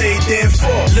he stayed there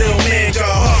for. Lil' man got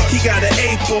hard, he got an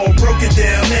 8-ball, broke it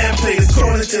down, man played his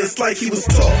corner just like he was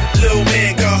taught. Lil'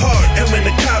 man got hard, and when the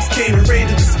cops came and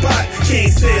raided the spot, he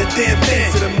ain't say a damn thing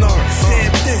to them narcs. Damn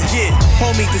thing, yeah.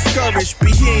 Homie discouraged, but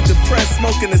he ain't depressed.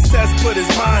 Smoking the cess, put his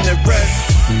mind at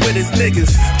rest. With his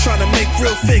niggas, trying to make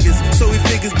real figures. So he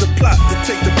figures the plot to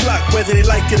take the block, whether they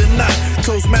like it or not.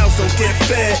 Closed mouths don't get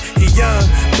fed. He young,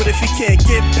 but if he can't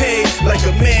get paid like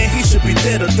a man, he should be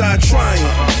dead or die trying.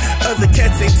 Other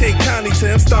cats ain't take kindly to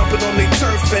him stomping on their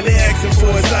turf and they asking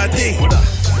for his ID.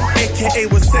 AKA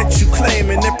what set you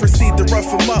claiming, then proceed to rough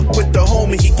him up with the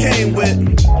homie he came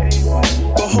with.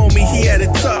 But homie, he had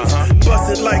it tough.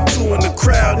 Busted like two in the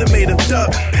crowd and made him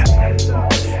duck.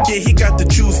 Yeah, he got the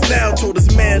juice now. Told his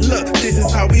man, look, this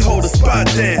is how we hold a spot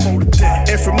down.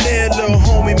 And from there, little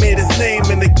homie made his name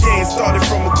in the game. Started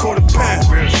from a quarter pound.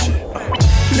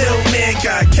 Lil' man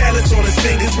got callus on his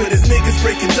fingers with his niggas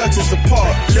breaking Dutchess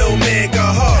apart. Lil' man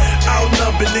got hard,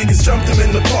 outnumbered niggas jumped him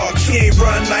in the park. He ain't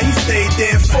run, now he stayed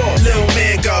there for. Lil'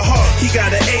 man got hard, he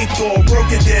got an 8-ball,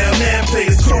 broke it down, man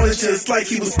played his corner just like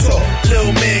he was taught.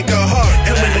 Lil' man got hard,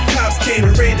 and when the cops came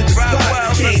and raided the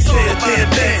spot, he ain't say a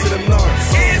damn thing to them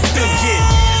narcs.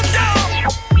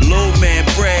 Lil' man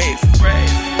brave.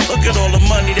 Look at all the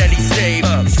money that he saved.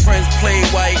 His friends played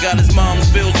while he got his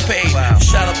mom's bills paid.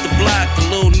 Shot up the block, the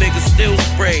little nigga still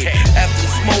sprayed. After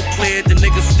the smoke cleared, the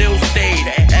nigga still stayed.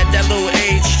 At that little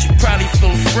age, he should probably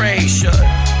feel afraid.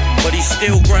 But he's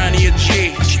still grinding a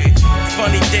G.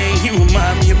 Funny thing, he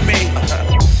remind me of me.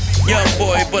 Young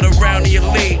boy, but around the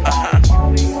elite.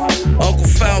 Uncle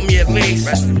found me at least.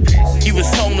 He was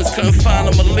homeless, couldn't find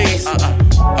him a lease.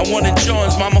 I wanted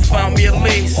Jones, mama found me a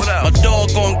lease. My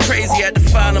dog going crazy, had to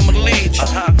find him a leech.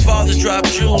 Father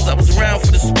dropped jewels, I was around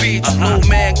for the speech. Little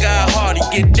man got hard, he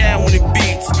get down when it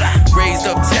beats. Raised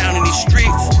uptown in these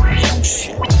streets.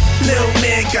 Lil'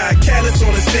 man got callus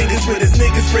on his fingers with his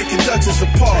niggas breaking Dutchess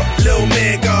apart. Lil'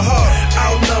 man got hard,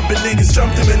 outnumbered niggas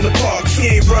jumped him in the park.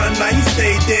 He ain't run, now he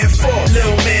stayed there for.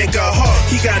 Lil' man got hard,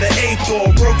 he got an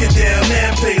 8-ball, broke it down,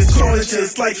 man played his corner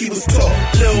just like he was taught.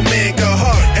 Lil' man got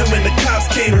hard, and when the cops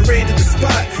came and raided the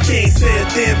spot, he ain't say a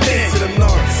damn thing to them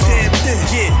narcs. Damn thing,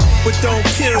 yeah. What don't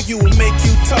kill you will make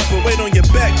you tougher. Weight on your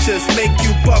back just make you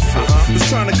buffer. Was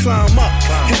trying to climb up,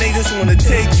 and they just wanna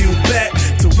take you back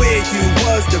to where you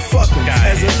was to fuck em.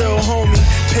 As a little homie,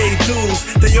 paid dues,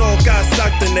 they all got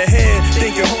socked in the head.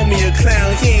 Thinking homie a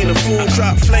clown, he ain't a fool.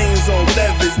 Drop flames on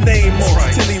whatever his name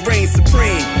on, till he reigned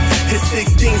supreme. His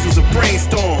 16s was a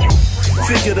brainstorm.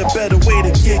 Figured a better way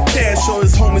to get cash. All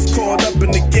his homies caught up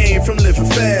in the game from living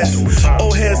fast.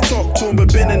 Old heads talk to him,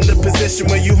 but been in the position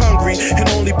where you hungry and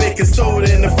only baking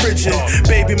soda in the fridge.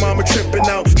 Baby mama tripping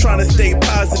out, trying to stay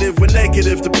positive with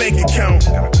negative the bank account.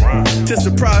 Just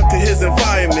a product of his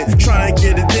environment, trying to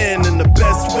get it in the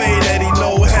best way that he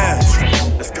know how.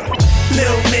 Let's go.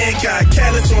 Lil' man got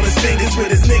callus on his fingers with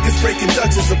his niggas breaking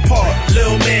Dutchess apart.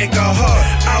 Lil' man got hard,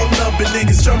 outnumbered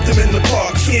niggas jumped him in the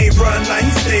park. He ain't run, now he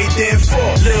stayed there for.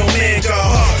 Lil' man got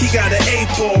hard, he got an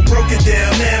 8-ball, broke it down,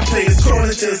 man played his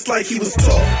corner just like he was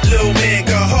taught. Lil' man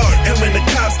got hard, and when the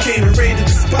cops came and raided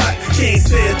the spot, he ain't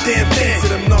say a damn thing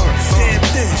to them narcs. Damn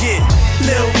thing, yeah.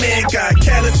 Lil' man got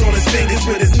callus on his fingers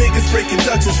with his niggas breaking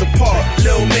Dutchess apart.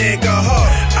 Lil' man got hard,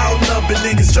 outnumbered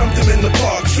niggas jumped him in the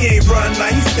park. He ain't run, now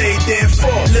he stayed there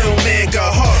for. Lil' man got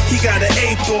hard, he got an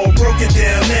 8-ball, broke it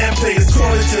down, man played his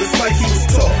corner just like he was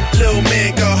taught. Lil'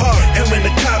 man got hard, and when the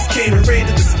cops came and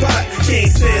raided the spot, he ain't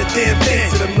say a damn thing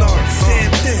to them narcs. Damn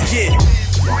thing, yeah.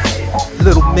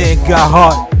 Little man got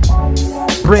hard,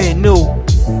 brand new,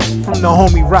 from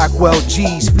the homie Rockwell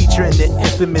G's featuring the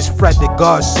infamous Fred the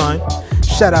Godson.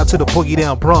 Shout out to the Boogie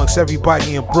Down Bronx,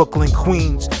 everybody in Brooklyn,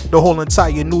 Queens, the whole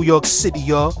entire New York City,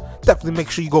 y'all. Definitely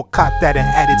make sure you go cop that and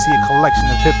add it to your collection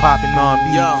of hip-hop and R&B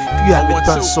if you haven't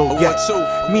done so yet.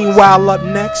 Meanwhile, up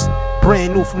next,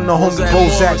 brand new from the homie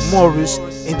Bozak Morris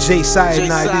and Jay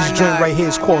Cyanide. This joint right here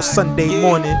is called Sunday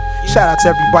Morning. Shout out to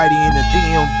everybody in the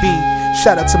DMV.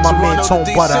 Shout out to my man Tone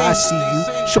Butter, I see you.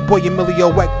 It's your boy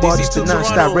Emilio Wackbar, it's the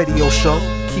NonStop Radio Show.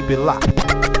 Keep it locked.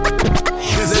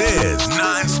 This is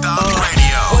NonStop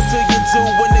Radio. What do you do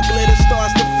when the glitter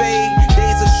starts to fade?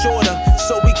 Days are shorter,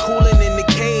 so we cooling in the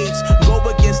cage. Go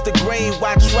against the grain,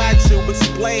 why try to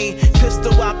explain?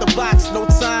 Pistol out the box, no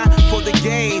time for the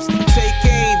games. Take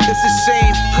aim, it's a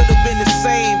shame, could've been the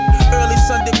same. Early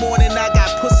Sunday morning, I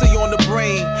got pussy on the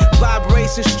brain.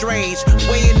 Vibration strange,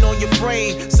 weighing on your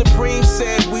frame. Supreme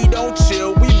said we don't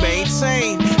chill, we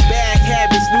maintain. Bad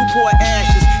habits, Newport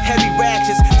ashes, heavy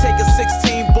ratchets. Take a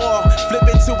 16 ball, flip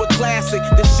it to a classic.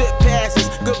 The shit passes,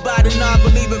 goodbye to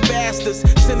non-believing bastards.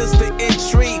 Sinister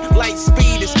intrigue, light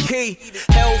speed is key.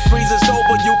 Hell freezes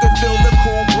over, you can feel the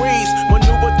cool breeze.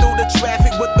 Maneuver through the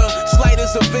traffic with the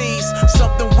slightest of ease.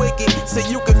 Something wicked, so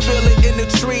you can feel it in the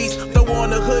trees. Throw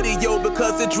on a hoodie, yo,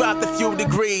 because it dropped a few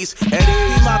degrees. And it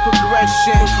be my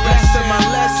progression, master my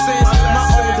lessons, my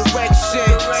own direction.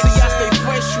 See, I stay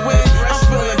fresh when I'm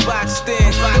feeling boxed in.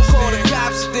 Don't call the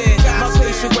cops then, my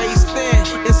patient waist thin.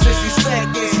 In 60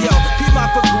 seconds, yo, be my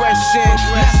progression,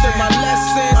 master my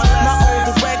lessons, my own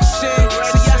direction.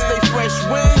 See, I stay fresh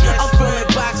when I'm feeling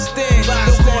boxed in.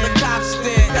 Don't call the cops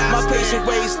then, my patient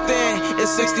waist thin. In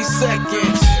 60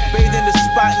 seconds, bathe in the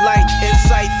spotlight,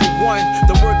 insight for one.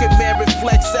 The working man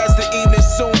reflects as the evening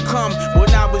soon come.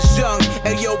 When I was young,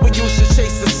 and yo, we used to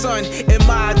chase the sun. In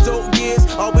my adult years,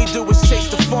 all we do is chase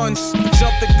the funds.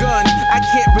 Jump the gun, I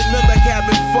can't remember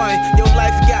having fun. Your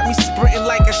life got me sprinting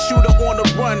like a shooter on a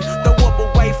run. Throw up a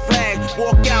white flag,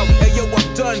 walk out, and yo,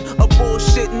 I'm done. A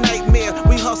bullshit nightmare,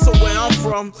 we hustle where I'm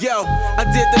from. Yo, I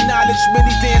did the knowledge, many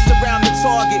danced around the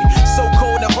target. So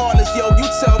cold and heartless, yo, you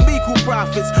tell me who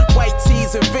profits. White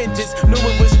tees and vengeance,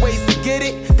 numerous ways to get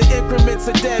it. The increments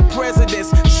of dead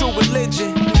presidents, true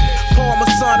religion.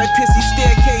 Parmesan and pissy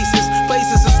staircases,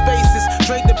 places and spaces.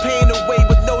 Drink the pain away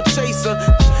with no chaser.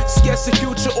 Sketch the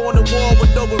future on the wall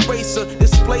with no eraser.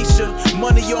 Displace ya,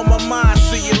 money on my mind,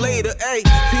 see you later. Ayy,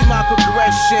 be my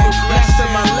progression, master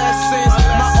my lessons,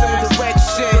 my own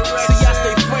direction. See, I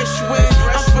stay fresh when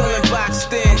I'm feeling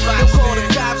boxed in. Don't call the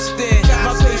cops then,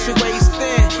 my patient waist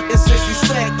thin. In 60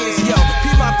 seconds, yo,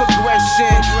 be my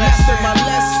progression, master my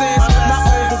lessons, my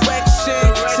own direction.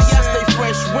 See, I stay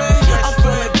fresh when I'm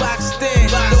feeling boxed in.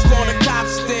 Don't call the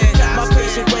cops then, my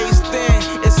patient waist thin.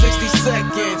 In 60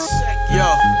 seconds, yo,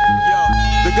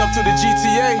 big up to the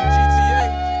GTA.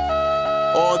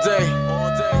 All day.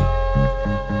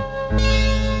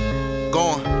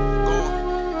 Gone.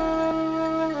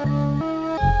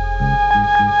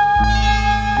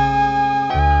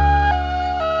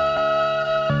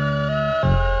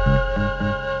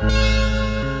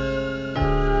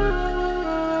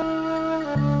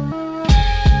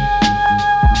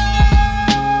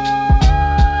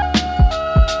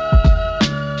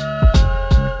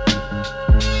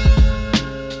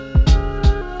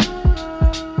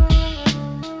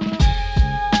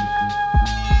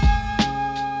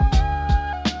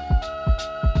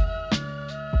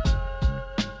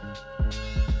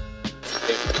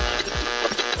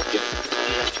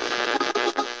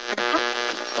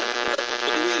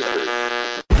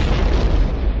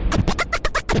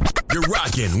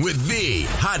 With the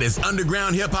hottest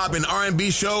underground hip-hop and R&B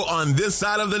show on this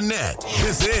side of the net.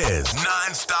 This is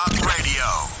NonStop Radio.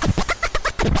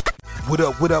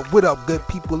 What up, good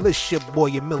people? It's your boy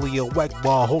Emilio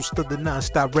Wackbar, host of the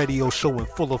NonStop Radio Show in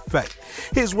full effect.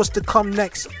 Here's what's to come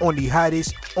next on the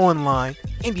hottest online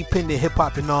independent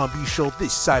hip-hop and R&B show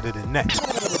this side of the net.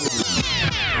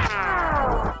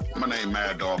 My name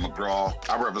Mad Dog McGraw.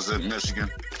 I represent Michigan.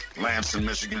 Lansing,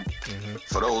 Michigan.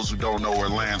 For those who don't know where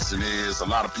Lansing is, a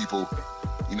lot of people,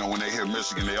 you know, when they hear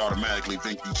Michigan, they automatically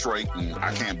think Detroit, and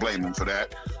I can't blame them for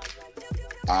that.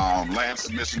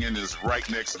 Lansing, Michigan is right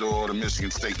next door to Michigan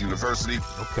State University.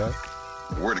 Okay.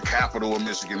 We're the capital of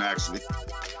Michigan, actually.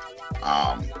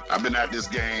 I've been at this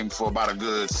game for about a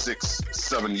good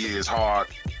 6-7 years hard.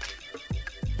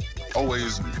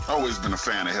 Always been a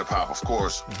fan of hip hop, of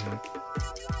course.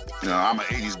 You know, I'm an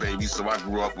 80s baby, so I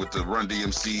grew up with the Run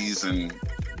DMCs and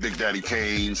Big Daddy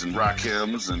Kane's and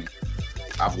Rakims, and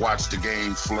I've watched the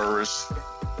game flourish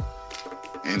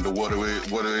into what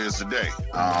it is today.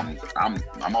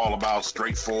 I'm all about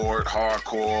straightforward,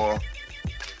 hardcore,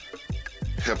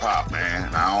 hip hop,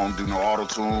 man. I don't do no auto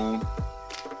tune.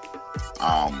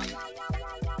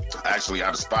 Actually,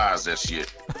 I despise that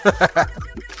shit.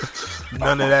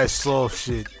 None of that soft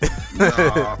shit.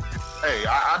 Nah. Hey,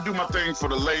 I do my thing for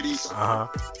the ladies.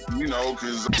 You know,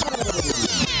 because...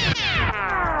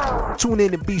 Tune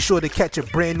in and be sure to catch a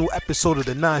brand new episode of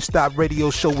the NonStop Radio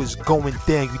Show is going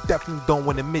down. You definitely don't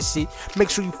want to miss it.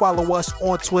 Make sure you follow us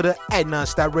on Twitter at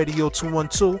NonStop Radio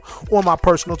 212, or my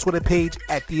personal Twitter page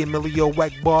at the Emilio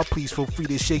Egbar. Please feel free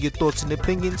to share your thoughts and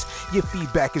opinions. Your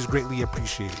feedback is greatly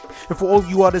appreciated. And for all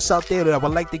you artists out there that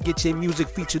would like to get your music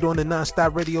featured on the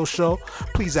NonStop Radio Show,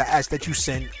 please I ask that you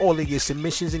send all of your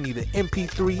submissions in either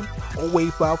MP3 or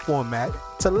WAV file format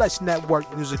to Let's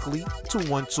Network Musically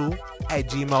 212 at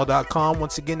gmail.com.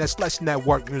 Once again, that's Let's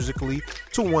Network Musically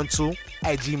 212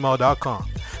 at gmail.com.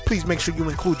 Please make sure you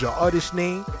include your artist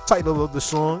name, title of the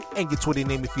song, and your Twitter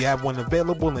name if you have one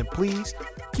available. And please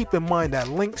keep in mind that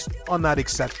links are not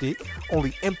accepted,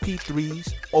 only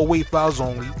MP3s or WAV files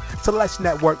only, to Let's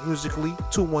Network Musically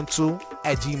 212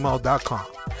 at gmail.com.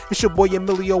 It's your boy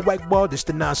Emilio Egbar. This is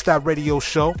the NonStop Radio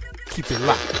Show. Keep it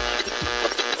locked.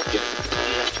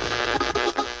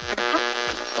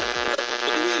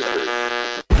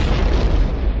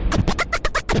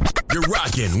 You're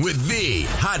rocking with the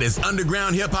hottest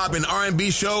underground hip hop and R&B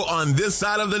show on this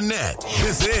side of the net.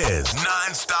 This is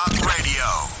NonStop Radio.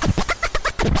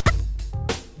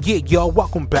 Yeah, y'all,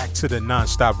 welcome back to the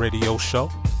NonStop Radio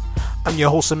Show. I'm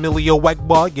your host Emilio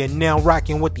Egbar. You're now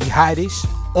rocking with the hottest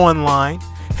online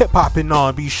hip hop and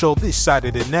R&B show this side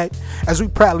of the net, as we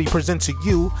proudly present to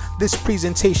you this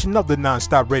presentation of the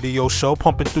NonStop Radio Show,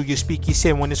 pumping through your speakers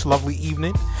here on this lovely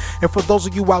evening. And for those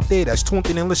of you out there that's tuned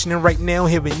in and listening right now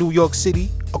here in New York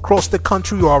City, across the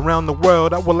country, or around the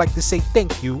world, I would like to say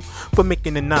thank you for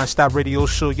making the NonStop Radio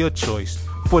Show your choice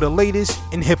for the latest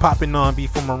in hip hop and R&B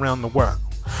from around the world.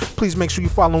 Please make sure you're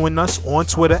following us on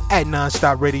Twitter at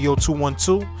NonStop Radio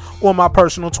 212, or my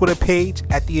personal Twitter page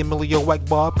at the Emilio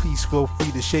Egbar. Please feel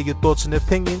free to share your thoughts and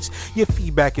opinions. Your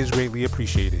feedback is greatly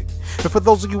appreciated. And for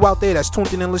those of you out there that's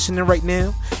tuned in and listening right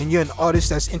now, and you're an artist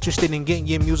that's interested in getting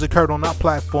your music heard on our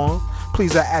platform,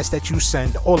 please I ask that you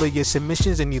send all of your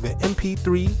submissions in either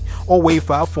MP3 or WAV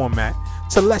file format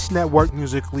to Let's Network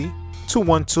Musically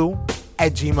 212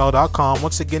 at gmail.com.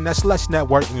 Once again, that's Let's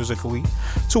Network Musically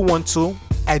 212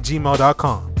 at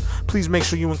gmail.com. Please make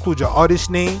sure you include your artist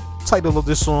name, title of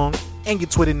the song, and your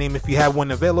Twitter name if you have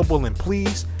one available. And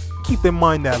please keep in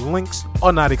mind that links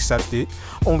are not accepted,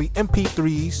 only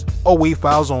MP3s or WAV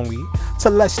files only, to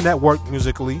Let's Network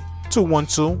Musically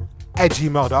 212 at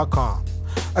gmail.com.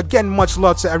 Again, much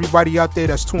love to everybody out there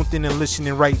that's tuned in and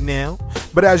listening right now.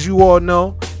 But as you all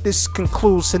know, this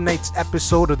concludes tonight's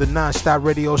episode of the NonStop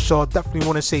Radio Show. I definitely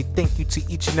want to say thank you to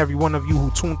each and every one of you who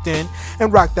tuned in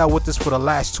and rocked out with us for the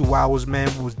last 2 hours, man.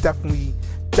 It was definitely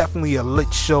a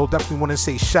lit show. Definitely want to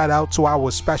say shout out to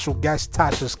our special guest,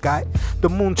 Tasha Scott, the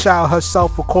Moonchild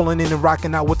herself, for calling in and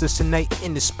rocking out with us tonight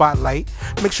in the spotlight.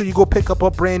 Make sure you go pick up a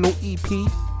brand new EP,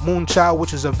 Moonchild,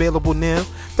 which is available now.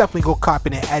 Definitely go copy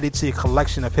it and add it to your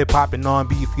collection of hip hop and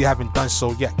R&B if you haven't done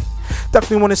so yet.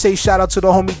 Definitely want to say shout out to the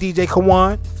homie DJ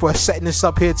Kawan for setting us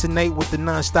up here tonight with the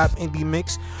Non-Stop Indie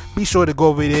Mix. Be sure to go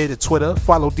over there to Twitter,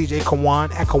 follow DJ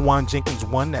Kawan at Kawan Jenkins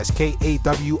 1. That's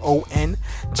Kawon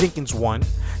Jenkins 1.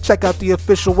 Check out the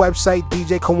official website,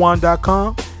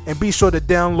 djkawan.com, and be sure to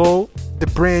download the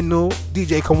brand new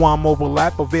DJ Kawan mobile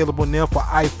app, available now for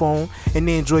iPhone and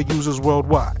Android users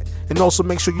worldwide. And also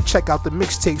make sure you check out the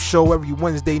mixtape show every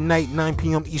Wednesday night, 9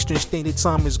 p.m. Eastern Standard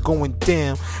Time is going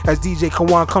down, as DJ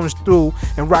Kawan comes through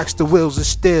and rocks the wheels and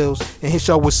steels and hits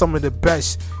y'all with some of the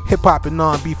best hip-hop and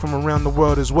R&B from around the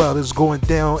world as well. This is going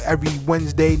down every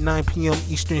Wednesday, 9 p.m.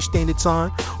 Eastern Standard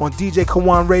Time on DJ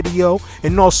Kawan Radio,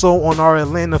 and also on our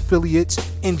Atlanta affiliates,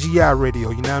 NGI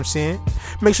Radio, you know what I'm saying?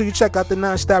 Make sure you check out the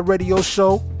Non-Stop Radio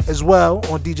Show as well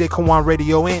on DJ Kawan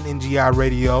Radio and NGI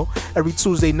Radio every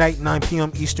Tuesday night, 9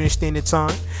 p.m. Eastern Standard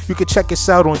Time. You can check us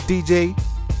out on DJ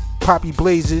Poppy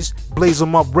Blazes, Blaze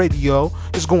 'em Up Radio.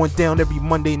 It's going down every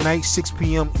Monday night, 6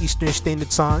 p.m. Eastern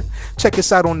Standard Time. Check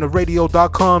us out on the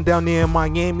radio.com down there in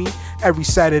Miami every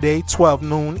Saturday, 12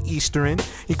 noon Eastern.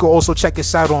 You can also check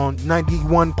us out on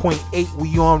 91.8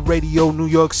 We On Radio, New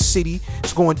York City.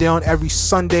 It's going down every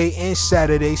Sunday and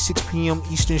Saturday, 6 p.m.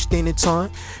 Eastern Standard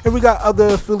Time. And we got other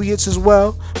affiliates as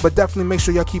well, but definitely make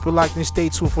sure y'all keep it locked and stay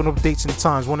tuned for the dates and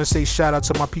times. Want to say shout out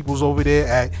to my peoples over there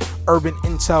at Urban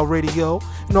Intel Radio.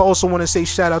 And I also want to say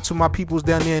shout out to my peoples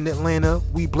down there in Atlanta,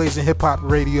 We Blazing Hip Hop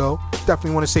Radio.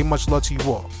 Definitely want to say much love to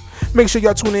you all. Make sure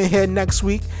y'all tune in here next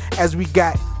week as we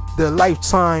got the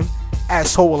lifetime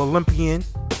asshole Olympian,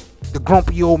 the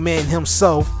grumpy old man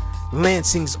himself,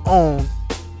 Lansing's own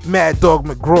Mad Dog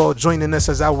McGraw joining us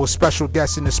as our special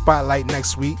guest in the spotlight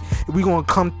next week. We're going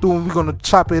to come through and we're going to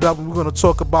chop it up and we're going to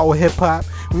talk about hip hop.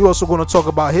 We're also going to talk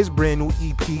about his brand new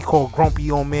EP called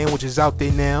Grumpy Old Man, which is out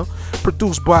there now.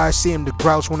 Produced by Sam the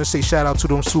Grouch. Want to say shout out to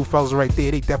those two fellas right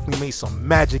there. They definitely made some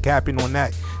magic happen on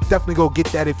that. Definitely go get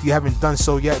that if you haven't done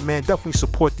so yet, man. Definitely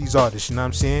support these artists, you know what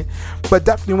I'm saying? But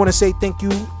definitely want to say thank you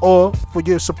all for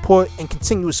your support and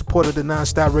continuous support of the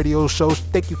NonStop Radio shows.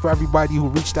 Thank you for everybody who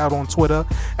reached out on Twitter,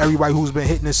 everybody who's been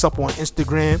hitting us up on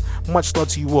Instagram. Much love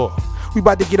to you all. We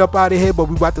about to get up out of here, but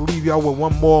we about to leave y'all with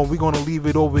one more. We're going to leave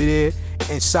it over there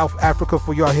in South Africa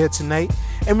for y'all here tonight.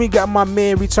 And we got my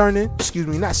man returning. Excuse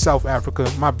me, not South Africa.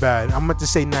 My bad. I meant to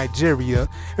say Nigeria.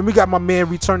 And we got my man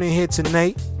returning here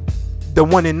tonight. The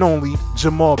one and only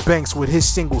Jamal Banks with his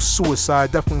single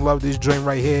Suicide. Definitely love this joint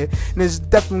right here. And it's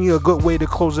definitely a good way to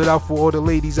close it out for all the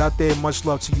ladies out there. Much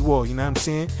love to you all, you know what I'm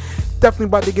saying? Definitely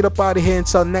about to get up out of here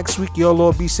until next week. Y'all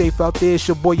all be safe out there. It's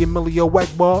your boy Emilio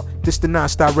Wackball. This the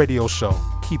NonStop Radio Show.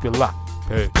 Keep it locked.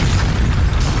 Hey.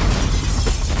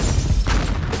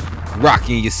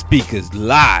 Rocking your speakers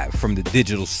live from the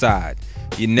digital side.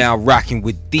 You're now rocking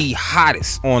with the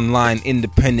hottest online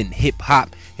independent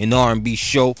hip-hop and R&B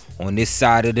show on this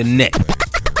side of the net.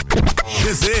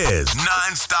 This is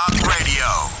NonStop Radio.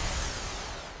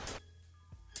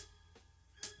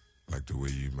 Like the way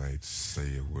you might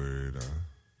say a word,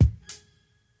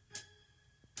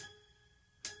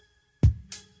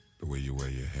 the way you wear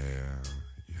your hair,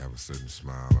 you have a certain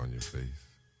smile on your face.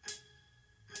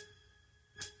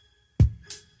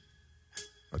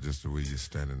 Or just the way you're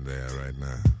standing there right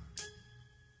now.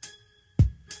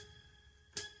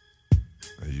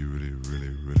 And you really, really,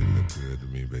 really look good to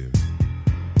me, baby.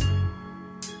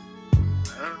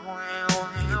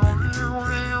 And your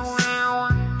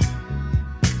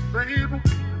baby blue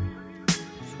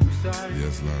panties.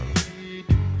 Yes, love.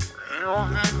 You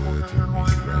look good to me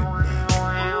right now.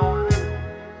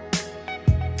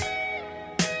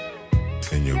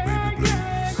 And your baby blues.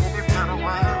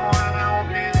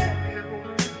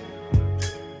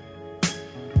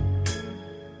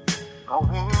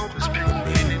 Just pick the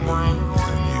baby blues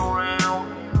and you.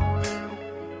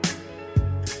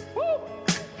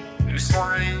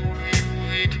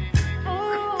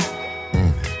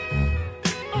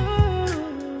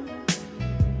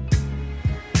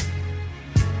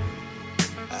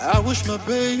 I wish my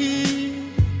baby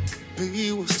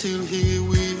was still here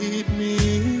with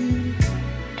me.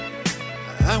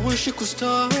 I wish she could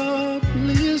stop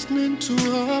listening to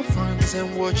her friends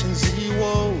and watching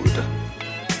Z-World.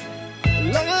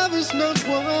 Love is not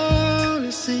what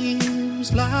it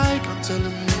seems like on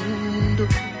Telemundo.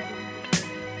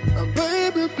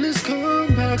 Baby, please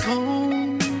come back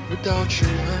home. Without you,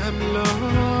 I'm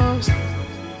lost.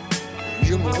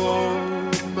 You're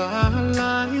my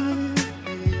life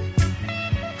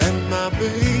and my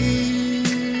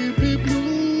baby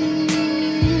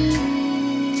blues.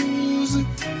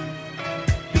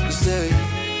 Because say,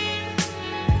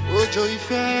 oh joy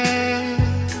fair.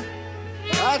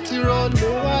 Atiro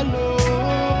no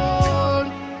alone.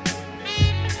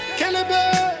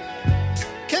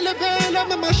 Kelebe, la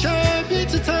mama shabi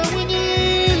to town with you.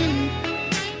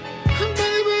 And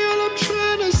baby, all I'm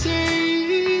trying to say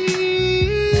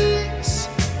is,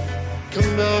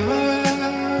 come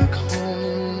back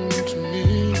home to me.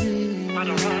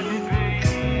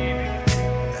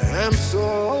 I'm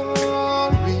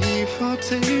sorry for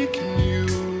taking you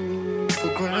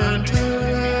for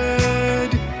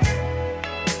granted.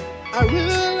 I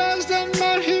realize that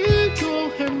my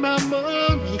hero and my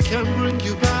mommy can bring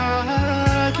you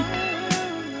back.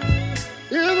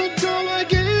 Even though I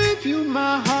gave you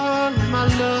my heart, my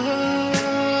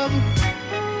love.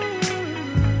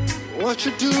 What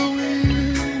you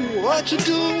doing? What you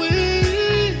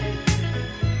doing?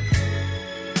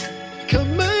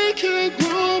 Can make a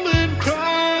woman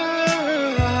cry.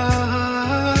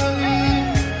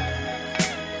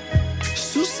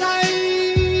 Suicide.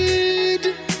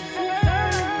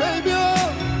 Baby,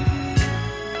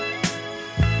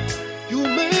 you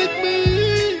make me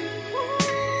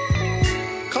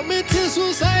commit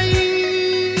suicide.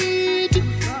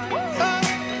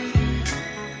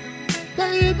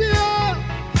 Baby,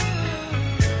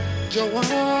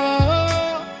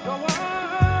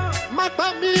 my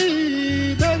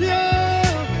baby, baby,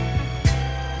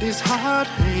 this heart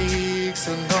aches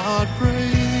and heartbreak.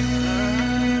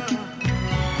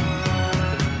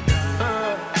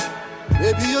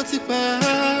 Baby, you're too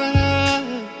bad.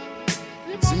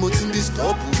 Timothy, this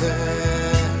top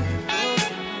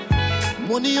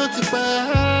money, you're too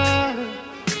bad.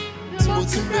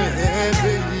 Timothy,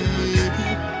 baby.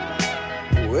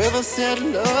 Whoever said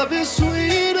love is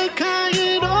sweet, kind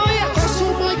oh yeah,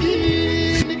 so my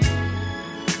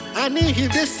and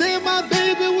if they say my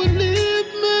baby will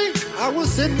leave me, I will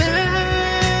say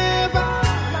never.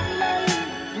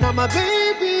 Now my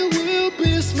baby will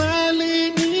be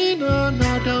smiling in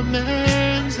another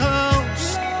man's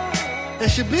house, and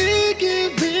she'll be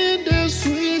giving the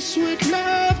sweet, sweet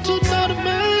love to another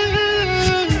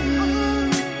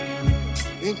man.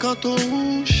 In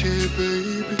canton chez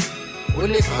baby,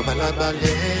 ole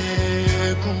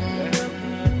babalabaleko.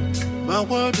 My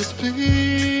world is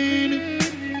spinning,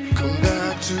 come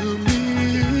back to me.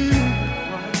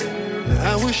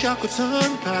 I wish I could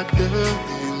turn back the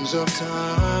wheels of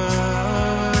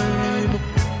time.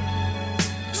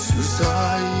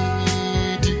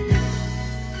 Society.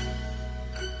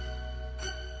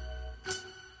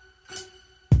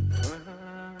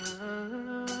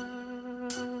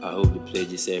 I hope they play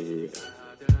this everywhere.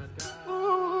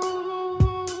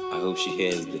 I hope she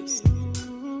hears this.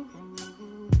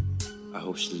 I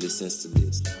hope she listens to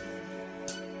this.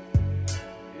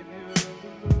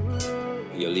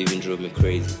 Your leaving drove me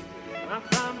crazy.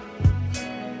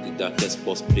 The darkest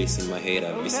first place in my head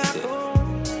I visited.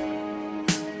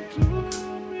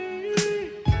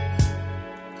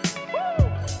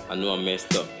 I know I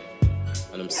messed up,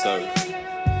 and I'm sorry.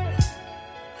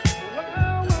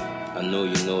 I know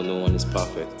you know no one is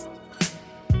perfect,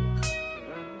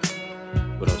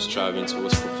 but I'm striving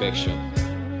towards perfection.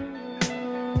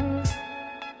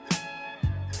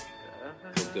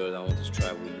 Oh girl, I want to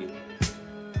strive with you.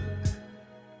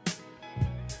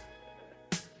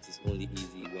 It's only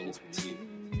easy when it's with you.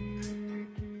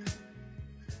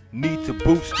 Need to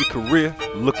boost your career?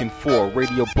 Looking for a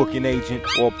radio booking agent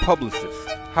or publicist?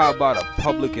 How about a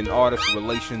public and artist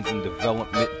relations and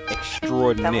development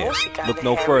extraordinaire? Look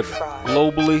no further.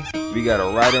 Globally, we got a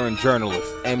writer and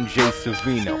journalist, MJ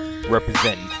Savino,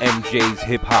 representing MJ's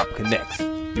Hip Hop Connects.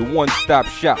 Your one-stop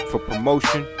shop for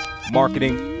promotion,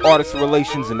 marketing, artist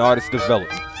relations, and artist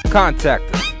development. Contact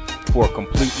us for a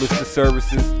complete list of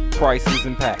services, prices,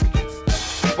 and packages.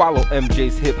 Follow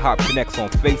MJ's Hip Hop Connects on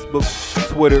Facebook,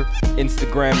 Twitter,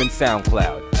 Instagram, and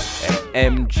SoundCloud at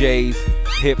MJ's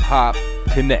Hip Hop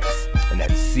Connects, and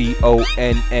that's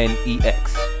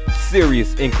CONNEX.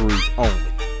 Serious inquiries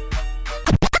only.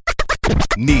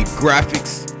 Need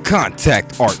graphics?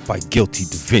 Contact Art by Guilty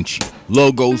Da Vinci.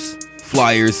 Logos,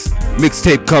 flyers,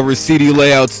 mixtape covers, CD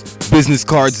layouts, business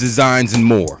cards, designs, and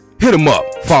more. Hit him up.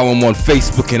 Follow him on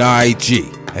Facebook and IG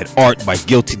at Art by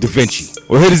Guilty Da Vinci,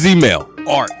 or hit his email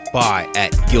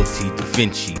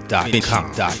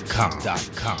artby@guiltydavinci.com.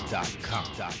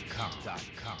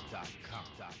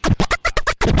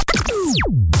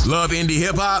 Love indie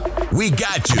hip hop? We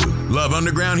got you. Love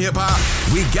underground hip hop?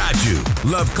 We got you.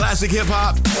 Love classic hip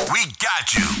hop? We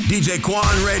got you. DJ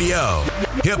Quan Radio.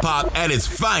 Hip hop at its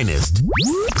finest.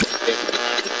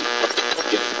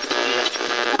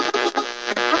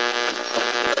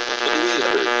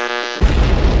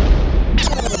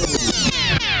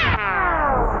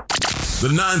 The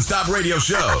NonStop Radio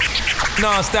Show.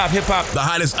 NonStop Hip Hop. The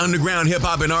hottest underground hip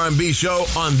hop and R&B show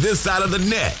on this side of the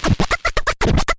net.